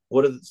 well,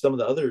 what are some of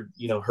the other,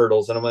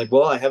 hurdles? And I'm like,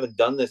 well, I haven't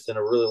done this in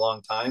a really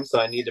long time. So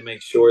I need to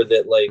make sure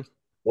that like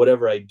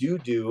whatever I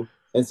do.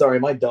 And sorry,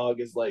 my dog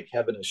is like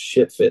having a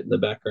shit fit in the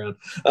background.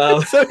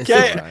 It's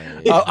okay.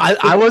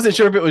 I wasn't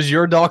sure if it was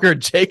your dog or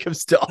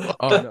Jacob's dog.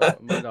 Oh no,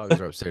 my dogs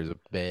are upstairs with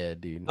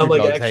bed, dude. I'm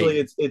like, actually,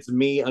 it's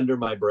me under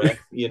my breath,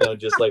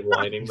 just like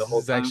whining the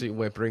whole time. It's actually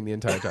whimpering the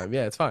entire time.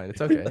 Yeah, it's fine.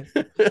 It's okay.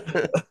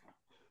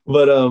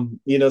 But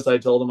so I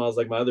told him, I was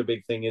like, my other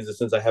big thing is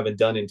since I haven't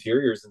done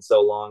interiors in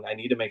so long, I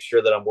need to make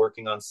sure that I'm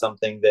working on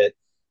something that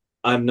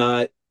I'm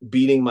not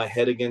beating my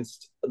head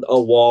against a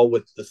wall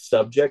with the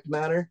subject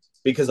matter,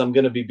 because I'm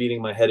going to be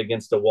beating my head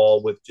against a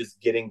wall with just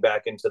getting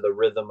back into the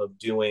rhythm of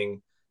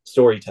doing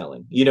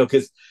storytelling,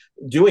 because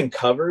doing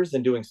covers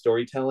and doing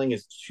storytelling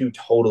is two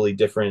totally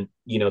different,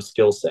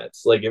 skill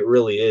sets. Like it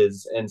really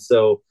is. And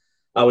so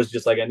I was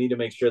just like, I need to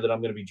make sure that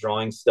I'm going to be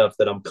drawing stuff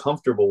that I'm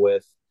comfortable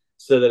with,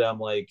 so that I'm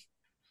like,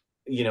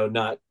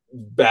 not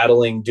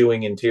battling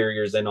doing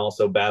interiors and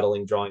also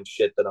battling drawing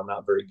shit that I'm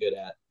not very good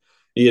at,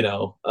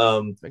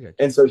 Okay.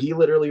 And so he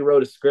literally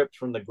wrote a script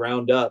from the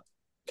ground up,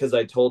 because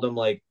I told him,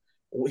 like,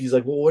 he's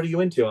like, well, what are you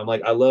into? I'm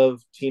like, I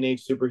love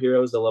teenage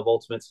superheroes. I love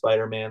Ultimate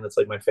Spider-Man. That's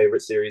like my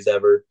favorite series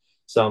ever.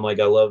 So I'm like,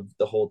 I love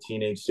the whole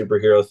teenage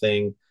superhero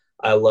thing.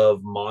 I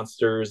love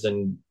monsters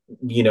and,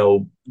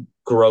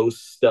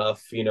 gross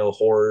stuff,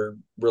 horror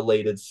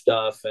related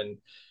stuff. And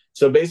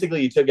so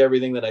basically he took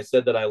everything that I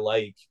said that I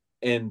like.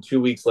 And 2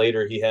 weeks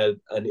later, he had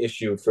an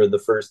issue for the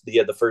first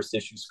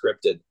issue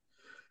scripted,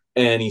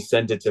 and he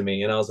sent it to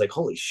me. And I was like,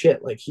 holy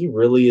shit, like he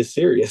really is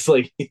serious.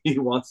 Like he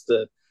wants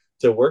to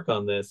work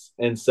on this.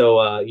 And so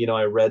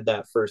I read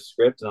that first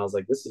script and I was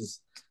like, this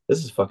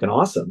is fucking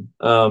awesome.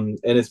 And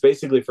it's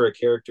basically for a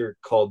character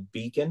called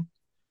Beacon.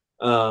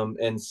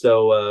 And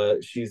so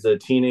she's a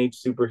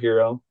teenage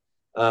superhero.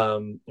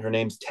 Her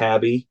name's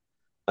Tabby.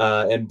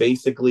 And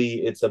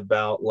basically it's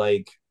about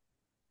like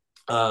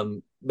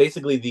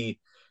basically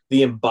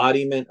the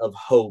embodiment of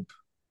hope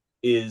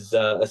is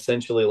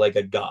essentially like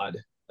a god.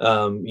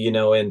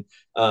 And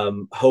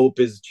hope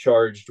is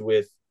charged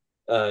with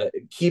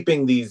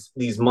keeping these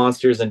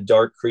monsters and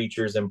dark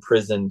creatures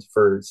imprisoned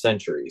for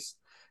centuries.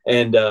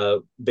 And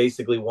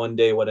basically one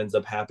day what ends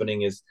up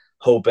happening is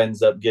Hope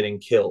ends up getting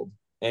killed,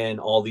 and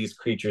all these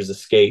creatures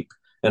escape,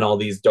 and all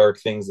these dark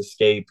things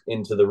escape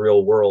into the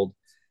real world.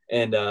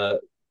 And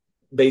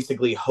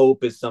basically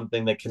Hope is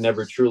something that can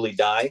never truly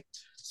die.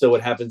 So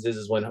what happens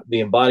is when the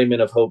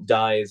embodiment of hope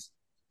dies,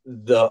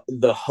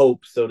 the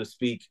hope, so to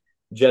speak,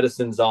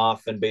 jettisons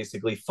off and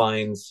basically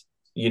finds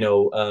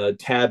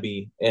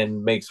Tabby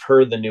and makes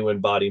her the new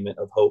embodiment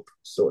of hope,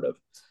 sort of.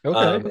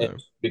 Okay.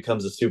 And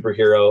becomes a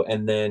superhero.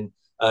 And then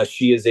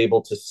she is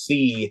able to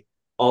see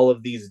all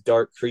of these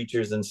dark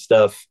creatures and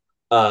stuff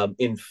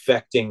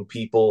infecting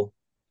people,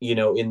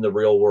 in the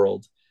real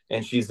world.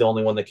 And she's the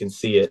only one that can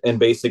see it. And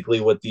basically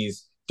what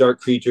these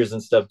dark creatures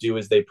and stuff do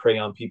is they prey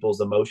on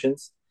people's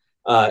emotions.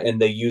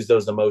 And they use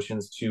those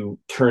emotions to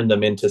turn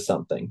them into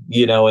something,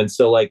 and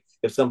so like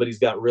if somebody's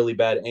got really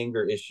bad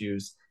anger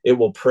issues, it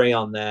will prey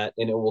on that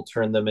and it will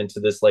turn them into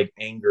this like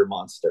anger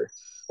monster.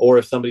 Or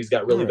if somebody's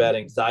got really bad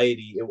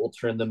anxiety, it will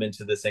turn them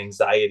into this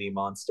anxiety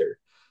monster,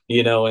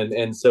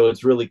 and so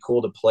it's really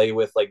cool to play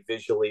with, like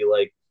visually,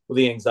 like with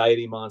the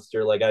anxiety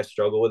monster. Like I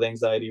struggle with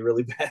anxiety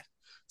really bad.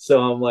 So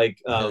I'm like,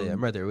 yeah,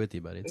 I'm right there with you,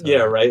 buddy.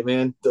 Yeah, right,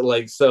 man.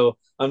 Like, so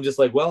I'm just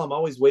like, well, I'm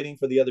always waiting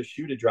for the other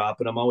shoe to drop,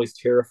 and I'm always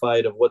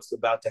terrified of what's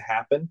about to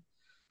happen.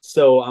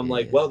 So I'm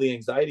like, well, the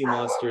anxiety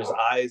monster's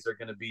eyes are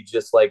going to be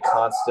just like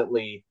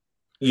constantly,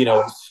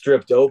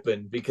 stripped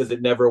open, because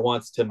it never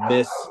wants to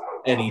miss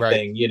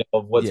anything,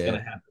 of what's going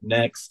to happen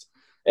next.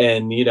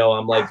 And,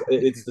 I'm like,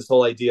 it's this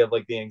whole idea of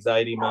like the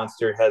anxiety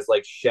monster has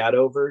like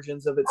shadow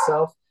versions of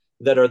itself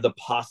that are the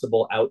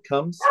possible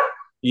outcomes,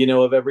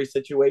 of every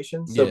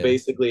situation. So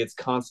basically it's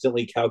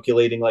constantly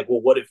calculating like,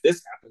 well, what if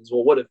this happens?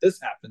 Well, what if this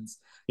happens?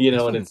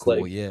 And it's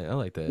cool. Like, I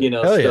like that.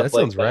 Hell yeah, that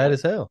sounds rad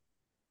as hell.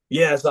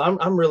 Yeah, so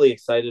I'm really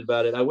excited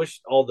about it. I wish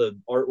all the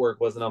artwork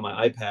wasn't on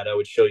my iPad. I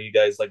would show you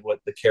guys like what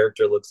the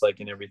character looks like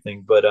and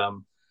everything. But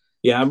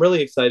yeah, I'm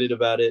really excited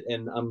about it,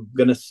 and I'm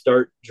gonna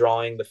start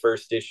drawing the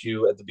first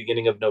issue at the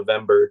beginning of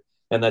November,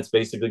 and that's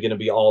basically gonna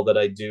be all that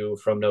I do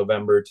from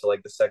November to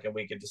like the second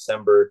week of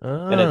December.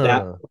 And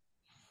Ah,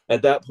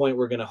 at that point,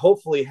 we're gonna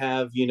hopefully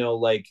have,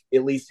 like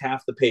at least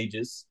half the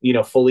pages,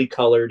 fully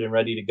colored and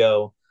ready to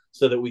go,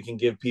 so that we can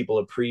give people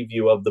a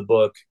preview of the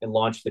book and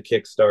launch the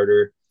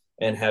Kickstarter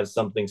and have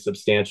something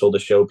substantial to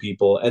show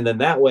people. And then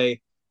that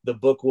way, the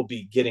book will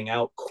be getting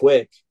out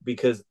quick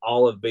because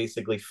I'll have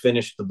basically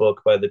finished the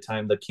book by the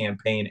time the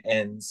campaign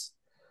ends,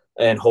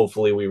 and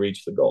hopefully we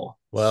reach the goal.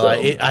 well, So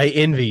I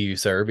envy you,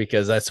 sir,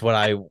 because that's what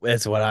I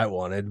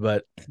wanted,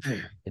 but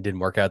it didn't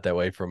work out that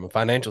way from a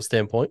financial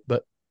standpoint.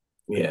 But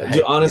yeah,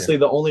 hey, honestly,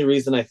 the only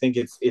reason I think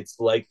it's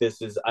like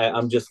this is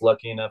I'm just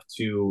lucky enough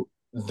to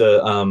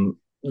the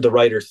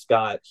writer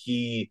Scott.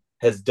 He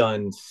has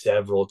done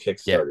several yeah,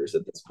 Kickstarters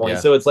at this point, yeah.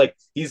 so it's like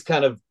he's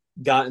kind of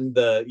gotten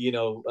the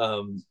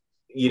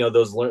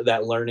those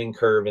that learning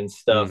curve and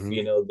stuff.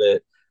 Mhm.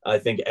 That I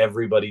think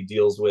everybody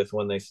deals with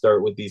when they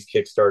start with these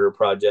Kickstarter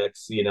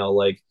projects.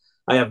 Like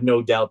I have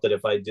no doubt that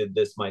if I did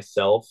this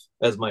myself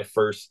as my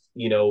first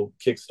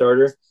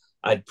Kickstarter,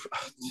 I'd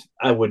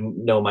I wouldn't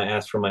know my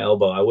ass from my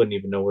elbow. I wouldn't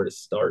even know where to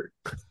start.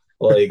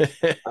 Like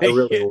I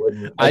really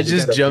wouldn't. I I You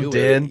just gotta just jumped do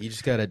it. in. You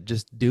just gotta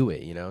just do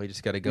it. You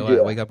just gotta go out,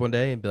 yeah. wake up one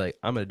day, and be like,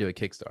 "I'm gonna do a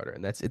Kickstarter,"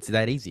 and it's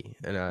that easy.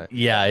 And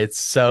Yeah, it's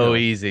you so know,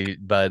 easy,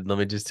 but let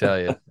me just tell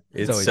you, it's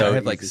it's always. I so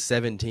have like easy.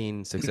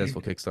 17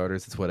 successful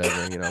Kickstarters. It's whatever.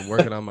 I'm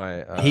working on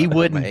my He my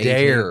wouldn't 18th.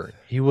 dare.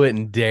 He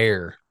wouldn't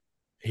dare.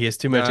 He has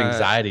too much Nah,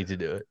 anxiety to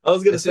do it. I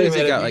was gonna as soon say, as it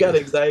man, if got you like, got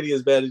anxiety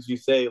as bad as you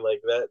say,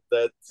 like that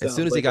as soon sounds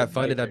as it like a got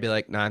funded, I'd be nightmare.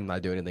 like, "Nah, I'm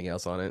not doing anything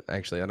else on it.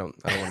 Actually, I don't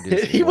want to do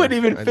this He anymore.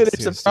 wouldn't even I finish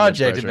just the it's too much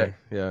project. And pressure."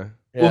 Yeah. Well,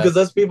 yeah, because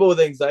us people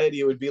with anxiety,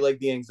 it would be like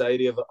the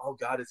anxiety of, oh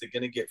God, is it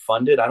going to get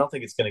funded? I don't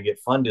think it's going to get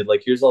funded.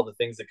 Like, here's all the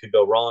things that could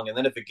go wrong. And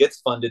then if it gets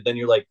funded, then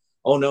you're like,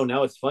 oh no,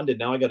 now it's funded.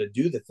 Now I got to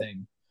do the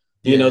thing.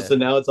 Yeah. So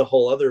now it's a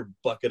whole other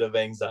bucket of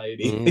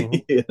anxiety.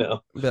 Mhm.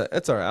 But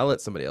that's all right. I'll let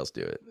somebody else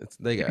do it.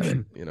 They got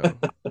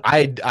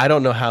it. I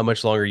don't know how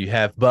much longer you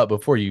have, but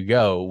before you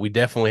go, we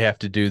definitely have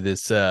to do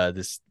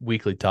this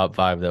weekly top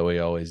five that we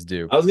always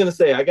do. I was gonna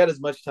say I got as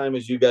much time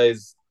as you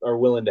guys are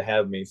willing to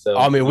have me. I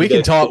So mean, you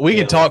guys put we me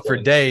can on talk for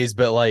when, days,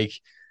 but like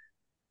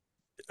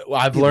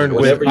Either way.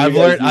 whenever you guys I've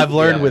need me,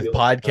 learned I'll with be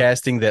like,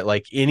 podcasting that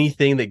like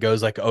anything that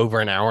goes like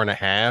over an hour and a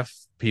half,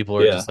 people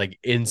are yeah. just like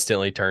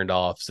instantly turned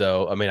off.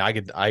 So I mean,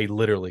 I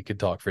literally could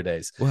talk for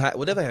days. We'll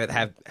definitely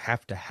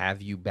have to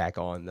have you back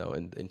on though,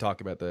 and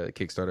talk about the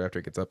Kickstarter after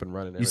it gets up and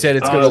running. And You said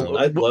everything it's like that.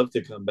 gonna I'd love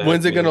to come back,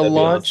 when's it man. gonna That'd be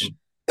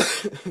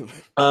launch?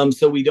 awesome.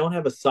 So we don't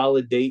have a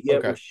solid date yet.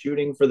 Okay. We're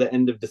shooting for the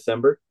end of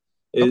December.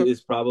 Okay.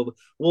 Is probably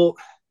well.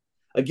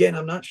 Again,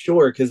 I'm not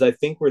sure because I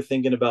think we're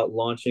thinking about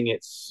launching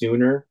it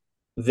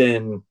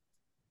than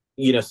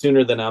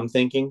sooner than I'm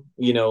thinking.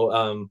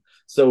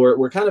 So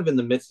we're kind of in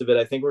the midst of it.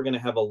 I think we're going to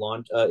have a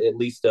launch, at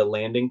least a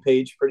landing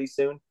page pretty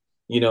soon.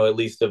 At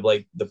least of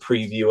like the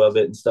preview of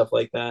it and stuff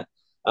like that.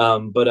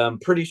 But I'm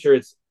pretty sure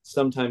it's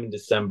sometime in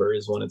December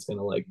is when it's going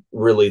to like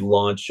really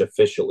launch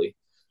officially.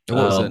 And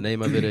what was the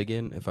name of it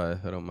again? If I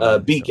don't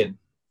mind. Beacon.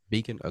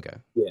 Beacon. Okay.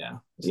 Yeah,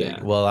 Sick.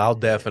 yeah. Well, I'll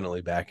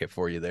definitely back it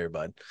for you there,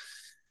 bud.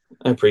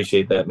 I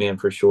appreciate that, man,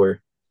 for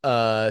sure.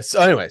 So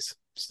anyways,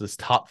 so this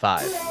top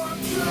five.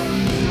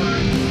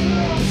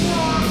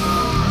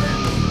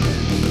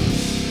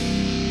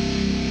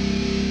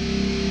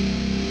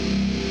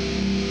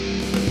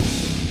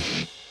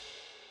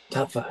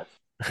 Top five.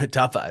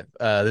 Top five.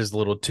 There's a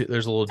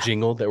little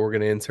jingle that we're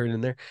gonna insert in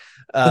there.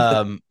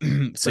 So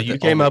you The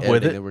came only up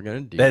with editing it. that we're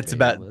gonna do. That's man.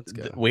 about. Let's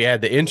go. We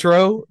had the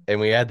intro and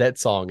we had that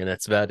song, and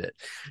that's about it.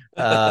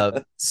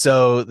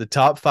 So the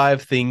top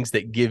five things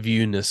that give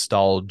you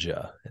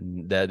nostalgia,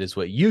 and that is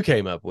what you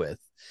came up with.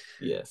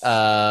 Yes.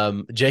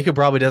 Jacob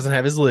probably doesn't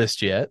have his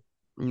list yet,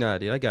 Nah,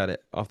 dude, I got it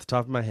off the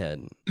top of my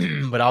head.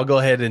 but I'll go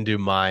ahead and do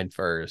mine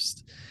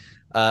first.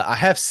 I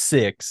have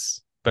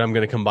six, but I'm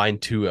going to combine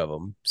two of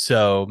them.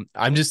 So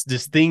I'm just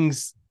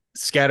things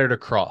scattered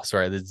across,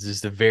 right? It's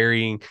just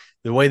the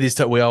way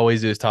we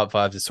always do is top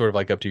fives. It's sort of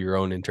like up to your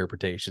own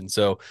interpretation.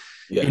 So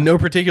yeah. in no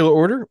particular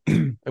order,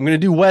 I'm going to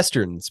do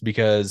Westerns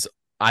because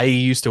I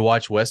used to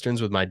watch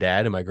Westerns with my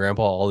dad and my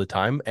grandpa all the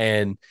time.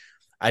 And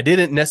I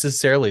didn't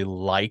necessarily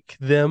like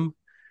them,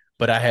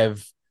 but I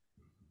have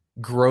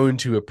grown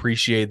to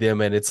appreciate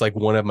them. And it's like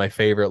one of my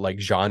favorite like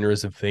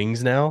genres of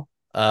things now.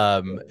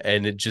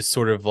 And it just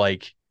sort of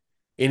like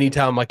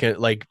anytime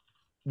like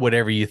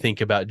whatever you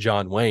think about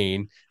John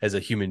Wayne as a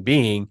human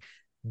being,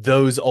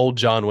 those old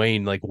John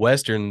Wayne like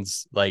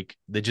Westerns, like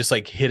they just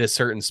like hit a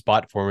certain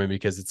spot for me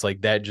because it's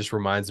like that just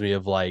reminds me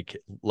of like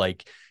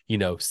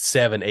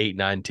 7, 8,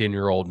 9,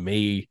 10-year-old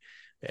me.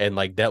 And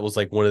like that was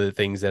like one of the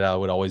things that I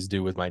would always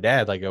do with my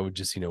dad. Like I would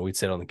just, we'd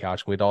sit on the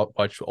couch and we'd all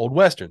watch old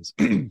Westerns.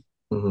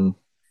 Mm-hmm.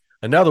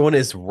 Another one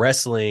is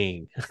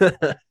wrestling.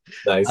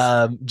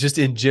 Nice. Just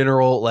in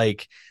general,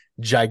 like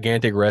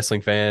gigantic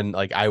wrestling fan.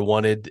 Like I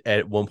wanted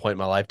at one point in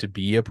my life to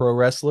be a pro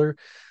wrestler.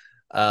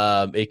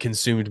 It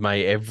consumed my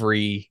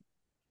everyday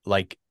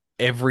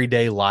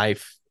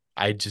life.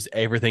 I just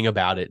everything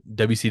about it.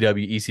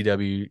 WCW,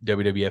 ECW,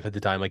 WWF at the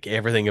time, like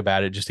everything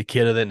about it. Just a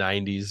kid of the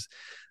 90s.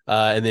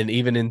 And then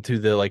even into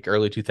the like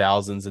early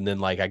 2000s, and then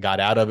like I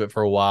got out of it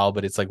for a while,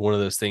 but it's like one of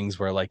those things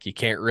where like you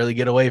can't really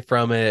get away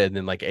from it. And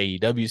then like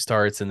AEW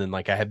starts, and then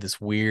like I have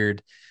this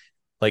weird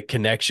like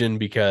connection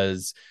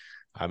because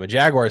I'm a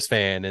Jaguars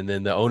fan, and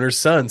then the owner's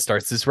son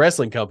starts this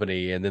wrestling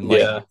company, and then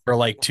like for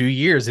like 2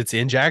 years it's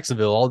in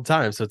Jacksonville all the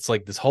time. So it's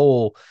like this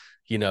whole,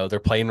 they're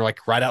playing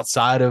like right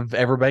outside of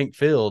Everbank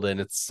Field,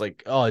 and it's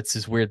like, oh, it's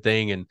this weird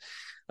thing. And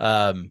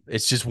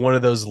it's just one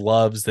of those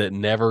loves that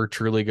never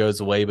truly goes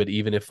away. But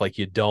even if like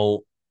you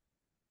don't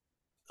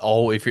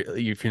if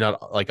you're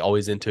not like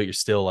always into it, you're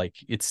still like,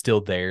 it's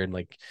still there. And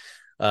like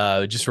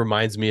it just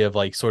reminds me of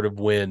like sort of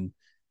when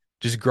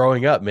just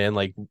growing up, man,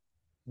 like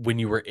when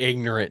you were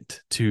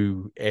ignorant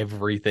to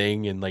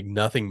everything and like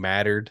nothing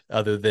mattered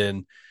other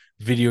than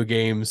video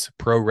games,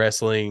 pro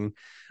wrestling,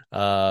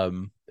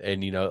 and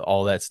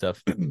all that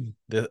stuff.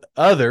 The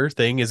other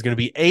thing is going to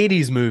be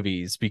 80s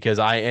movies, because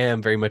I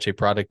am very much a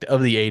product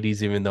of the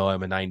 80s, even though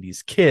I'm a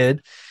 90s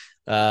kid.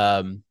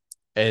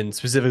 And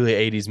specifically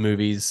 80s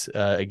movies.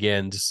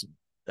 Again, just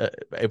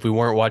if we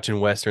weren't watching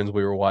westerns,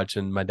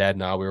 my dad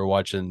and I, we were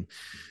watching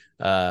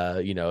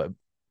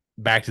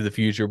Back to the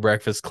Future,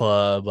 Breakfast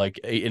Club, like,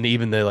 and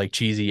even the like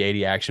cheesy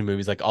 80 action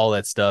movies, like all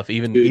that stuff.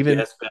 Even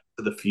yes, Back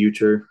to the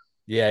Future.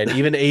 Yeah, and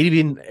even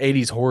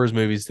 80s horror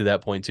movies to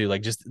that point too.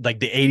 Like just like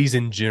the 80s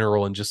in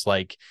general, and just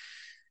like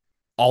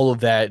all of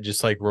that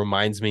just like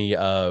reminds me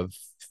of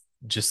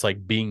just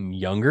like being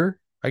younger,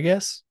 I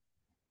guess.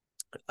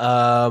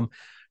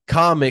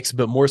 Comics,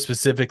 but more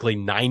specifically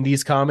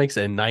 90s comics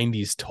and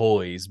 90s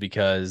toys,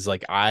 because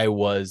like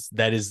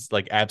that is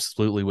like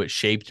absolutely what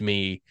shaped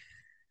me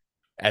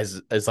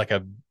as like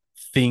a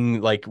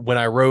thing. Like when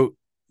I wrote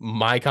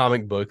my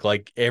comic book,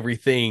 like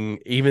everything,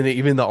 even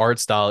the art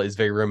style is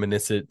very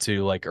reminiscent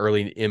to like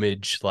early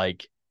Image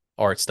like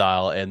art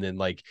style, and then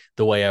like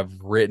the way I've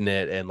written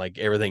it and like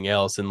everything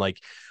else. And like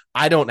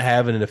I don't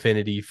have an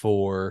affinity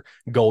for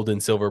gold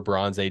and silver,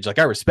 bronze age. Like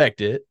I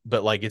respect it,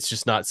 but like it's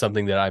just not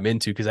something that I'm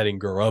into because I didn't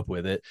grow up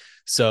with it.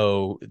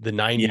 So the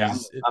 90s, yeah,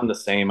 I'm the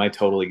same. I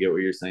totally get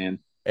what you're saying.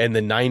 And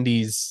the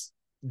 90s,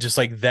 just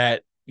like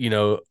that,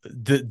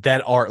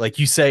 that art, like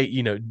you say,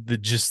 the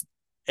just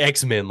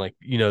X-Men, like,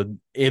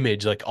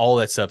 Image, like all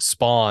that stuff,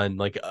 Spawn,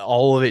 like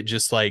all of it,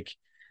 just like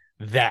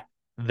that,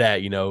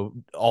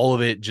 all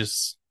of it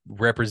just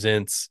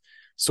represents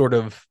sort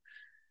of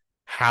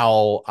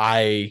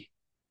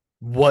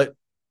what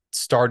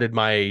started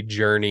my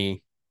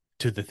journey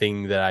to the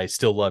thing that I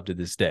still love to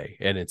this day.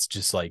 And it's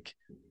just like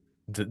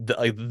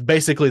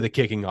basically the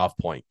kicking off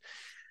point.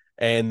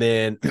 And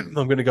then I'm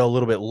going to go a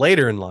little bit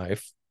later in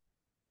life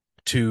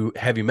to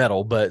heavy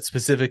metal, but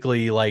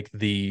specifically like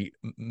the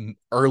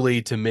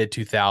early to mid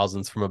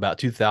 2000s, from about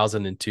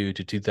 2002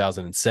 to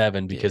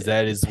 2007, because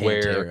that is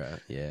Pantera,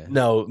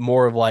 no,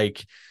 more of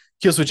like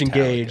Killswitch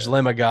Engage,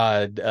 Lamb of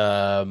God,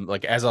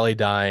 like As I Lay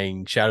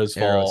Dying, Shadows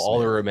Fall, All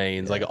That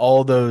Remains, like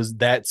all those,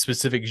 that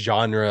specific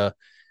genre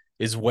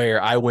is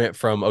where I went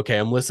from, okay,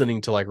 I'm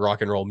listening to like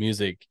rock and roll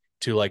music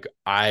to like,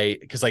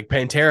 because like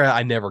Pantera,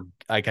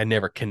 I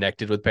never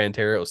connected with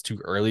Pantera. It was too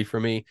early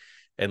for me.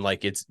 And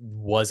like, I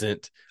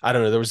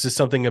don't know. There was just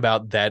something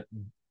about that.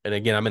 And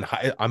again,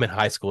 I'm in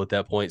high school at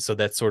that point. So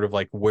that's sort of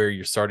like where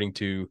you're starting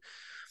to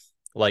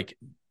like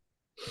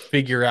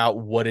figure out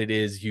what it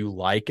is you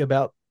like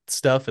about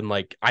stuff. And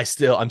like, I'm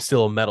still a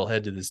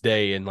metalhead to this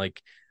day. And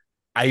like,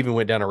 I even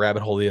went down a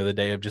rabbit hole the other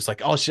day of just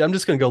like, oh shit, I'm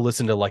just going to go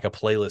listen to like a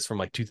playlist from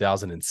like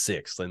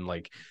 2006. And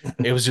like,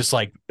 it was just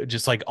like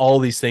all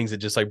these things that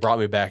just like brought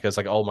me back. I was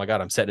like, oh my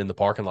God, I'm sitting in the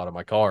parking lot of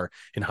my car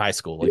in high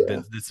school. Like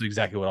that's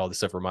exactly what all this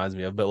stuff reminds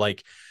me of. But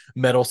like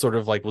metal sort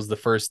of like was the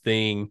first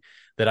thing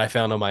that I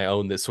found on my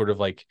own that sort of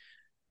like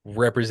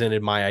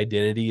represented my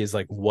identity, is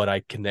like what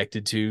I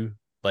connected to,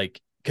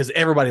 like, because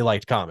everybody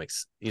liked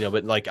comics,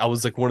 but like I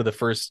was like one of the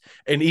first.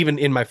 And even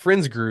in my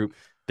friends group,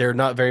 there are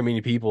not very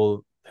many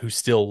people who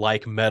still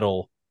like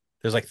metal.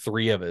 There's like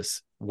 3 of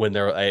us when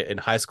they're in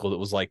high school. That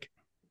was like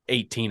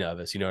 18 of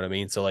us. You know what I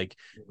mean? So like,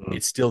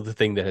 it's still the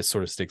thing that has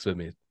sort of sticks with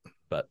me.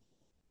 But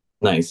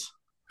nice.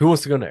 Who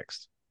wants to go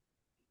next?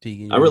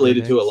 I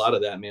related to a lot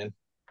of that, man.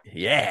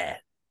 Yeah.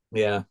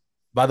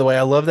 By the way,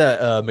 I love that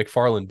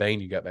McFarlane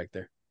Bane you got back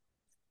there.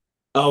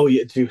 Oh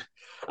yeah, dude.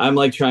 I'm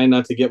like trying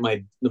not to get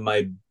my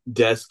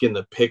desk in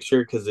the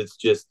picture because it's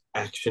just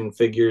action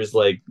figures.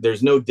 Like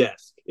there's no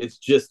desk. It's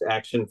just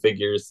action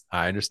figures.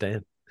 I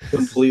understand.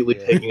 Completely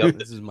taking up.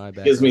 This is my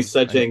bad. Gives me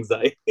such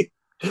anxiety.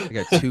 I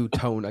got two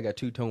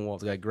tone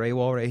walls. I got gray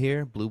wall right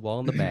here, blue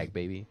wall in the back,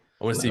 baby.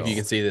 I want to see if you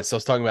can see this. So I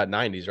was talking about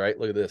 90s, right?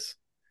 Look at this.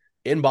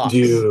 In box.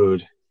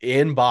 Dude.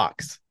 In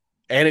box.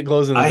 And it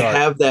glows in the dark. I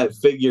have that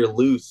figure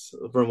loose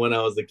from when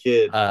I was a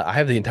kid. I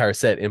have the entire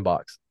set in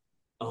box.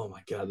 Oh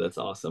my God, that's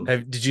awesome.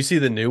 Did you see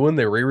the new one?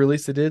 The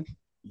re-release they did?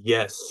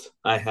 Yes,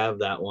 I have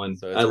that one.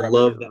 So it's I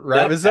love that.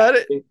 right That beside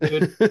packaging,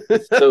 dude, is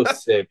it. so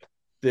sick.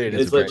 Dude,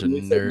 it's It's a It's like bunch great. of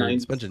when you said nerds,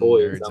 90s bunch of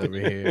toys. nerds I'm over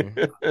like,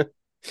 here.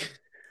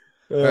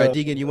 All right, Uh,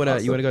 Deegan, you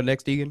wanna go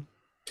next, Deegan?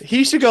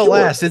 he should go sure.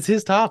 last. It's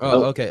his topic.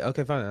 Oh, Oh,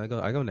 okay, fine. I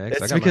go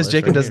next. I It's got my because list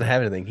Jacob right doesn't here.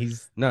 have anything.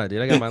 He's No,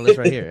 dude, I got my list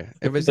right here.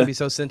 Everybody's gonna be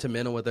so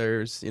sentimental with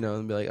theirs,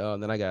 and be like, oh,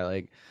 and then I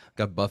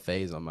got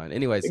buffets on mine.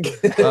 Anyways,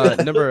 I'm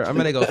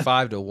gonna go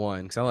 5 to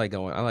 1 because I like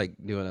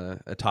doing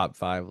a top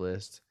 5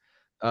 list.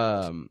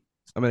 I'm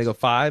gonna go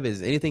 5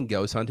 is anything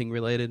ghost hunting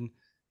related.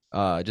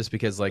 Just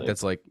because like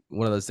that's like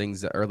one of those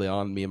things that early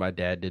on me and my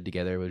dad did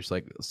together. We were just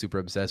like super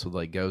obsessed with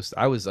like ghosts.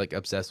 I was like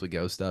obsessed with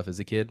ghost stuff as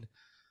a kid.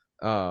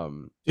 dude,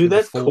 Number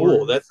that's cool.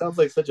 4. That sounds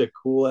like such a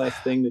cool ass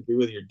thing to do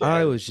with your I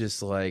dad. was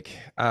just like,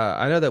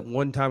 I know that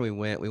one time we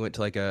went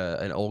to like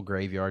an old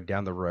graveyard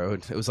down the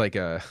road. It was like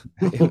it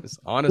was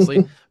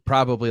honestly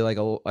probably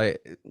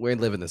we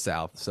live in the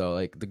South, so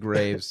like the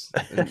graves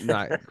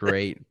not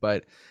great,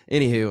 but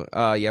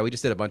anywho, yeah, we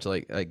just did a bunch of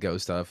like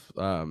ghost stuff.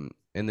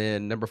 And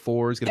then number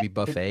 4 is gonna be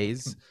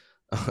buffets,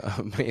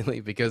 mainly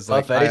because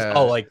like buffets.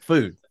 Oh, like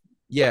food.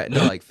 yeah,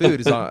 no, like food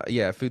is on.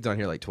 Yeah, food's on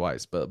here like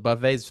twice, but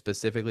buffets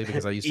specifically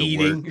because I used to work.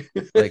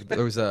 Eating. Like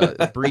there was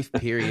a brief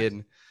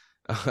period,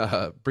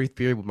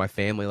 with my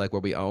family, like where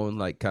we own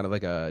like kind of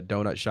like a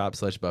donut shop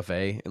 /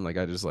 buffet, and like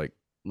I just like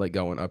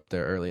going up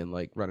there early and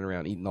like running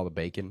around eating all the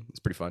bacon. It's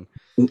pretty fun.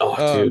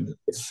 Oh, dude,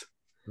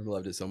 I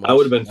loved it so much. I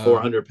would have been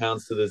 400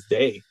 pounds to this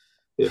day.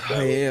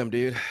 I am,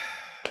 dude.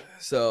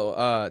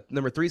 So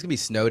number 3 is gonna be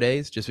snow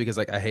days, just because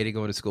like I hated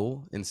going to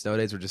school, and snow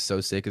days were just so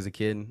sick as a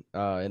kid.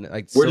 And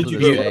like Where still did to you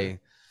this grow up? day,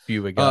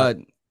 You got.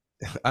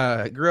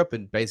 I grew up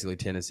in basically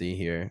Tennessee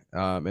here.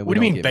 And What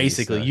do you mean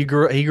basically? He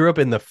grew up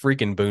in the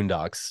freaking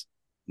boondocks.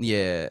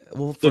 Yeah,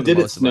 well, So for did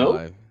it most of my snow?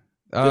 life.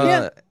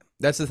 Yeah.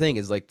 That's the thing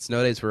is like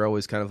snow days were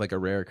always kind of like a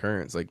rare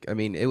occurrence. Like, I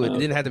mean, it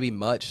didn't have to be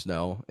much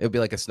snow. It would be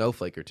like a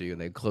snowflake or two,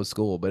 and they'd close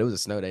school, but it was a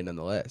snow day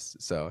nonetheless.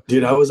 So,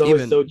 Dude, I was always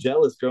even so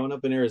jealous growing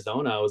up in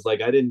Arizona. I was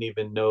like, I didn't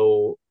even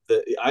know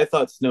that. I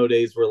thought snow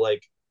days were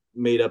like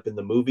made up in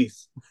the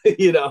movies. I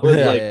was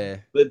like, yeah,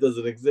 that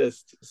doesn't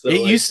exist. So It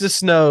like, used to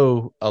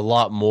snow a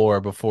lot more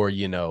before,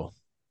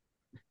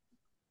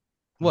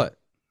 what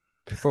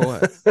for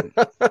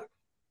what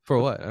for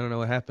what? I don't know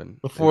what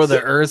happened. before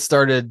the earth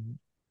started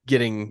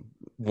getting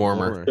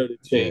warmer.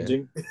 started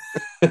changing.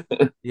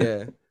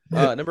 Yeah.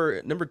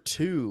 Number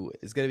 2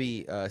 is gonna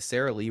be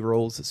Sara Lee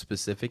rolls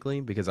specifically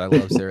because I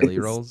love Sara Lee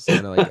rolls,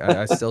 and like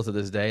I still to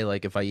this day,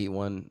 like if I eat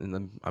one and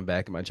then I'm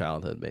back in my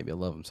childhood, maybe I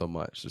love them so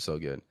much. They're so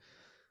good.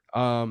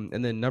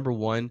 And then number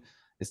 1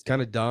 is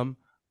kind of dumb,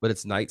 but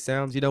it's night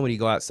sounds. When you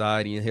go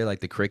outside and you hear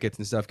like the crickets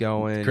and stuff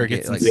going,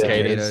 Crickets you and get, like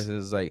cicadas. and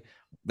it's like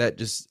that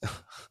just.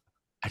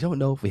 I don't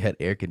know if we had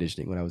air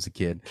conditioning when I was a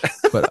kid,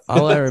 but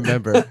all I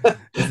remember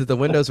is that the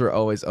windows were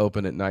always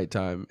open at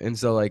nighttime. And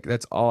so like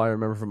that's all I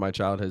remember from my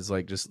childhood is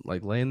like just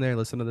like laying there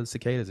listening to the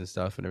cicadas and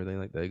stuff and everything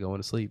like that,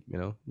 going to sleep,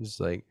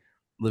 just like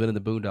living in the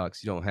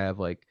boondocks. You don't have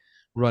like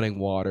running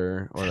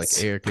water or like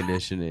air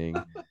conditioning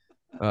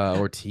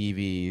or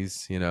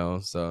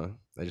TVs, so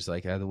I just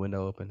like have the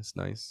window open. It's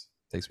nice.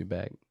 Takes me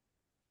back.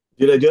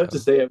 Dude, I do have to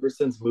say, ever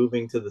since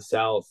moving to the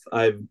South,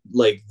 I've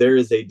like there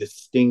is a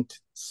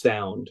distinct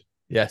sound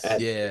Yes.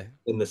 Yeah.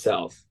 in the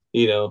South,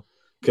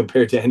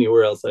 compared to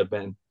anywhere else I've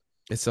been.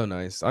 It's so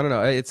nice. I don't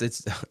know. It's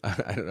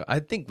I don't know. I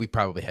think we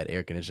probably had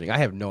air conditioning. I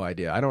have no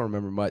idea. I don't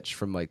remember much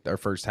from like our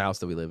first house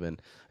that we live in.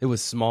 It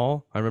was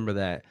small. I remember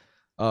that.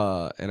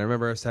 And I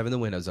remember us having the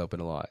windows open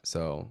a lot.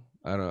 So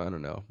I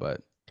don't know,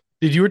 but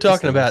Dude, you were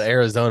talking nice. about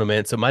Arizona,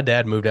 man. So my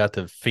dad moved out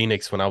to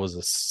Phoenix when I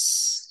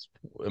was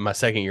in my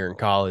second year in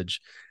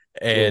college,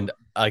 and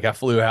like I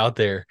flew out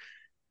there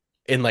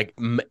in like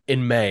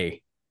in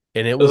May,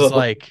 and it was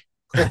like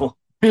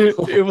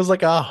it was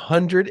like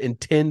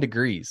 110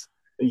 degrees.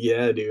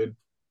 Yeah, dude.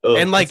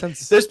 And like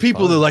there's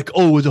people that are like,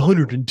 oh, it's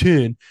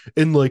 110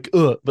 and like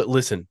but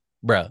listen,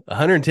 bro,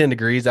 110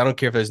 degrees, I don't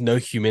care if there's no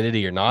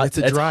humidity or not. It's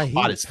a dry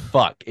hot heat. as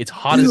fuck. It's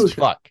hot as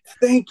fuck.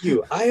 Thank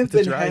you. I have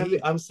been having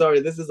heat. I'm sorry,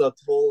 this is a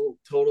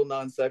total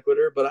non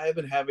sequitur, but I have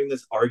been having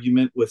this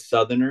argument with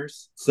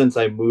Southerners since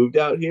I moved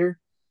out here.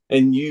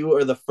 And you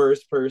are the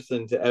first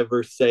person to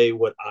ever say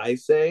what I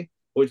say,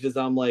 which is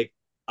I'm like,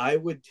 I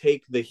would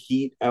take the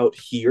heat out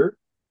here.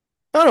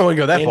 I don't want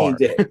to go that far.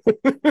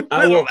 Day.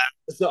 I will.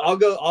 So I'll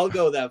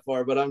go that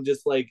far, but I'm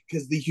just like,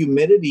 because the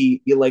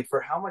humidity, you like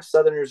for how much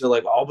Southerners are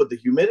like, oh, but the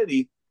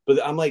humidity, but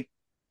I'm like,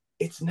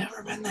 it's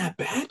never been that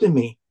bad to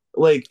me.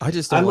 Like I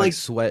just don't like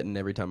sweating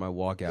every time I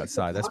walk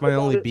outside. That's my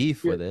only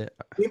beef with it.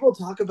 People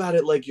talk about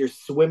it like you're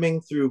swimming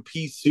through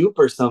pea soup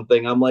or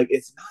something. I'm like,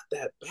 it's not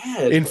that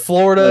bad. In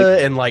Florida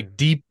and like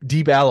deep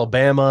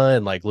Alabama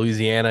and like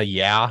Louisiana,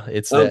 yeah,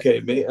 it's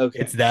okay.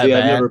 It's that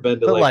bad. I've never been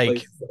to but like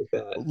places like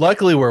that.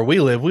 Luckily, where we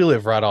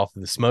live right off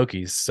of the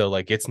Smokies, so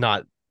like it's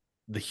not,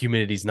 the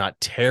humidity's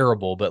not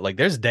terrible, but like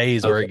there's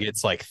days where it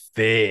gets like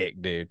thick,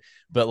 dude.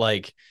 But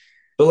like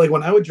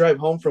when I would drive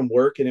home from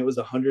work and it was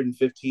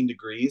 115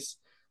 degrees,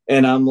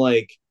 and I'm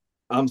like,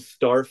 I'm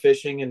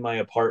starfishing in my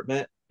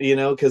apartment, you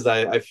know, because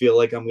I feel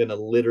like I'm gonna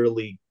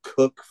literally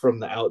cook from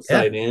the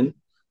outside in.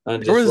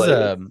 And There just was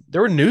like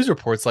there were news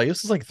reports like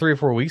this was like 3 or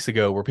 4 weeks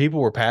ago where people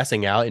were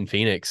passing out in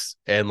Phoenix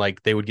and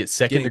like they would get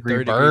second Getting degree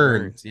third-degree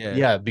burns. burns. Yeah.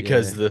 Yeah,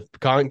 because Yeah. the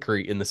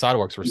concrete and the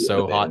sidewalks were yeah,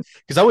 so hot. man.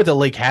 Because I went to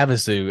Lake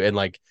Havasu and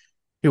like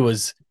it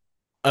was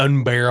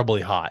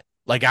unbearably hot.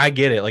 Like I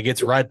get it, like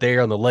it's right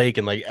there on the lake,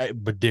 and like,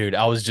 but dude,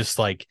 I was just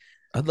like,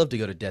 I'd love to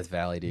go to Death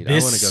Valley, dude. I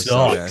this want to go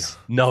so bad. sucks.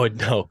 No,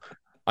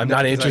 I'm No, not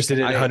 'cause, like, interested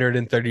in I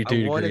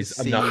 132 want to degrees.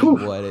 I'm see not.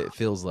 what it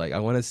feels like. I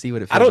want to see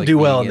what it feels I don't like do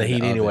well being in the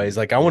heat, oven. anyways.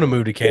 Like I want to Yeah.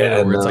 move to Canada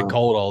Yeah, where it's like no.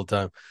 cold all the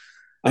time.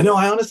 I know.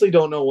 I honestly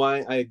don't know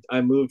why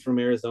I moved from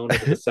Arizona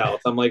to the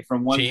south. I'm like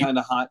from one Cheap. kind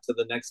of hot to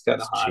the next kind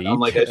of It's hot. cheap. I'm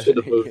like I should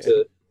have moved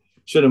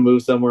Yeah.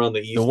 somewhere on the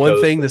east The one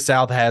coast. thing the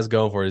South has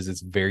going for it is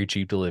it's very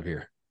cheap to live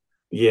here.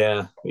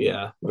 Yeah,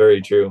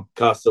 very true.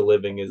 Cost of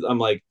living is. I'm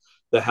like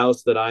the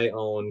house that I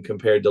own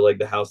compared to like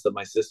the house that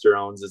my sister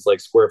owns is like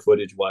square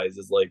footage wise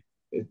is like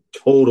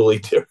totally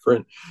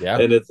different. Yeah,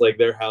 And it's like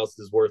their house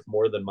is worth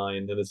more than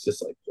mine, and it's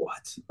just like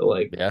what?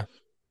 Like yeah.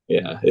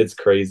 it's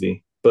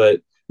crazy.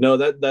 But no,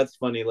 that's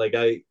funny. Like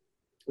I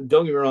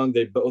don't get me wrong,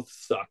 they both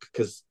suck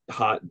because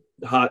hot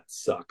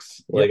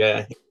sucks. Like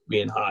I hate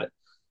being hot.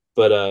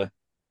 But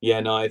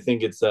yeah, no, I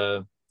think it's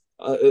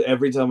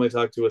every time I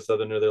talk to a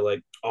southerner, they're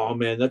like, "Oh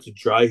man, that's a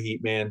dry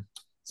heat, man.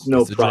 It's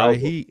no It's a dry problem.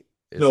 heat.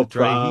 It's No a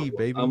dry problem." heat,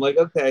 baby. I'm like,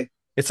 okay.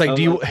 It's like, I'm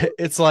do you? like,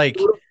 It's like,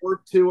 go to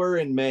Warped Tour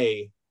in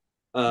May.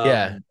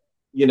 yeah.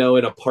 You know,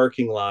 in a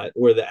parking lot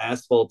where the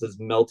asphalt is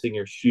melting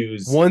your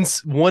shoes. One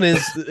is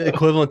the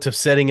equivalent of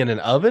setting in an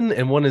oven,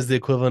 and one is the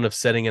equivalent of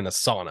setting in a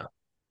sauna.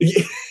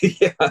 Yeah,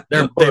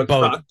 They're or a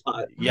both crock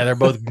pot. yeah, they're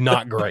both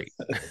not great.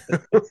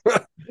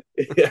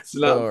 It's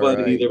not All fun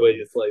right. either way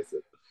you slice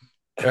it.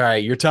 All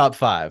right, your top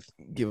 5.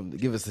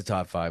 Give us the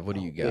top 5. What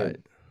do you got?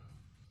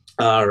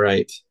 All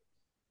right.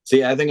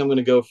 See, I think I'm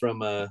gonna go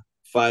from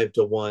 5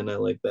 to 1. I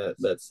like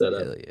that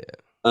setup. Hell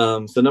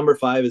yeah. So number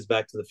 5 is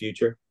Back to the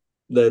Future.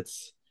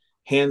 That's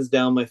hands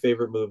down my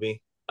favorite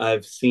movie.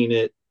 I've seen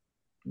it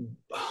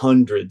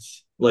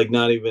hundreds, like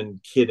not even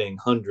kidding,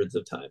 hundreds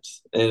of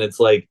times. And it's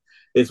like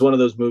it's one of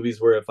those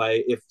movies where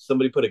if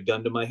somebody put a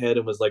gun to my head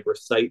and was like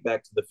recite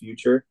Back to the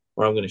Future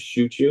or I'm going to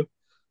shoot you,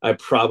 I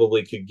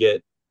probably could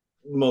get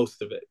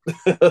most of it.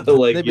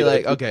 Like, they'd be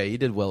like, okay, you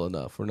did well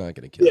enough. We're not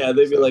going to kill you. Yeah,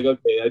 they'd be like,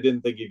 okay, I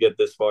didn't think you'd get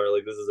this far.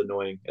 Like, this is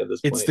annoying at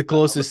this point. It's the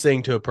closest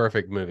thing to a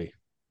perfect movie.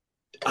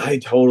 I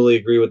totally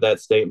agree with that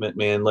statement,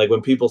 man. Like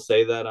when people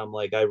say that, I'm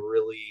like,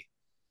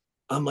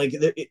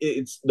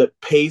 it's the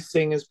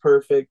pacing is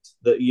perfect.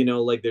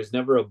 Like there's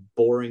never a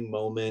boring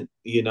moment.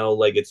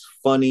 Like it's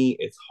funny,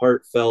 it's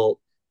heartfelt,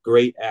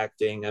 great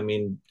acting. I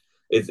mean,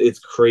 it's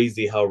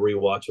crazy how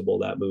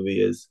rewatchable that movie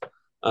is.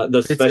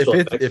 The special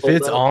effects if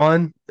it's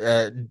on,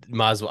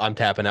 might as well. I'm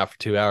tapping out for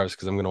 2 hours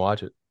because I'm going to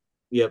watch it.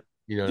 Yep.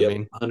 You know what I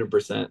mean?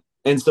 100%.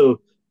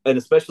 And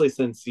especially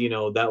since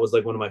that was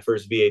like one of my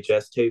first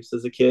VHS tapes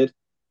as a kid.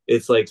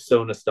 It's like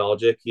so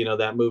nostalgic.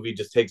 That movie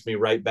just takes me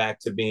right back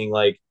to being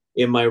like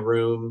in my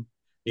room,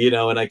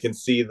 and I can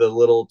see the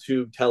little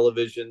tube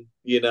television,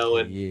 and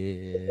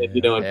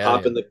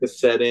popping the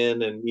cassette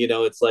in, and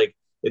it's like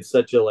it's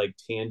such a like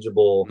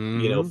tangible,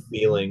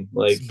 feeling.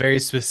 Like it's very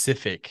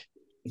specific.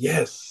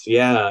 Yes,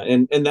 yeah,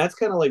 and that's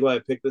kind of like why I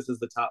picked this as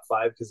the top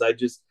 5 because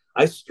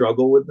I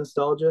struggle with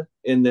nostalgia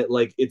in that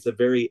like it's a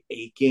very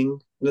aching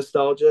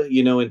nostalgia,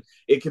 and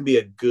it can be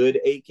a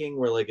good aching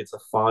where like it's a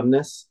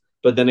fondness,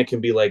 but then it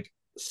can be like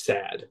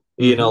sad,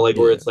 like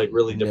where it's like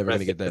really never depressing.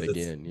 Gonna get that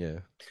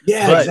again.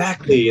 Yeah,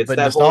 exactly. It's but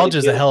that nostalgia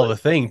is a hell of a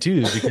thing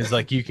too because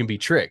like you can be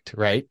tricked,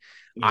 right?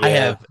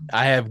 Yeah.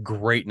 I have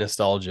great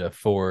nostalgia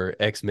for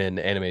X-Men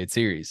animated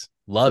series.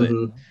 Love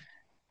it.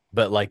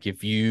 But like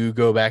if you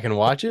go back and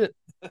watch it,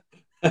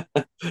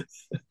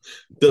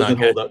 doesn't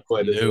hold up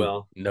quite as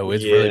well. No,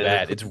 it's really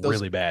bad. It's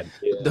really bad.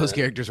 Yeah. Those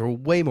characters are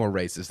way more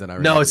racist than I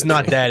remember. No, it's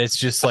not that. It's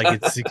just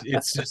like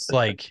it's just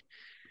like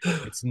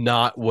it's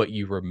not what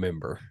you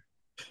remember.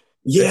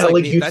 Yeah,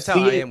 that's how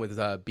I am with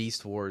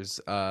Beast Wars.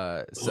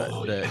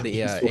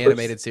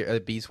 Animated series,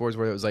 Beast Wars,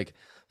 where it was like,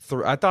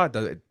 I thought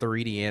the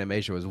 3D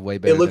animation was way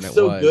better. It looks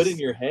so good in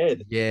your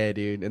head. Yeah,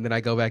 dude. And then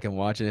I go back and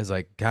watch it, and it's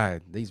like,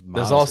 God, these.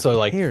 That's also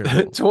like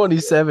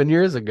 27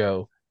 years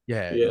ago.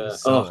 Yeah.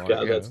 So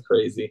God, that's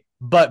crazy.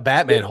 But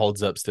Batman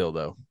holds up still,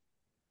 though.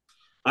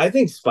 I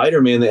think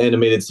Spider-Man the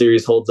animated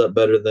series holds up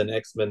better than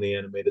X-Men the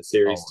animated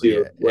series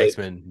too. Yeah. Like,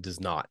 X-Men does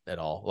not at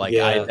all. Like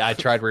I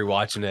tried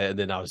rewatching it and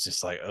then I was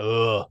just like,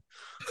 ugh.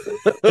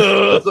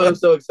 That's why I'm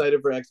so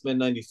excited for X-Men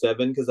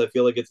 97 because I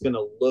feel like it's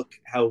gonna look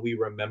how we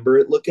remember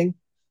it looking.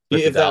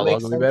 But the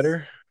dialogue will be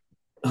better.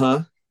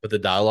 Huh? But the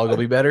dialogue will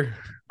be better.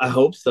 I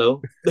hope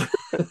so.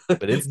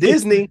 But it's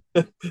Disney.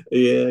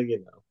 Yeah,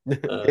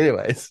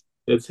 Anyways.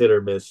 It's hit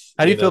or miss.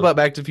 How do you feel about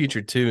Back to the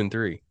Future 2 and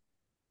 3?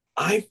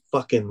 I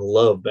fucking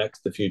love Back to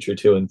the Future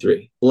 2 and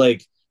 3.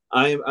 Like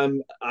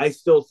I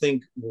still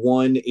think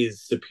 1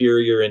 is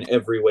superior in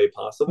every way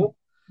possible.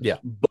 Yeah.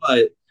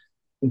 But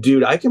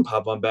dude, I can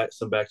pop on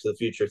some Back to the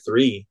Future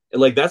 3.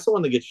 Like that's the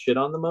one that gets shit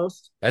on the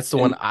most. That's the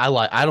one I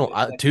like.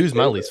 2 is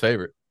my least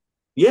favorite.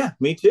 Yeah,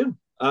 me too.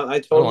 I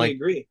totally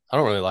agree. I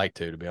don't really like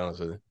 2, to be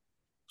honest with you.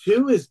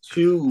 2 is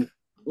too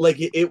like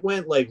it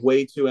went like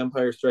way too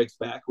Empire Strikes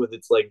Back with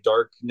its like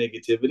dark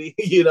negativity.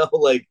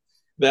 Like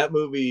that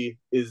movie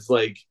is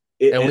like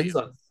it And ends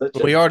on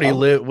such we a already dumb-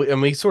 live,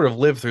 and we sort of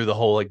lived through the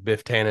whole like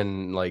Biff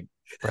Tannen like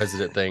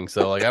president thing.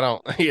 So like I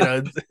don't,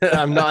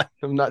 I'm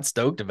not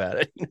stoked about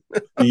it.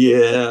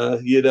 Yeah,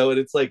 and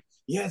it's like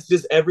it's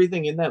just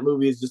everything in that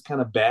movie is just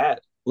kind of bad.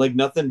 Like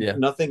Yeah.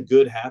 nothing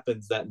good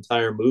happens that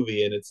entire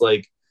movie, and it's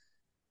like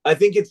I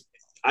think it's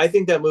I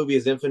think that movie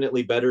is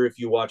infinitely better if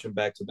you watch them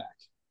back to back.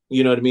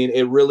 You know what I mean?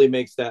 It really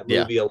makes that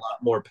Yeah. movie a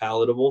lot more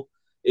palatable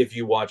if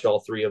you watch all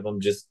 3 of them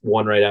just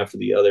one right after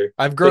the other.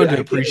 I've grown But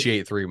to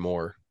appreciate 3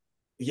 more.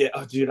 Yeah,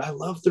 oh, dude, I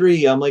love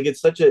 3. I'm like, it's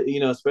such a,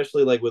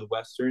 especially like with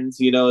westerns,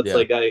 it's Yeah.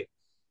 like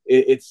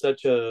it's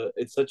such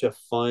a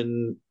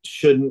fun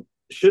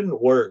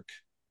shouldn't work,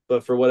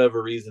 but for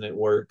whatever reason it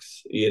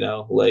works.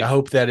 Like I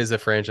hope that is a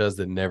franchise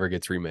that never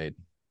gets remade.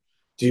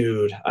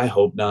 dude, I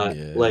hope not.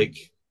 Yeah. Like,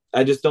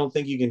 I just don't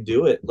think you can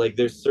do it. Like,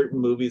 there's certain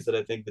movies that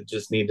I think that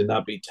just need to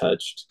not be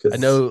touched.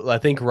 I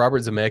think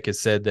Robert Zemeckis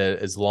said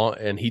that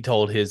and he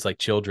told his like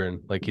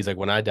children, like he's like,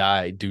 when I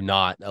die, do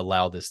not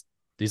allow this.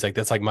 He's like,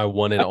 that's like my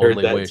one and I heard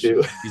only that wish.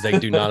 too. He's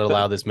like, do not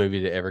allow this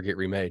movie to ever get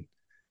remade.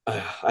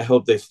 I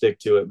hope they stick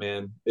to it,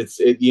 man.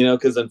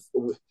 Because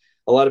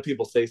a lot of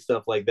people say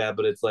stuff like that,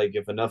 but it's like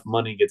if enough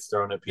money gets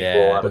thrown at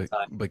people, a lot of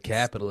times. But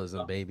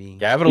capitalism, baby.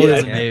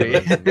 Capitalism, Yeah.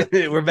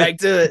 baby. We're back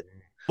to it.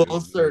 Full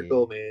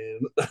circle,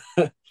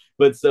 man.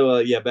 But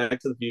so Back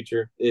to the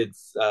Future.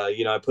 It's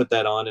I put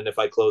that on, and if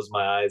I close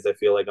my eyes, I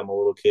feel like I'm a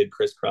little kid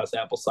crisscross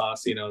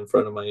applesauce, in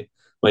front of my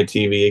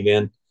TV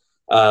again.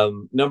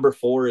 Number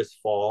 4 is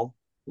Fall,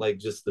 like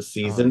just the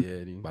season. Oh,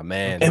 yeah, dude. My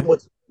man. And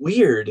what's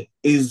weird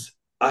is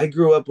I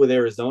grew up with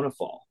Arizona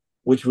Fall,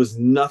 which was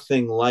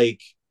nothing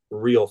like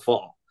real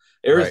fall.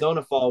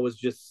 Arizona Fall was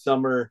just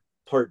summer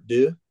part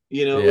deux.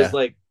 It was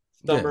like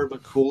summer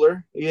but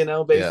cooler,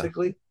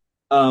 basically.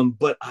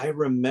 But I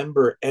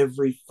remember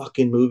every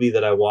fucking movie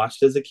that I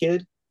watched as a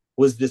kid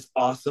was this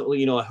awesome,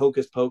 a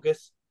Hocus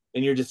Pocus,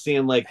 and you're just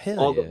seeing like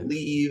all the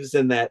leaves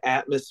and that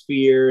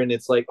atmosphere, and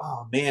it's like,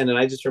 oh man. And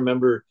I just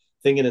remember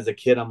thinking as a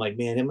kid, I'm like,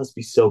 man, it must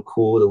be so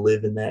cool to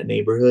live in that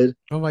neighborhood.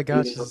 Oh my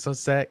gosh, it's so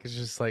sad. It's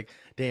just like,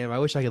 damn, I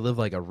wish I could live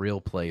like a real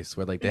place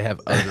where like they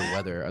have other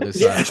weather,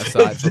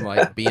 aside from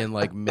like being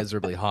like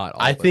miserably hot.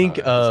 I think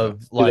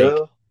of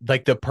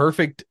like the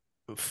perfect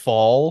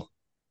fall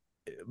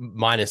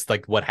minus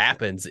like what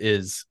happens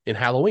is in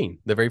Halloween,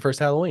 the very first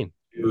Halloween.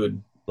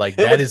 Dude. Like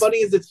and what's funny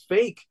is it's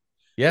fake.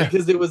 Yeah.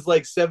 Because it was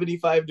like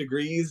 75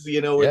 degrees,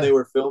 when they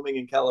were filming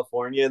in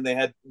California, and they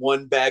had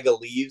one bag of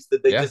leaves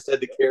that they just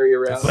had to carry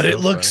around. But it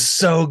looks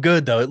so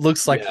good though. It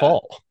looks like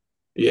fall.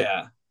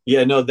 Yeah.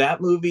 Yeah, no, that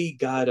movie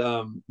got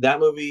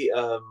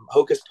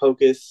Hocus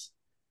Pocus.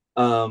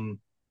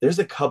 There's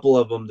a couple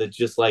of them that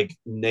just like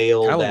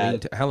nail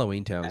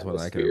Halloween Town is what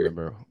I can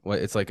remember.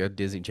 It's like a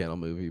Disney Channel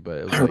movie, but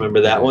it was I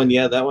remember that one.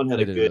 Yeah, that one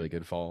had a really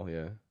good fall.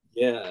 Yeah.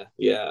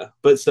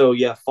 But so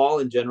fall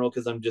in general,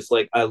 because I'm just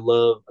like, I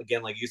love,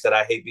 again, like you said,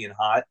 I hate being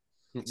hot.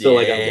 So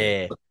like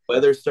the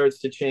weather starts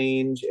to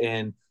change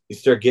and you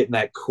start getting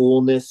that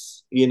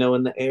coolness, in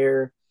the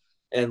air.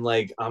 And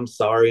like, I'm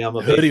sorry, I'm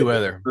a hoodie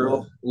weather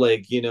girl.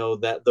 Like,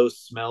 that those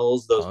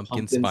smells, those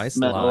pumpkin spice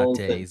smells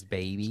lattes,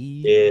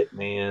 baby. It,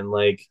 man.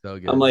 Like, so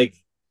I'm like,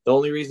 the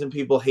only reason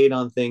people hate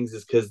on things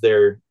is because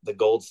they're the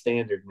gold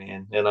standard,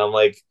 man. And I'm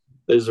like,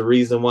 there's a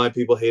reason why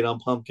people hate on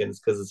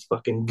pumpkins, because it's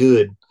fucking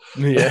good.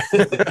 Yeah.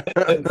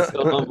 And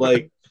so I'm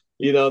like,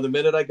 the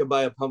minute I could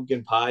buy a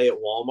pumpkin pie at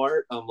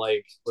Walmart, I'm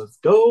like, let's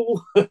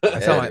go.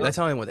 That's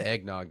how I am with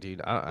eggnog,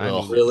 dude. I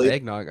mean, really?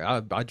 Eggnog,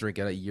 I drink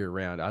it year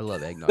round. I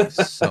love eggnog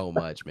so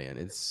much, man.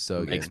 It's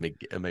so good.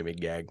 It made me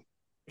gag.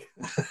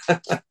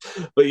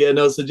 But yeah,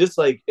 no. So just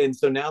like, and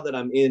so now that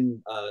I'm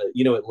in,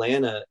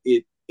 Atlanta,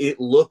 it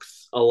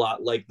looks a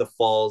lot like the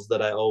falls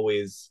that I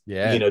always,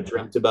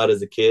 dreamt about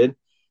as a kid.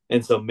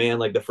 And so, man,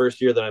 like the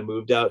first year that I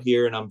moved out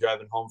here, and I'm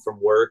driving home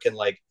from work, and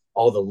like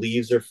all the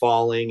leaves are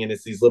falling, and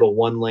it's these little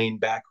 1-lane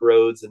back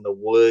roads in the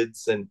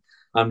woods, and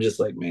I'm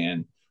just like,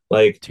 man,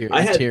 like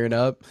I had tearing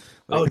up.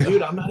 Like, oh,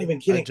 dude, I'm not even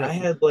kidding. I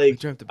had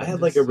like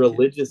a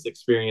religious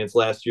experience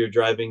last year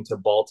driving to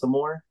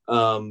Baltimore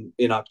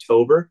in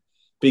October,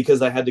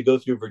 because I had to go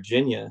through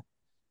Virginia,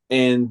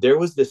 and there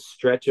was this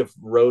stretch of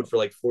road for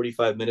like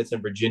 45 minutes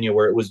in Virginia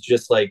where it was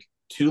just like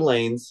 2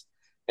 lanes,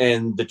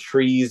 and the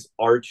trees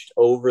arched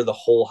over the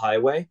whole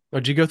highway. Oh,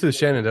 did you go through the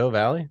Shenandoah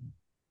Valley?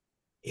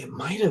 It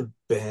might have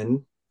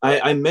been.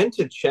 I meant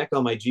to check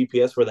on my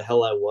GPS where the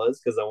hell I was,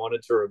 because I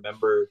wanted to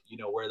remember,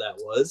 where that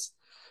was.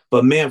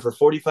 But man, for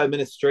 45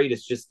 minutes straight,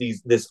 it's just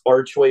this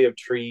archway of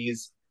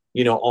trees,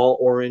 all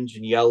orange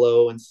and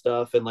yellow and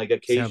stuff. And like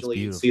occasionally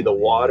you see the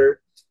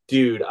water.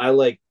 Dude, I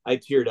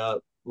teared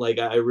up. Like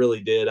I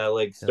really did. I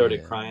like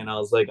started crying. I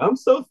was like, I'm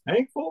so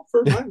thankful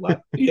for my life.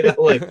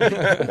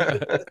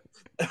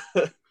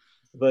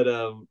 But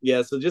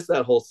so just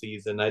that whole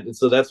season.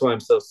 So that's why I'm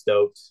so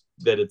stoked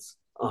that it's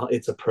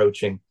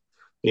approaching.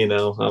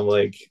 I'm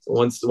like,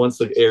 once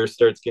the air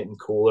starts getting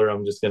cooler,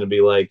 I'm just gonna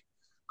be like,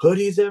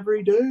 hoodies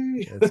every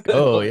day.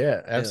 Oh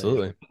yeah,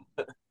 absolutely.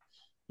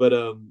 But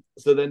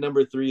so then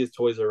number 3 is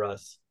Toys R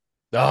Us.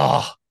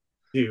 Oh,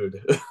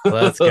 Dude.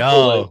 let's Like,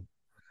 go.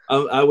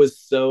 I was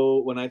so,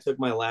 when I took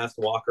my last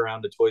walk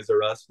around to Toys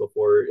R Us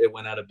before it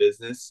went out of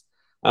business,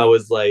 I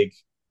was like,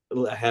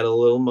 I had a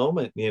little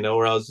moment,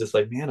 where I was just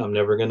like, man, I'm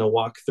never gonna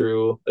walk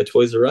through a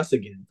Toys R Us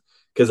again,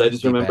 because I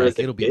just remember as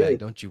a It'll be kid, back.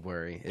 Don't you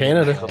worry.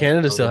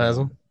 Canada still has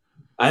them.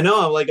 I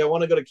know, I'm like, I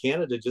want to go to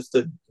Canada just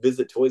to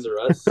visit Toys R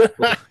Us.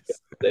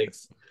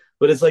 Thanks.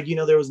 But it's like,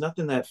 there was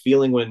nothing that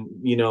feeling when,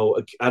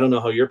 I don't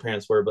know how your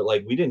parents were, but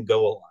like we didn't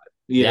go a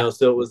lot,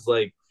 so it was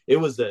like, it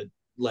was a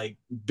like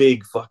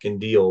big fucking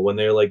deal when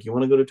they're like, you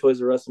want to go to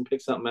Toys R Us and pick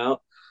something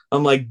out?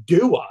 I'm like,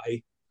 do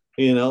I?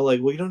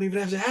 Like, well, you don't even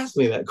have to ask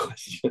me that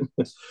question.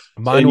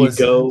 Mine was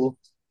go,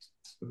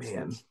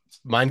 man.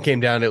 Mine came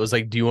down. It was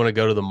like, do you want to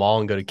go to the mall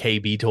and go to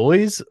KB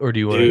Toys, or do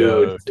you want to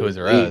go to Toys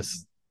R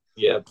Us?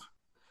 Yep.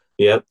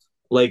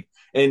 Like,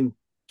 and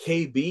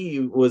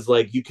KB was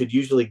like, you could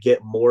usually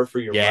get more for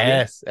your money.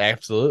 Yes,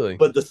 absolutely.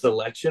 But the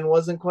selection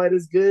wasn't quite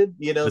as good,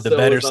 But the so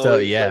better stuff,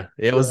 like,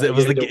 it was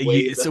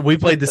so we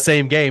played the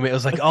same game. It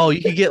was like, oh,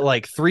 you could get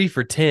like 3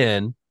 for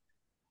 10,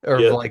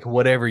 or like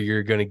whatever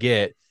you're gonna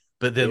get.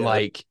 But then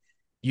like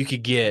you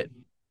could get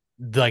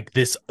like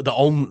this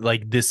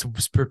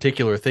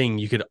particular thing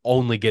you could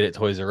only get at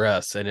Toys R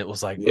Us, and it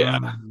was like,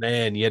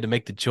 man, you had to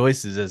make the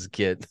choices as a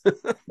kid.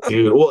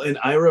 Dude, well, and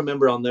I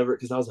remember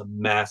because I was a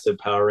massive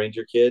Power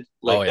Ranger kid.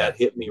 Like, that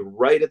hit me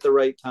right at the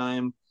right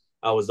time.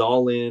 I was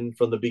all in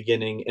from the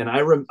beginning, and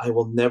I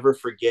will never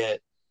forget.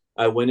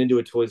 I went into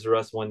a Toys R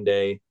Us one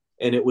day,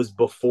 and it was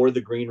before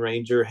the Green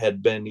Ranger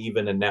had been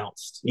even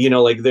announced.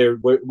 Like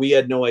we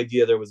had no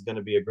idea there was going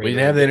to be a Green Ranger. We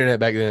didn't have the internet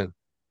back then.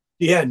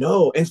 Yeah,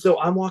 no. And so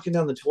I'm walking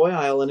down the toy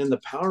aisle, and in the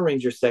Power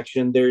Ranger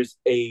section, there's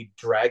a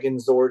Dragon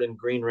Zord and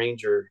Green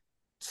Ranger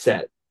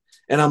set.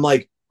 And I'm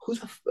like, who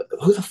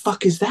the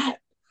fuck is that?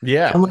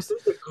 Yeah. I'm like,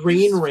 this is a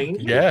Green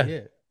Ranger? Yeah.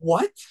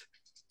 What?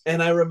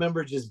 And I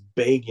remember just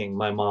begging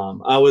my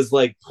mom. I was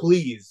like,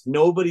 please,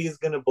 nobody is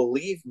going to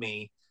believe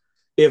me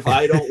if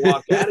I don't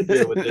walk out of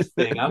here with this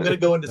thing. I'm going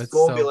to go into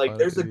school and be like,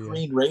 there's a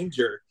Green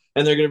Ranger.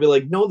 And they're going to be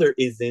like, no, there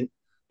isn't.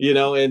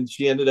 And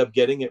she ended up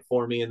getting it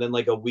for me. And then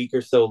like a week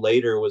or so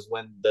later was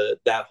when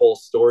that whole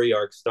story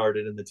arc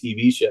started in the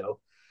TV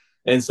show.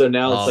 And so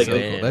now it's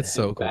like, cool. That's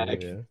so cool.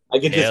 Yeah. I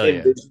can just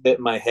envision it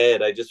in my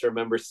head. I just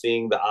remember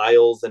seeing the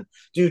aisles, and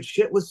dude,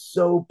 shit was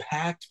so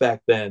packed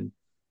back then.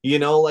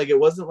 Like it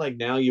wasn't like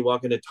now you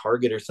walk into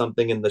Target or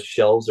something and the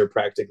shelves are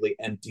practically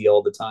empty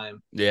all the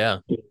time. Yeah.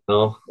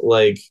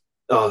 Like,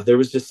 oh, there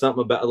was just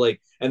something about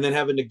like, and then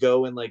having to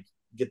go and like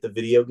get the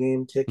video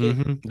game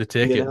ticket, the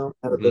ticket, out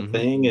of the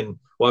thing, and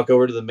walk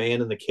over to the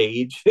man in the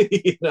cage,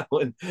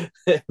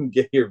 and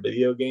get your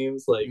video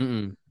games. Like,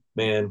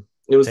 man,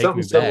 it was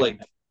something so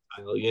like,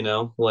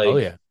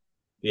 like,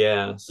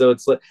 yeah. So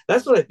it's like,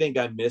 that's what I think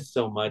I miss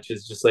so much,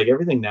 is just like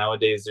everything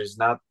nowadays. There's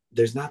not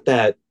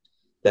that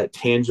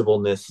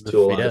tangibleness to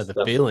a lot of the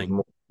stuff. Feeling.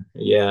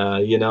 Yeah,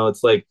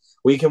 it's like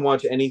we can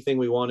watch anything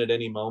we want at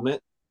any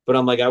moment. But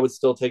I'm like, I would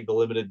still take the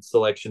limited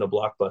selection of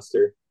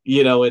Blockbuster,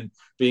 and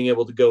being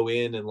able to go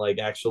in and like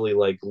actually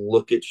like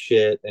look at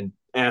shit and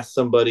ask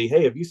somebody,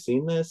 hey, have you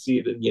seen this?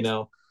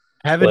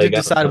 Having to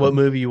decide what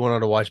movie you wanted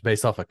to watch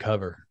based off a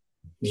cover.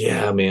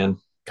 Yeah, man.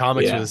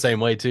 Comics were the same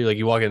way too. Like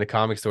you walk in the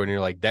comic store and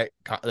you're like, that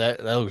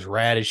looks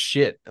rad as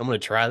shit. I'm gonna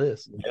try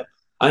this. Yeah.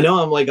 I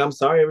know. I'm like, I'm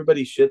sorry,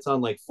 everybody shits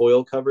on like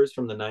foil covers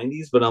from the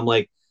 90s, but I'm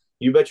like,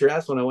 you bet your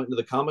ass when I went into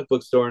the comic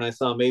book store and I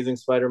saw Amazing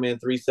Spider-Man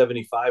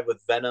 375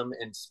 with Venom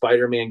and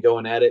Spider-Man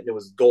going at it, and it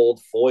was gold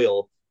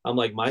foil. I'm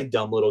like, my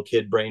dumb little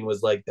kid brain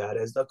was like, that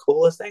is the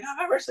coolest thing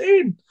I've ever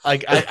seen.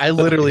 Like I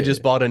literally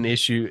just bought an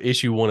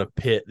issue 1 of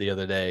Pitt the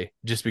other day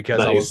just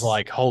because I was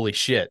like, holy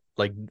shit.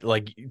 Like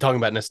talking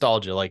about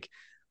nostalgia. Like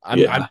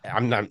I'm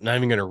not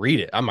even gonna read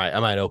it. I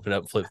might open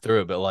up and flip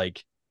through it, but like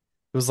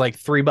it was like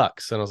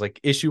 $3 and I was like,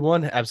 issue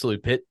 1,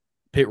 absolutely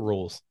Pitt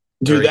rules.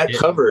 Dude, that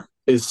cover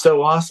is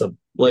so awesome.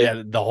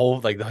 Like, the whole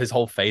his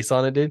whole face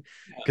on it, dude.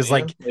 Because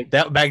like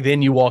that back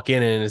then, you walk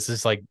in and it's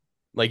just like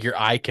your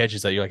eye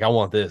catches that. You're like, I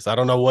want this. I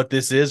don't know what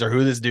this is or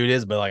who this dude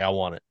is, but like I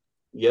want it.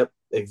 Yep,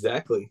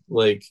 exactly.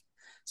 Like,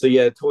 so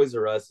yeah, Toys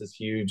R Us is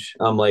huge.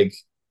 I'm like,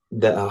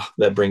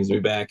 that brings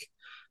me back.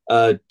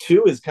 2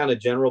 is kind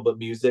of general, but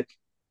music.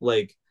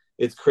 Like,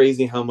 it's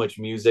crazy how much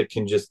music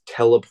can just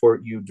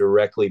teleport you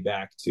directly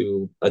back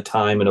to a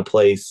time and a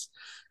place.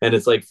 And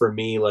it's like, for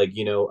me, like,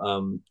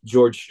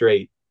 George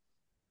Strait.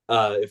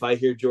 If I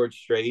hear George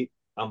Strait,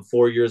 I'm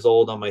 4 years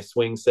old on my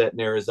swing set in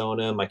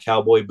Arizona, my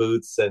cowboy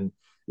boots, and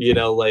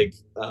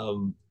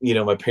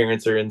my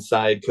parents are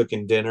inside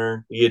cooking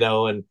dinner,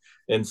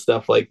 and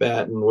stuff like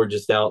that, and we're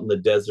just out in the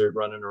desert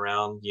running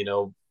around,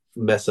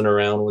 messing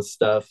around with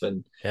stuff,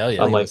 and hell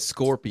yeah, I'm like,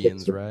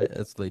 scorpions, right?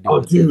 That's what they do.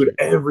 Oh, dude,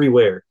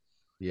 everywhere,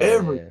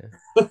 yeah.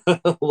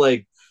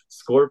 like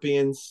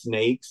scorpions,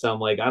 snakes. I'm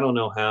like, I don't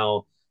know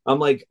how. I'm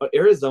like,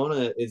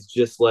 Arizona is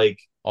just like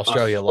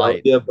Australia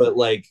light, but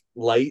like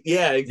light.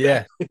 Yeah,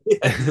 exactly. Yeah.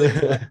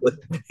 Exactly.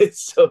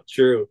 It's so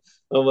true.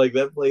 I'm like,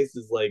 that place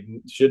is like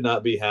should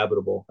not be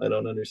habitable. I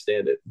don't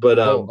understand it. But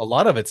Well, a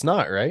lot of it's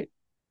not, right?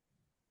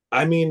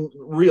 I mean,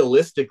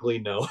 realistically,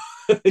 no.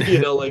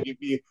 Like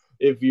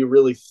if you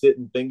really sit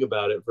and think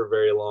about it for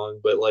very long,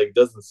 but like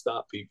doesn't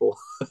stop people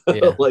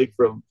Yeah. like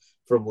from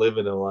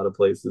living in a lot of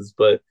places.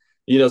 But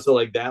so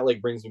like that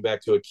like brings me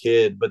back to a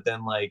kid. But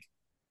then like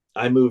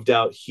I moved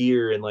out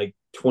here in like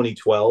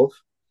 2012,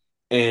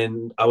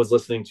 and I was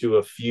listening to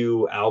a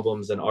few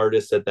albums and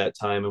artists at that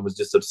time and was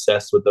just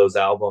obsessed with those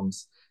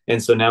albums.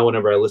 And so now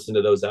whenever I listen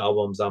to those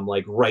albums, I'm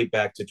like right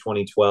back to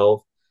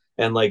 2012.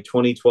 And like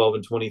 2012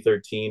 and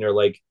 2013 are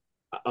like,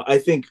 I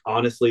think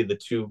honestly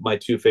my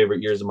two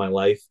favorite years of my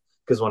life,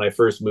 because when I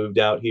first moved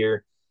out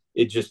here,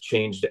 it just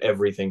changed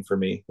everything for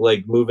me.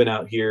 Like moving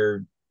out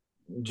here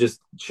just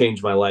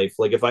changed my life.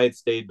 Like if I had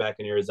stayed back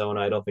in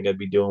Arizona, I don't think I'd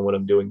be doing what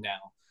I'm doing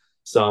now.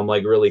 So I'm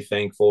like really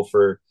thankful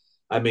for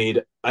I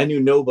knew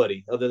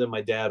nobody other than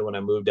my dad when I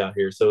moved out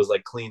here. So it was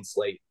like clean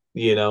slate.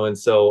 And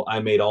so I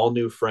made all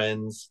new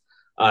friends.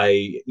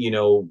 I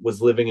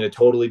was living in a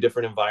totally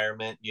different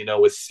environment,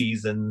 with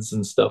seasons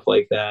and stuff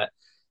like that.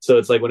 So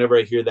it's like whenever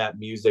I hear that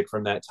music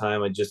from that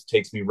time, it just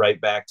takes me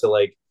right back to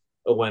like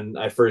when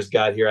I first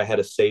got here, I had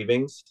a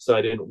savings. So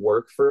I didn't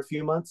work for a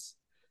few months.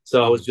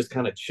 So I was just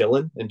kind of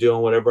chilling and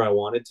doing whatever I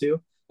wanted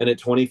to. And at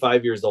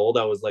 25 years old,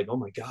 I was like, oh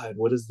my God,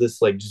 what is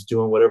this? Like just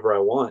doing whatever I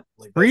want.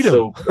 Like Freedom.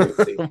 so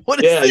crazy.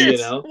 What is yeah,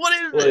 this? What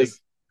is like,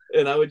 this?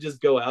 and I would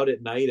just go out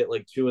at night at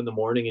like 2 a.m.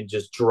 and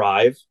just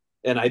drive.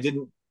 And I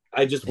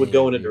just would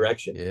go in a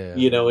direction,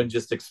 and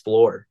just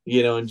explore,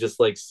 and just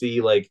like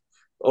see like,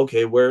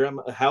 okay,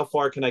 how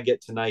far can I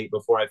get tonight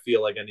before I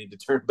feel like I need to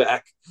turn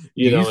back,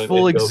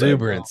 Youthful and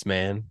exuberance,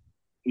 man.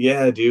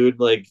 Yeah, dude.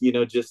 Like,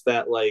 just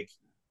that, like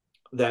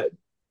that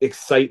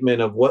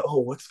excitement of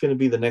what's going to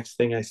be the next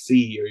thing I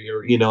see,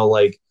 or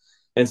like,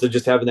 and so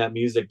just having that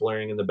music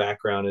blaring in the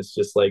background is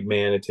just like,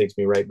 man, it takes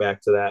me right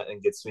back to that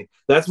and gets me.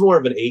 That's more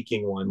of an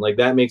aching one. Like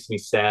that makes me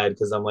sad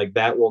because I'm like,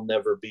 that will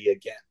never be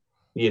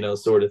again,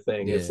 sort of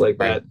thing. It's like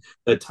that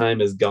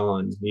time is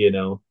gone.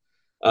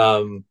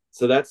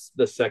 So that's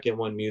the second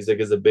one. Music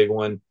is a big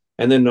one.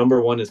 And then number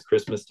one is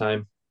Christmas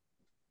time.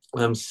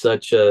 I'm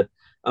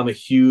I'm a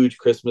huge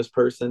Christmas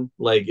person.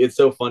 Like it's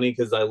so funny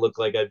because I look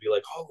like I'd be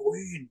like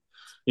Halloween,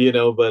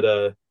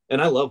 but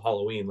and I love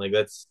Halloween. Like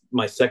that's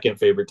my second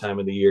favorite time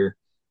of the year.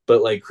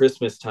 But like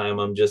Christmas time,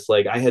 I'm just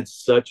like I had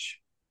such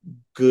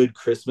good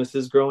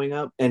Christmases growing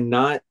up, and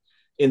not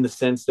in the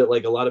sense that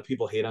like a lot of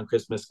people hate on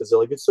Christmas because they're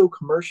like it's so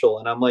commercial,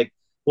 and I'm like,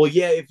 well,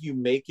 yeah, if you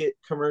make it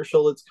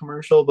commercial, it's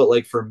commercial. But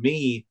like for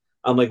me,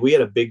 I'm like we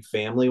had a big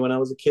family when I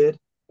was a kid,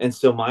 and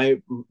so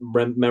my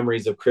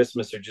memories of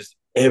Christmas are just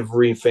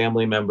every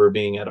family member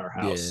being at our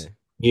house,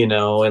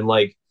 and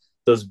like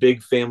those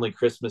big family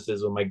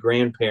Christmases with my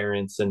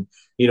grandparents and,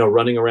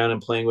 running around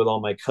and playing with all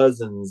my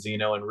cousins,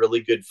 and really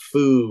good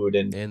food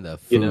and the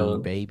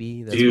food,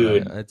 baby.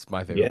 That's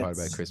my favorite part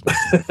about Christmas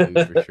is the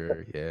food for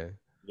sure. Yeah.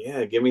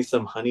 Yeah. Give me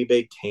some honey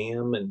baked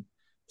ham and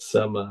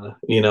some,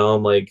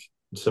 like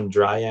some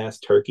dry ass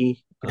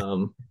turkey.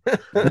 Love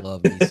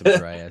me some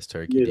dry ass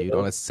turkey, dude.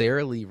 On a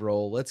Sara Lee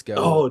roll. Let's go.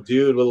 Oh,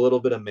 dude, with a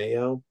little bit of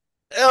mayo.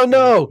 Oh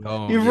no,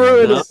 you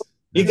ruined it.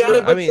 You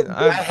gotta. I mean,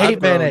 I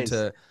hate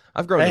mayonnaise.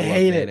 I've grown to love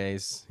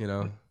mayonnaise.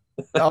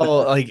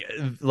 Oh,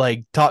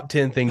 like top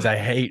 10 things I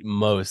hate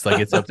most. Like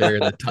it's up there in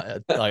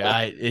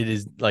the it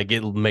is like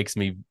it makes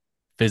me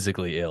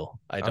physically ill.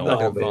 I'm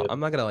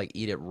not gonna like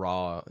eat it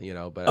raw,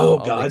 but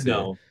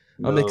no.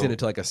 I'll mix it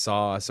into like a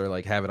sauce or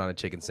like have it on a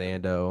chicken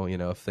sando.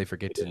 If they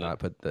forget to not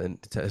put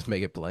to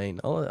make it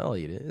plain, I'll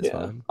eat it. It's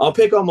fine. I'll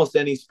pick almost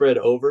any spread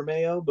over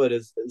mayo, but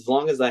as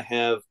long as I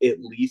have at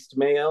least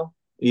mayo,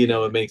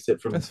 it makes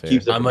it from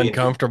keeps it. I'm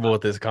uncomfortable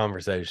with this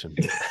conversation.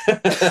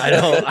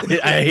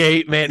 I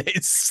hate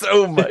mayonnaise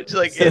so much.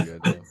 Like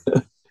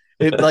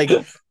it like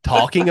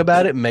talking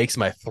about it makes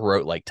my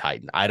throat like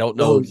tighten. I don't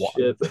know what,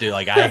 dude.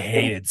 Like I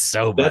hate it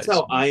so much. That's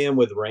how I am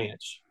with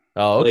ranch.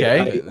 Oh,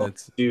 okay.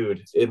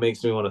 Dude, it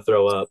makes me want to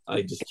throw up.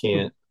 I just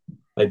can't.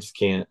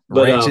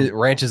 But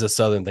ranch is a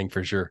Southern thing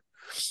for sure.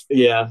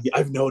 Yeah,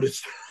 I've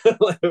noticed.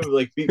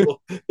 like people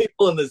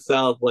in the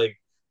South, like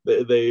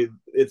they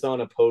it's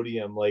on a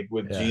podium like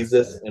with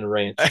Jesus and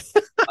ranch.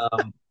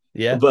 But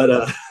yeah,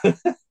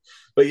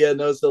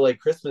 no. So like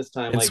Christmas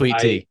time, and like sweet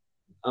tea.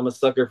 I'm a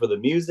sucker for the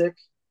music.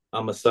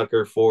 I'm a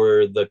sucker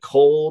for the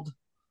cold.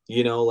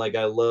 Like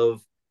I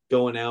love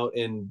going out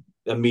and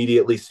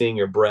immediately seeing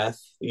your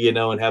breath,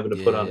 and having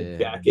to put on a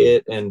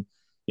jacket and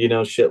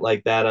shit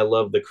like that. I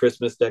love the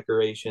Christmas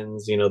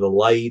decorations, the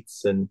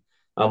lights, and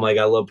I'm like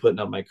I love putting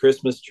up my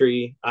Christmas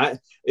tree.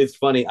 It's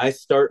funny, I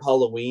start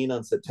Halloween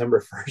on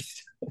September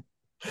 1st.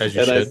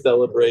 And I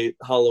celebrate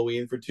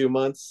Halloween for 2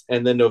 months,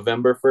 and then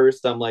November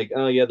 1st I'm like,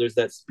 oh yeah, there's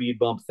that speed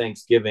bump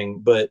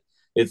Thanksgiving, but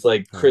it's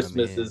like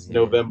Christmas is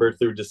November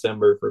through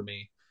December for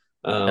me.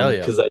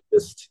 Because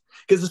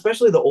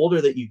especially the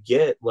older that you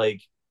get,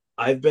 like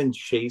I've been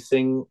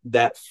chasing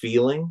that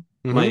feeling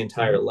my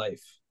entire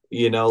life.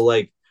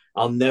 Like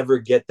I'll never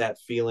get that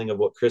feeling of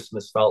what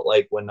Christmas felt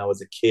like when I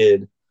was a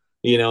kid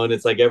and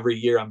it's like every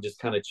year I'm just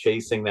kind of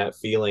chasing that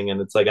feeling.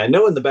 And it's like, I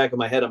know in the back of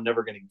my head, I'm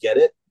never going to get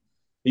it,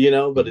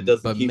 but it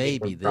doesn't But keep me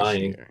maybe from this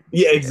trying. year.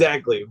 Yeah,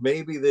 exactly.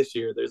 Maybe this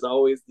year. There's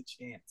always the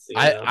chance.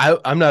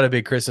 I'm not a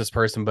big Christmas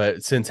person,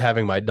 but since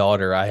having my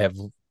daughter, I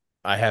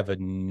have a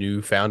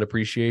newfound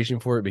appreciation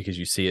for it, because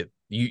you see it,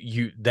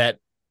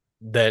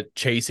 that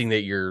chasing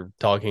that you're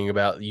talking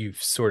about, you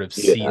sort of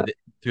see it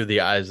through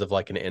the eyes of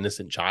like an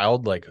innocent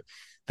child. Like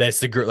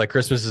that's like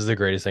Christmas is the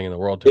greatest thing in the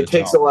world to It a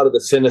takes child. a lot of the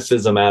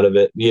cynicism out of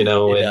it, It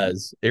and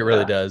does. It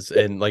really does.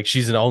 And like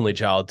she's an only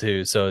child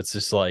too, so it's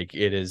just like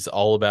it is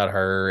all about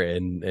her,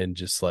 and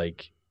just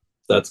like,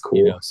 that's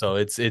cool. So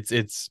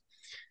it's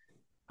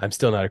I'm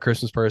still not a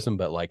Christmas person,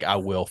 but like I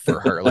will for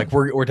her. Like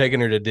we're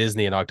taking her to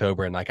Disney in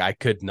October, and like I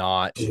could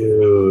not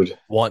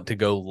want to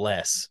go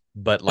less.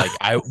 But like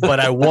I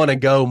want to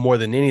go more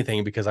than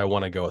anything because I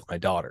want to go with my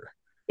daughter.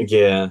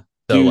 Yeah.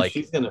 So Dude, like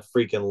she's gonna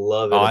freaking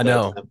love it. I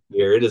know. That time of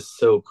year. It is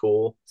so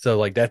cool. So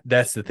like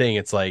that's the thing.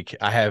 It's like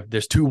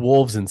there's two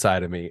wolves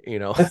inside of me,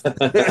 as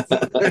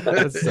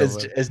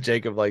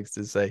Jacob likes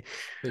to say.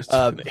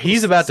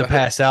 He's about to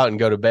pass out and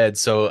go to bed.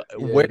 So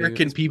where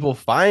can people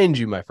find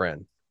you, my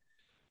friend?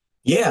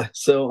 Yeah,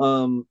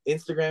 so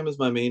Instagram is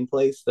my main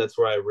place. That's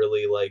where I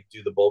really like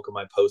do the bulk of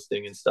my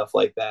posting and stuff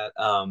like that.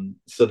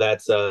 So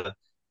that's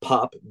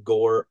Pop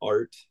Gore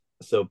Art.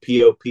 So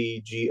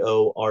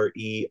POPGORE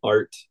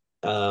art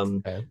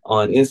on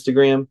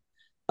Instagram.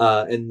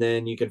 And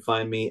then you can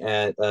find me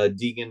at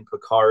Deegan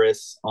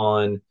Picaris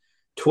on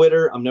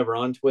Twitter. I'm never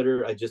on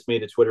Twitter. I just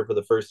made a Twitter for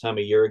the first time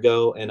a year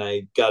ago, and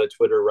I got a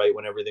Twitter right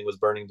when everything was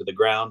burning to the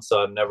ground.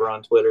 So I'm never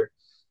on Twitter.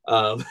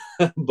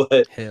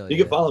 But you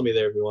can follow me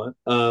there if you want.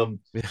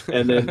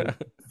 And then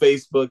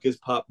Facebook is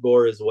Pop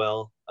Gore as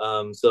well.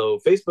 So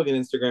Facebook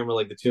and Instagram are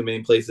like the two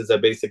main places. I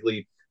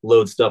basically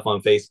load stuff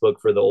on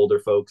Facebook for the older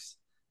folks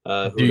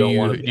who don't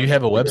want to. Do you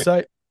have a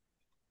website?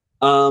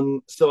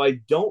 So I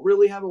don't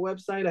really have a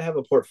website. I have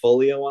a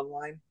portfolio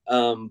online.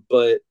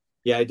 But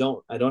yeah, I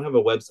don't have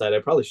a website. I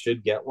probably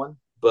should get one,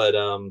 but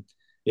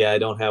yeah, I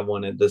don't have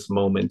one at this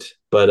moment.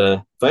 But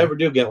if I ever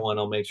do get one,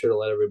 I'll make sure to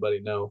let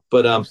everybody know.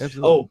 But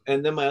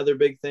and then my other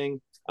big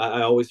thing,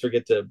 I always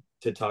forget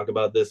to talk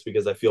about this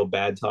because I feel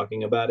bad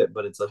talking about it,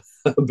 but it's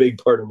a big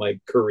part of my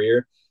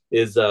career,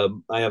 is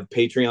I have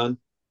Patreon.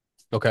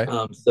 Okay.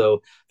 So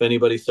if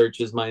anybody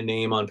searches my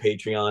name on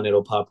Patreon,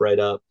 it'll pop right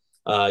up.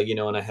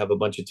 And I have a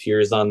bunch of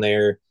tiers on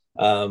there.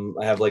 I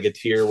have like a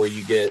tier where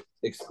you get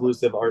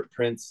exclusive art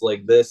prints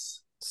like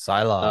this.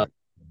 Cylon.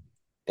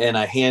 And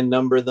I hand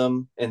number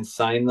them and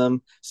sign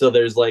them. So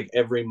there's like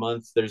every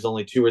month, there's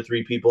only 2 or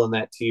 3 people in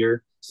that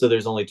tier. So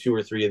there's only 2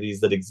 or 3 of these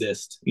that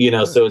exist,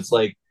 so it's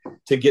like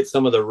to get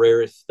some of the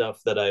rarest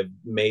stuff that I've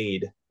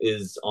made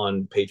is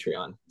on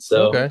Patreon.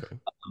 So,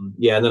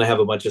 yeah. And then I have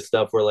a bunch of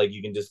stuff where like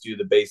you can just do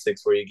the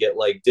basics where you get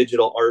like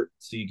digital art.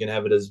 So you can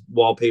have it as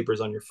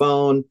wallpapers on your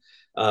phone.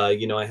 I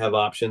have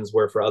options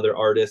where for other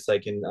artists, I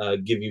can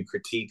give you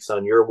critiques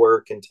on your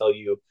work and tell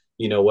you,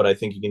 what I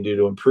think you can do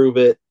to improve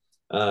it.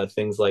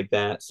 Things like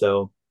that.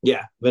 So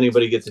yeah, if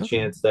anybody gets a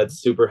chance,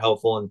 that's super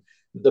helpful. And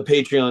the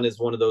Patreon is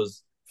one of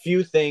those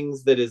few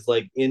things that is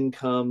like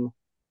income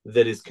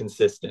that is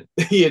consistent,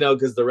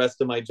 because the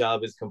rest of my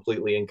job is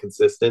completely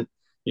inconsistent,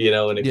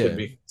 and it could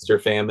be feast or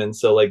famine.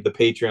 So like the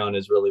Patreon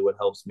is really what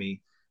helps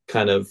me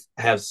kind of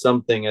have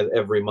something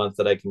every month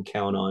that I can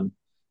count on,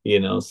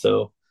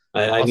 so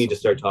I need to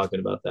start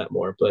talking about that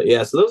more. But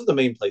yeah, so those are the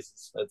main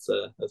places. That's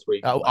where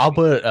you can I'll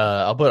put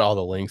all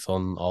the links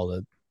on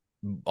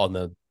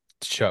the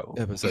show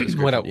episode.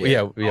 When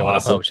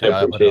awesome.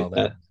 I appreciate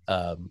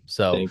that.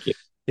 So thank you.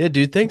 Yeah,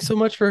 dude, thanks so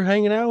much for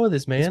hanging out with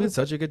us, man. It's been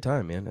such a good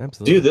time, man.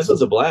 Absolutely. Dude, this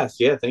was a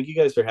blast. Yeah, thank you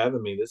guys for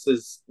having me. This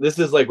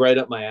is like right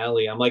up my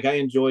alley. I'm like, I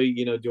enjoy,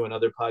 doing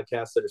other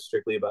podcasts that are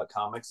strictly about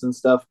comics and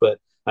stuff, but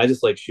I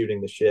just like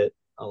shooting the shit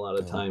a lot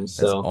of times.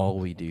 So that's all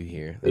we do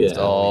here. That's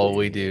all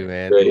we do,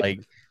 man. Great. Like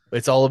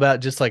it's all about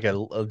just like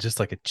a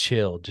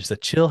chill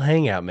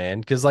hangout, man.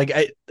 Because like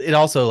it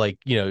also like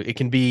it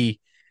can be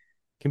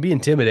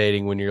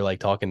intimidating when you're like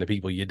talking to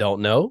people you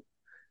don't know.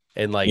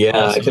 And like,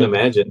 I can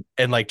imagine.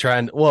 And like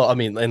trying to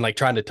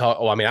talk.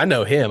 Oh, I mean, I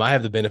know him. I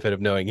have the benefit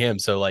of knowing him.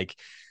 So like,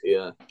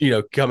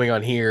 coming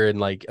on here and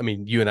like, I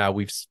mean, you and I,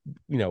 we've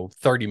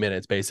 30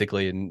 minutes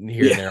basically, and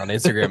here and there on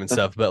Instagram and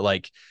stuff. But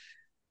like,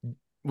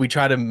 we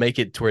try to make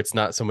it to where it's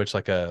not so much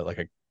like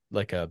a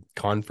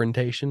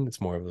confrontation. It's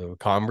more of a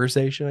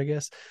conversation, I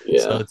guess.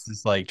 Yeah. So it's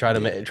just like try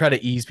to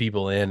ease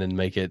people in and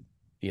make it.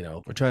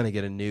 We're trying to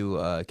get a new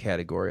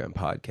category on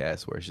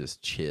podcasts where it's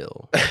just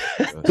chill.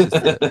 It's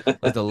just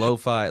like the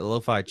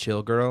lo-fi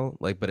chill girl,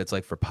 but it's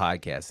like for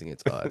podcasting,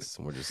 it's us.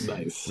 And we're just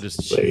nice. We're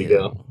just chill. There you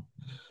go.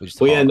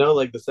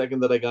 Like the second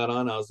that I got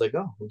on, I was like,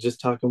 oh, I'm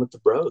just talking with the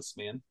bros,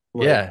 man.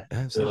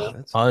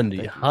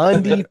 Absolutely.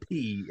 Handy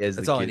P.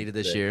 That's all I needed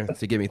this year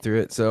to get me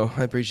through it. So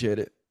I appreciate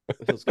it.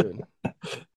 It feels good.